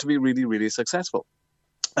turned out to be really, really successful.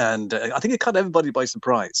 And I think it caught everybody by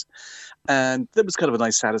surprise. And that was kind of a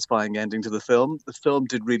nice, satisfying ending to the film. The film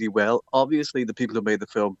did really well. Obviously, the people who made the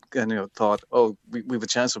film thought, oh, we have a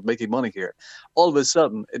chance of making money here. All of a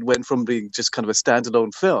sudden, it went from being just kind of a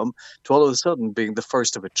standalone film to all of a sudden being the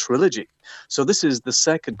first of a trilogy. So this is the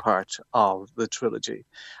second part of the trilogy.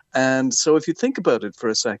 And so if you think about it for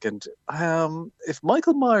a second, if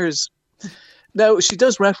Michael Myers... Now, she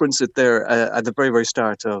does reference it there at the very, very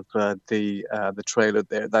start of the trailer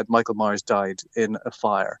there, that Michael Myers died in a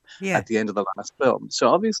fire at the end of the last film. So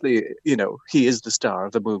obviously, he is the star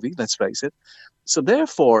of the movie, let's face it. So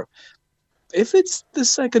therefore, if it's the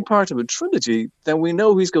second part of a trilogy, then we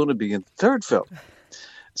know he's going to be in the third film.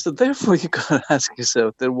 So therefore, you've got to ask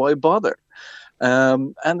yourself, then why bother?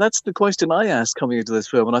 And that's the question I asked coming into this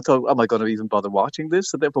film. And I thought, am I going to even bother watching this?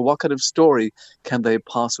 So therefore, what kind of story can they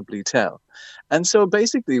possibly tell? And so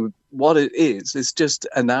basically what it is just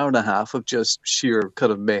an hour and a half of just sheer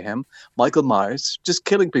kind of mayhem. Michael Myers just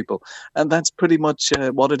killing people. And that's pretty much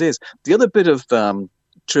what it is. The other bit of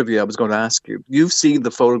trivia I was going to ask you, you've seen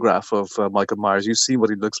the photograph of Michael Myers. You've seen what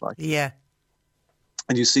he looks like. Yeah.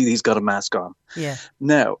 And you see he's got a mask on. Yeah.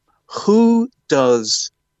 Now, who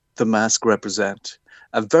does the mask represent?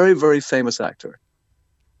 A very, very famous actor.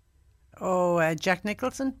 Oh, Jack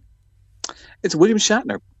Nicholson? It's William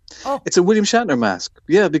Shatner. Oh. It's a William Shatner mask.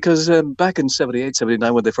 Yeah, because back in 78,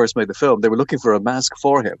 79, when they first made the film, they were looking for a mask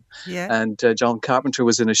for him. Yeah. And John Carpenter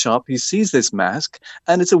was in a shop. He sees this mask,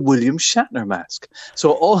 and it's a William Shatner mask.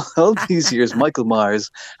 So all these years, Michael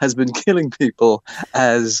Myers has been killing people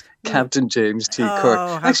as Captain James T.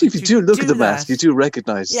 Kirk. Actually, if you do look at the mask, you do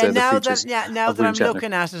recognise the features. Now that I'm Shatner.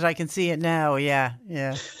 looking at it, I can see it now. Yeah.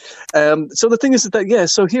 So the thing is that,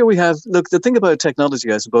 so here we have, look, the thing about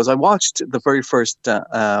technology, I suppose, I watched the very first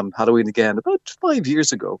Halloween again about 5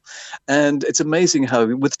 years ago. And it's amazing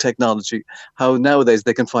how, with technology, how nowadays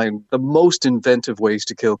they can find the most inventive ways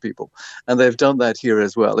to kill people. And they've done that here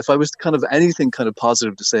as well. If I was kind of anything kind of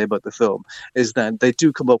positive to say about the film, is that they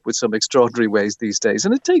do come up with some extraordinary ways these days.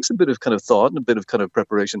 And it takes a bit of kind of thought and a bit of kind of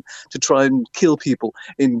preparation to try and kill people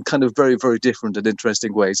in kind of very, very different and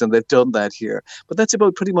interesting ways. And they've done that here. But that's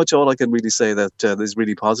about pretty much all I can really say that is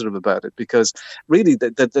really positive about it, because really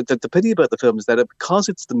the pity about the film is that because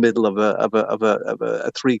it's the middle of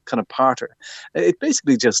a three kind of parter, it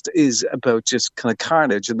basically just is about just kind of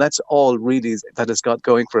carnage, and that's all really that it's got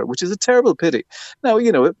going for it, which is a terrible pity. Now,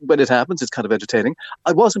 when it happens, it's kind of entertaining.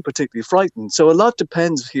 I wasn't particularly frightened, so a lot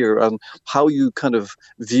depends here on how you kind of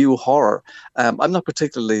view horror. I'm not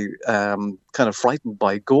particularly kind of frightened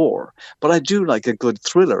by gore, but I do like a good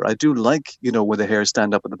thriller. I do like, when the hairs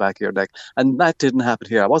stand up in the back of your neck, and that didn't happen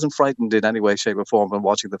here. I wasn't frightened in any way, shape or form when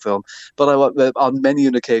watching the film, but on many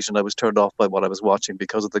an occasion I was turned off by what I was watching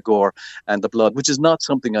because of the gore and the blood, which is not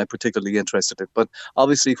something I'm particularly interested in. But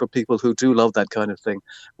obviously for people who do love that kind of thing,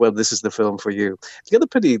 well, this is the film for you. The other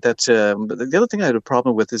pity that, the other thing I had a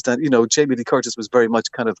problem with is that, Jamie Lee Curtis was very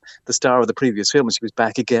much kind of the star of the previous film, and she was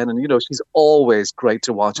back again, and, she's always great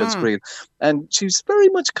to watch on screen. And she's very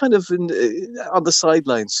much kind of on the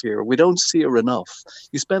sidelines here. We don't see her enough.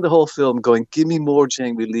 You spend the whole film going, give me more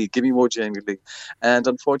Jamie Lee, give me more Jamie Lee. And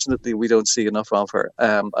unfortunately, we don't see enough of her.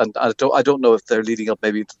 And I don't know if they're leading up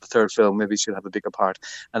maybe to the third film. Maybe she'll have a bigger part,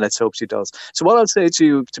 and let's hope she does. So what I'll say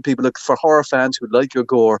to people, look, for horror fans who like your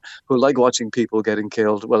gore, who like watching people getting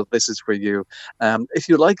killed, well, this is for you. If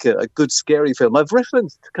you like a good scary film, I've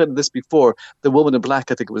referenced kind of this before, The Woman in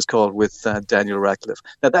Black, I think it was called, with Daniel Radcliffe.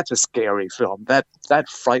 Now, that's a scary film. That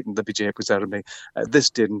frightened the bejeepers out of me. This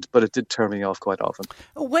didn't, but it did turn me off quite often.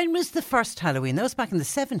 When was the first Halloween? That was back in the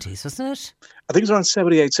 70s, wasn't it? I think it was around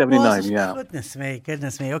 78, 79, yeah.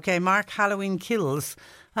 Goodness me. Okay, Mark, Halloween Kills,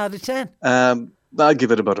 out of 10? I'd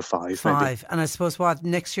give it about a 5. 5. Maybe. And I suppose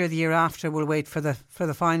next year, the year after, we'll wait for the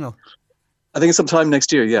final. I think it's sometime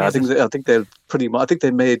next year. Yeah, I think they'll pretty much. I think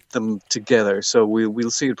they made them together, so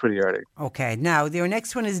we'll see it pretty early. Okay, now your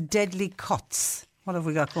next one is Deadly Cuts. What have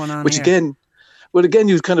we got going on? Which here? again,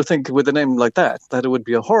 you'd kind of think with a name like that it would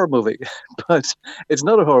be a horror movie, but it's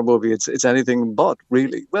not a horror movie. It's anything but,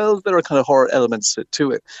 really. Well, there are kind of horror elements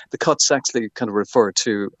to it. The cuts actually kind of refer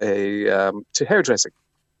to to hairdressing.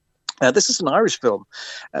 This is an Irish film.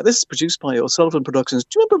 This is produced by O'Sullivan Productions.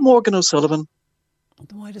 Do you remember Morgan O'Sullivan?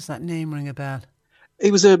 Why does that name ring a bell? He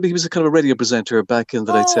was a kind of a radio presenter back in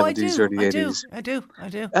the late 70s, early 80s. I do.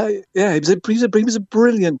 Yeah, he was a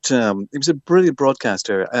brilliant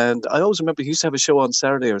broadcaster, and I always remember he used to have a show on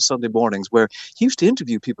Saturday or Sunday mornings where he used to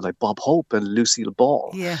interview people like Bob Hope and Lucille Ball.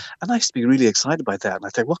 Yeah, and I used to be really excited by that. And I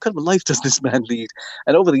thought, what kind of a life does this man lead?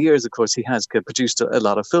 And over the years, of course, he has produced a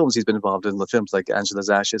lot of films. He's been involved in the films like Angela's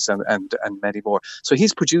Ashes and many more. So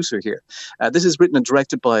he's producer here. This is written and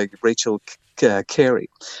directed by Rachel Carey,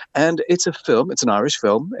 and it's a film. It's an Irish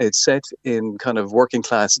film. It's set in kind of working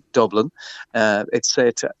class Dublin. It's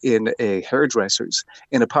set in a hairdresser's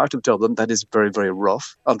in a part of Dublin that is very, very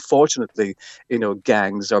rough. Unfortunately,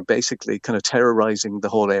 gangs are basically kind of terrorizing the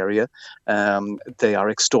whole area. They are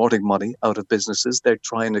extorting money out of businesses. They're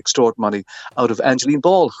trying to extort money out of Angeline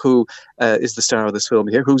Ball, who is the star of this film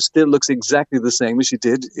here, who still looks exactly the same as she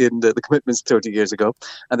did in the Commitments 30 years ago.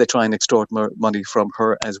 And they try and extort money from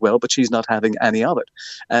her as well, but she's not having any of it.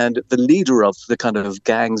 And the leader of the kind of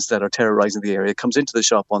gangs that are terrorizing the area comes into the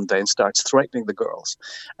shop one day and starts threatening the girls.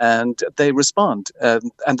 And they respond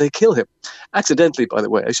and they kill him. Accidentally, by the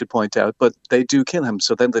way, I should point out, but they do kill him.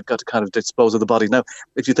 So then they've got to kind of dispose of the body. Now,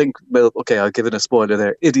 if you think, well, okay, I'll give it a spoiler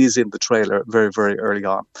there. It is in the trailer very, very early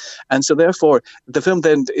on. And so therefore, the film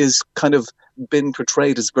then is kind of been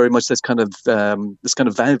portrayed as very much this kind of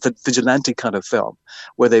vigilante kind of film,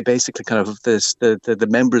 where they basically kind of the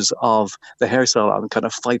members of the hair salon kind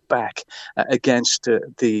of fight back against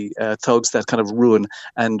the thugs that kind of ruin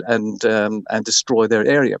and destroy their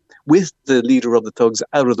area. With the leader of the thugs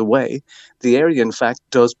out of the way, the area in fact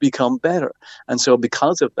does become better. And so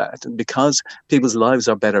because of that, and because people's lives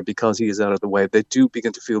are better because he is out of the way, they do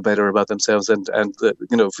begin to feel better about themselves and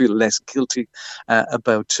feel less guilty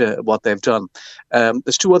about what they've done.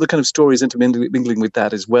 There's two other kind of stories intermingling with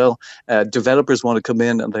that as well. Developers want to come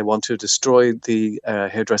in and they want to destroy the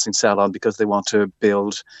hairdressing salon because they want to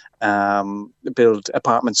build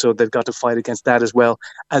apartments, so they've got to fight against that as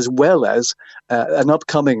well as an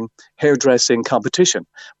upcoming hairdressing competition,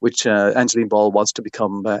 which Angeline Ball wants to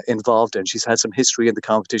become involved in. She's had some history in the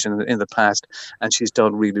competition in the past, and she's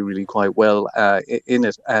done really, really quite well in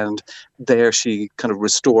it. And there she kind of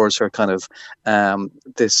restores her kind of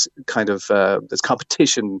this kind of this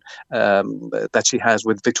competition that she has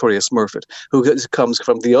with Victoria Smurfit, who comes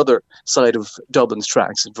from the other side of Dublin's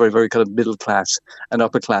tracks, very, very kind of middle class and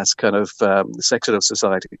upper class kind of section of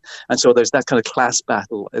society. And so there's that kind of class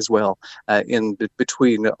battle as well in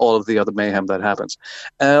between all of the other mayhem that happens.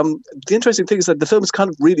 The interesting thing is that the film is kind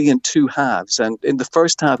of really in two halves, and in the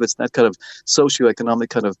first half it's that kind of socio-economic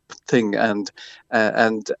kind of thing, and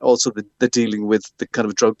also the dealing with the kind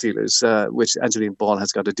of drug dealers, which Angeline Ball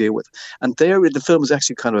has got to deal with. And there, the film is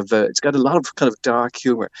actually kind of it's got a lot of kind of dark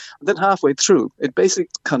humor. And then halfway through, it basically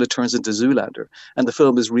kind of turns into Zoolander, and the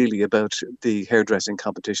film is really about the hairdressing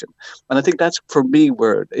competition. And I think that's for me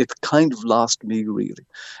where it kind of lost me really.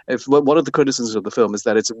 One of the criticisms of the film is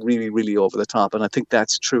that it's really, really over the top, and I think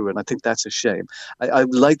that's true, and I think that's a shame. I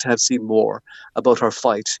would like to have seen more about her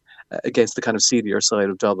fight against the kind of seedier side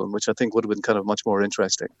of Dublin, which I think would have been kind of much more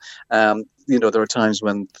interesting. There are times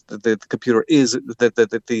when the computer is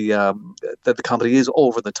the comedy is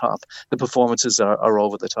over the top, the performances are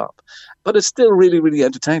over the top, but it's still really, really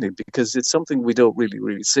entertaining because it's something we don't really,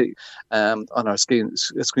 really see on our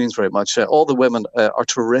screens very much. All the women are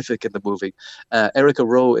terrific in the movie. Erica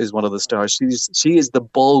Rowe is one of the stars. She is the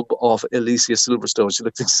bulb of Alicia Silverstone. She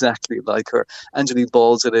looks exactly like her. Angeline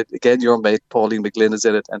Ball's in it. Again, your mate Pauline McGlynn is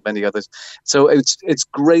in it, and many others. So it's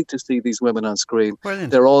great to see these women on screen.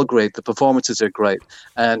 Brilliant. They're all great. The performances are great,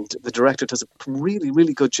 and the director does a really,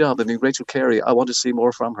 really good job. I mean, Rachel Carey, I want to see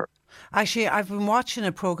more from her. Actually, I've been watching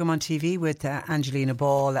a programme on TV with Angelina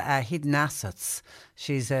Ball, Hidden Assets.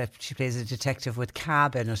 She plays a detective with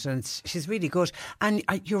Cab in it, and she's really good. And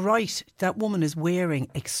you're right, that woman is wearing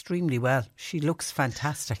extremely well. She looks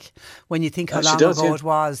fantastic. When you think how long ago it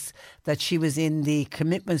was that she was in The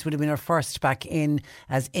Commitments, would have been her first back in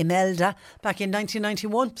as Imelda back in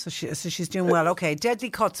 1991. So she's doing well. Okay, Deadly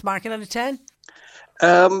Cuts, marking out of 10.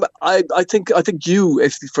 I think you,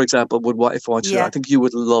 if for example, if I watched it, I think you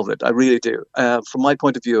would love it. I really do. From my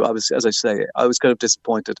point of view, I was kind of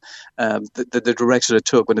disappointed the direction it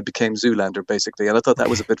took when it became Zoolander, basically, and I thought that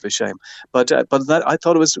was a bit of a shame. But that, I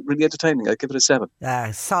thought it was really entertaining. I'd give it a 7.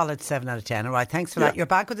 Solid 7 out of 10. All right, thanks for that. You're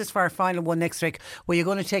back with us for our final one next week, where you're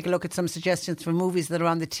going to take a look at some suggestions for movies that are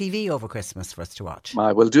on the TV over Christmas for us to watch.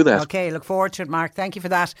 I will do that. Okay, look forward to it, Mark. Thank you for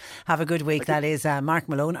that. Have a good week. That is Mark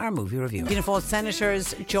Malone, our movie review. Fianna Fáil senators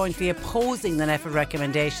jointly opposing the NPHET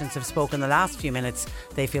recommendations have spoken the last few minutes.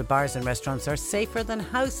 They feel bars and restaurants are safer than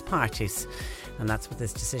house parties, and that's what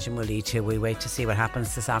this decision will lead to. We wait to see what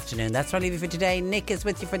happens this afternoon. That's where I'll leave you for today. Nick is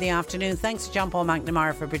with you for the afternoon. Thanks to John Paul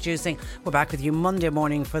McNamara for producing. We're back with you Monday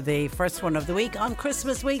morning for the first one of the week on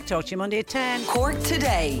Christmas week. Talk to you Monday at 10. Cork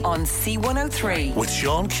Today on C103 with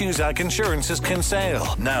Sean Cusack Insurance's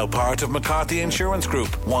Kinsale, now part of McCarthy Insurance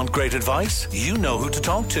Group. Want great advice? You know who to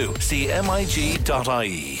talk to. CMIG.ie.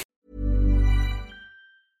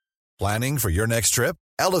 Planning for your next trip?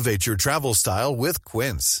 Elevate your travel style with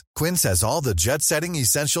Quince. Quince has all the jet-setting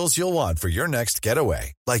essentials you'll want for your next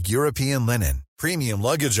getaway, like European linen, premium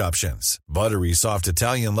luggage options, buttery soft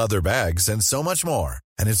Italian leather bags, and so much more.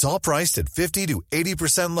 And it's all priced at 50 to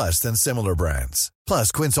 80% less than similar brands.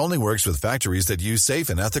 Plus, Quince only works with factories that use safe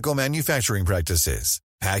and ethical manufacturing practices.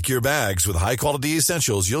 Pack your bags with high-quality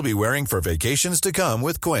essentials you'll be wearing for vacations to come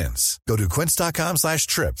with Quince. Go to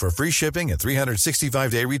quince.com/trip for free shipping and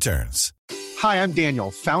 365-day returns. Hi, I'm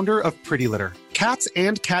Daniel, founder of Pretty Litter. Cats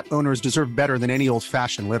and cat owners deserve better than any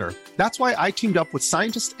old-fashioned litter. That's why I teamed up with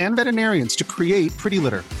scientists and veterinarians to create Pretty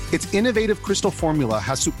Litter. Its innovative crystal formula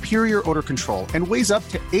has superior odor control and weighs up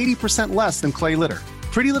to 80% less than clay litter.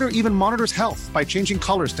 Pretty Litter even monitors health by changing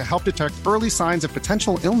colors to help detect early signs of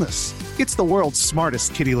potential illness. It's the world's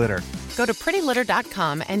smartest kitty litter. Go to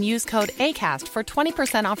prettylitter.com and use code ACAST for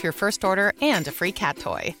 20% off your first order and a free cat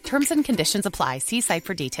toy. Terms and conditions apply. See site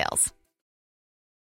for details.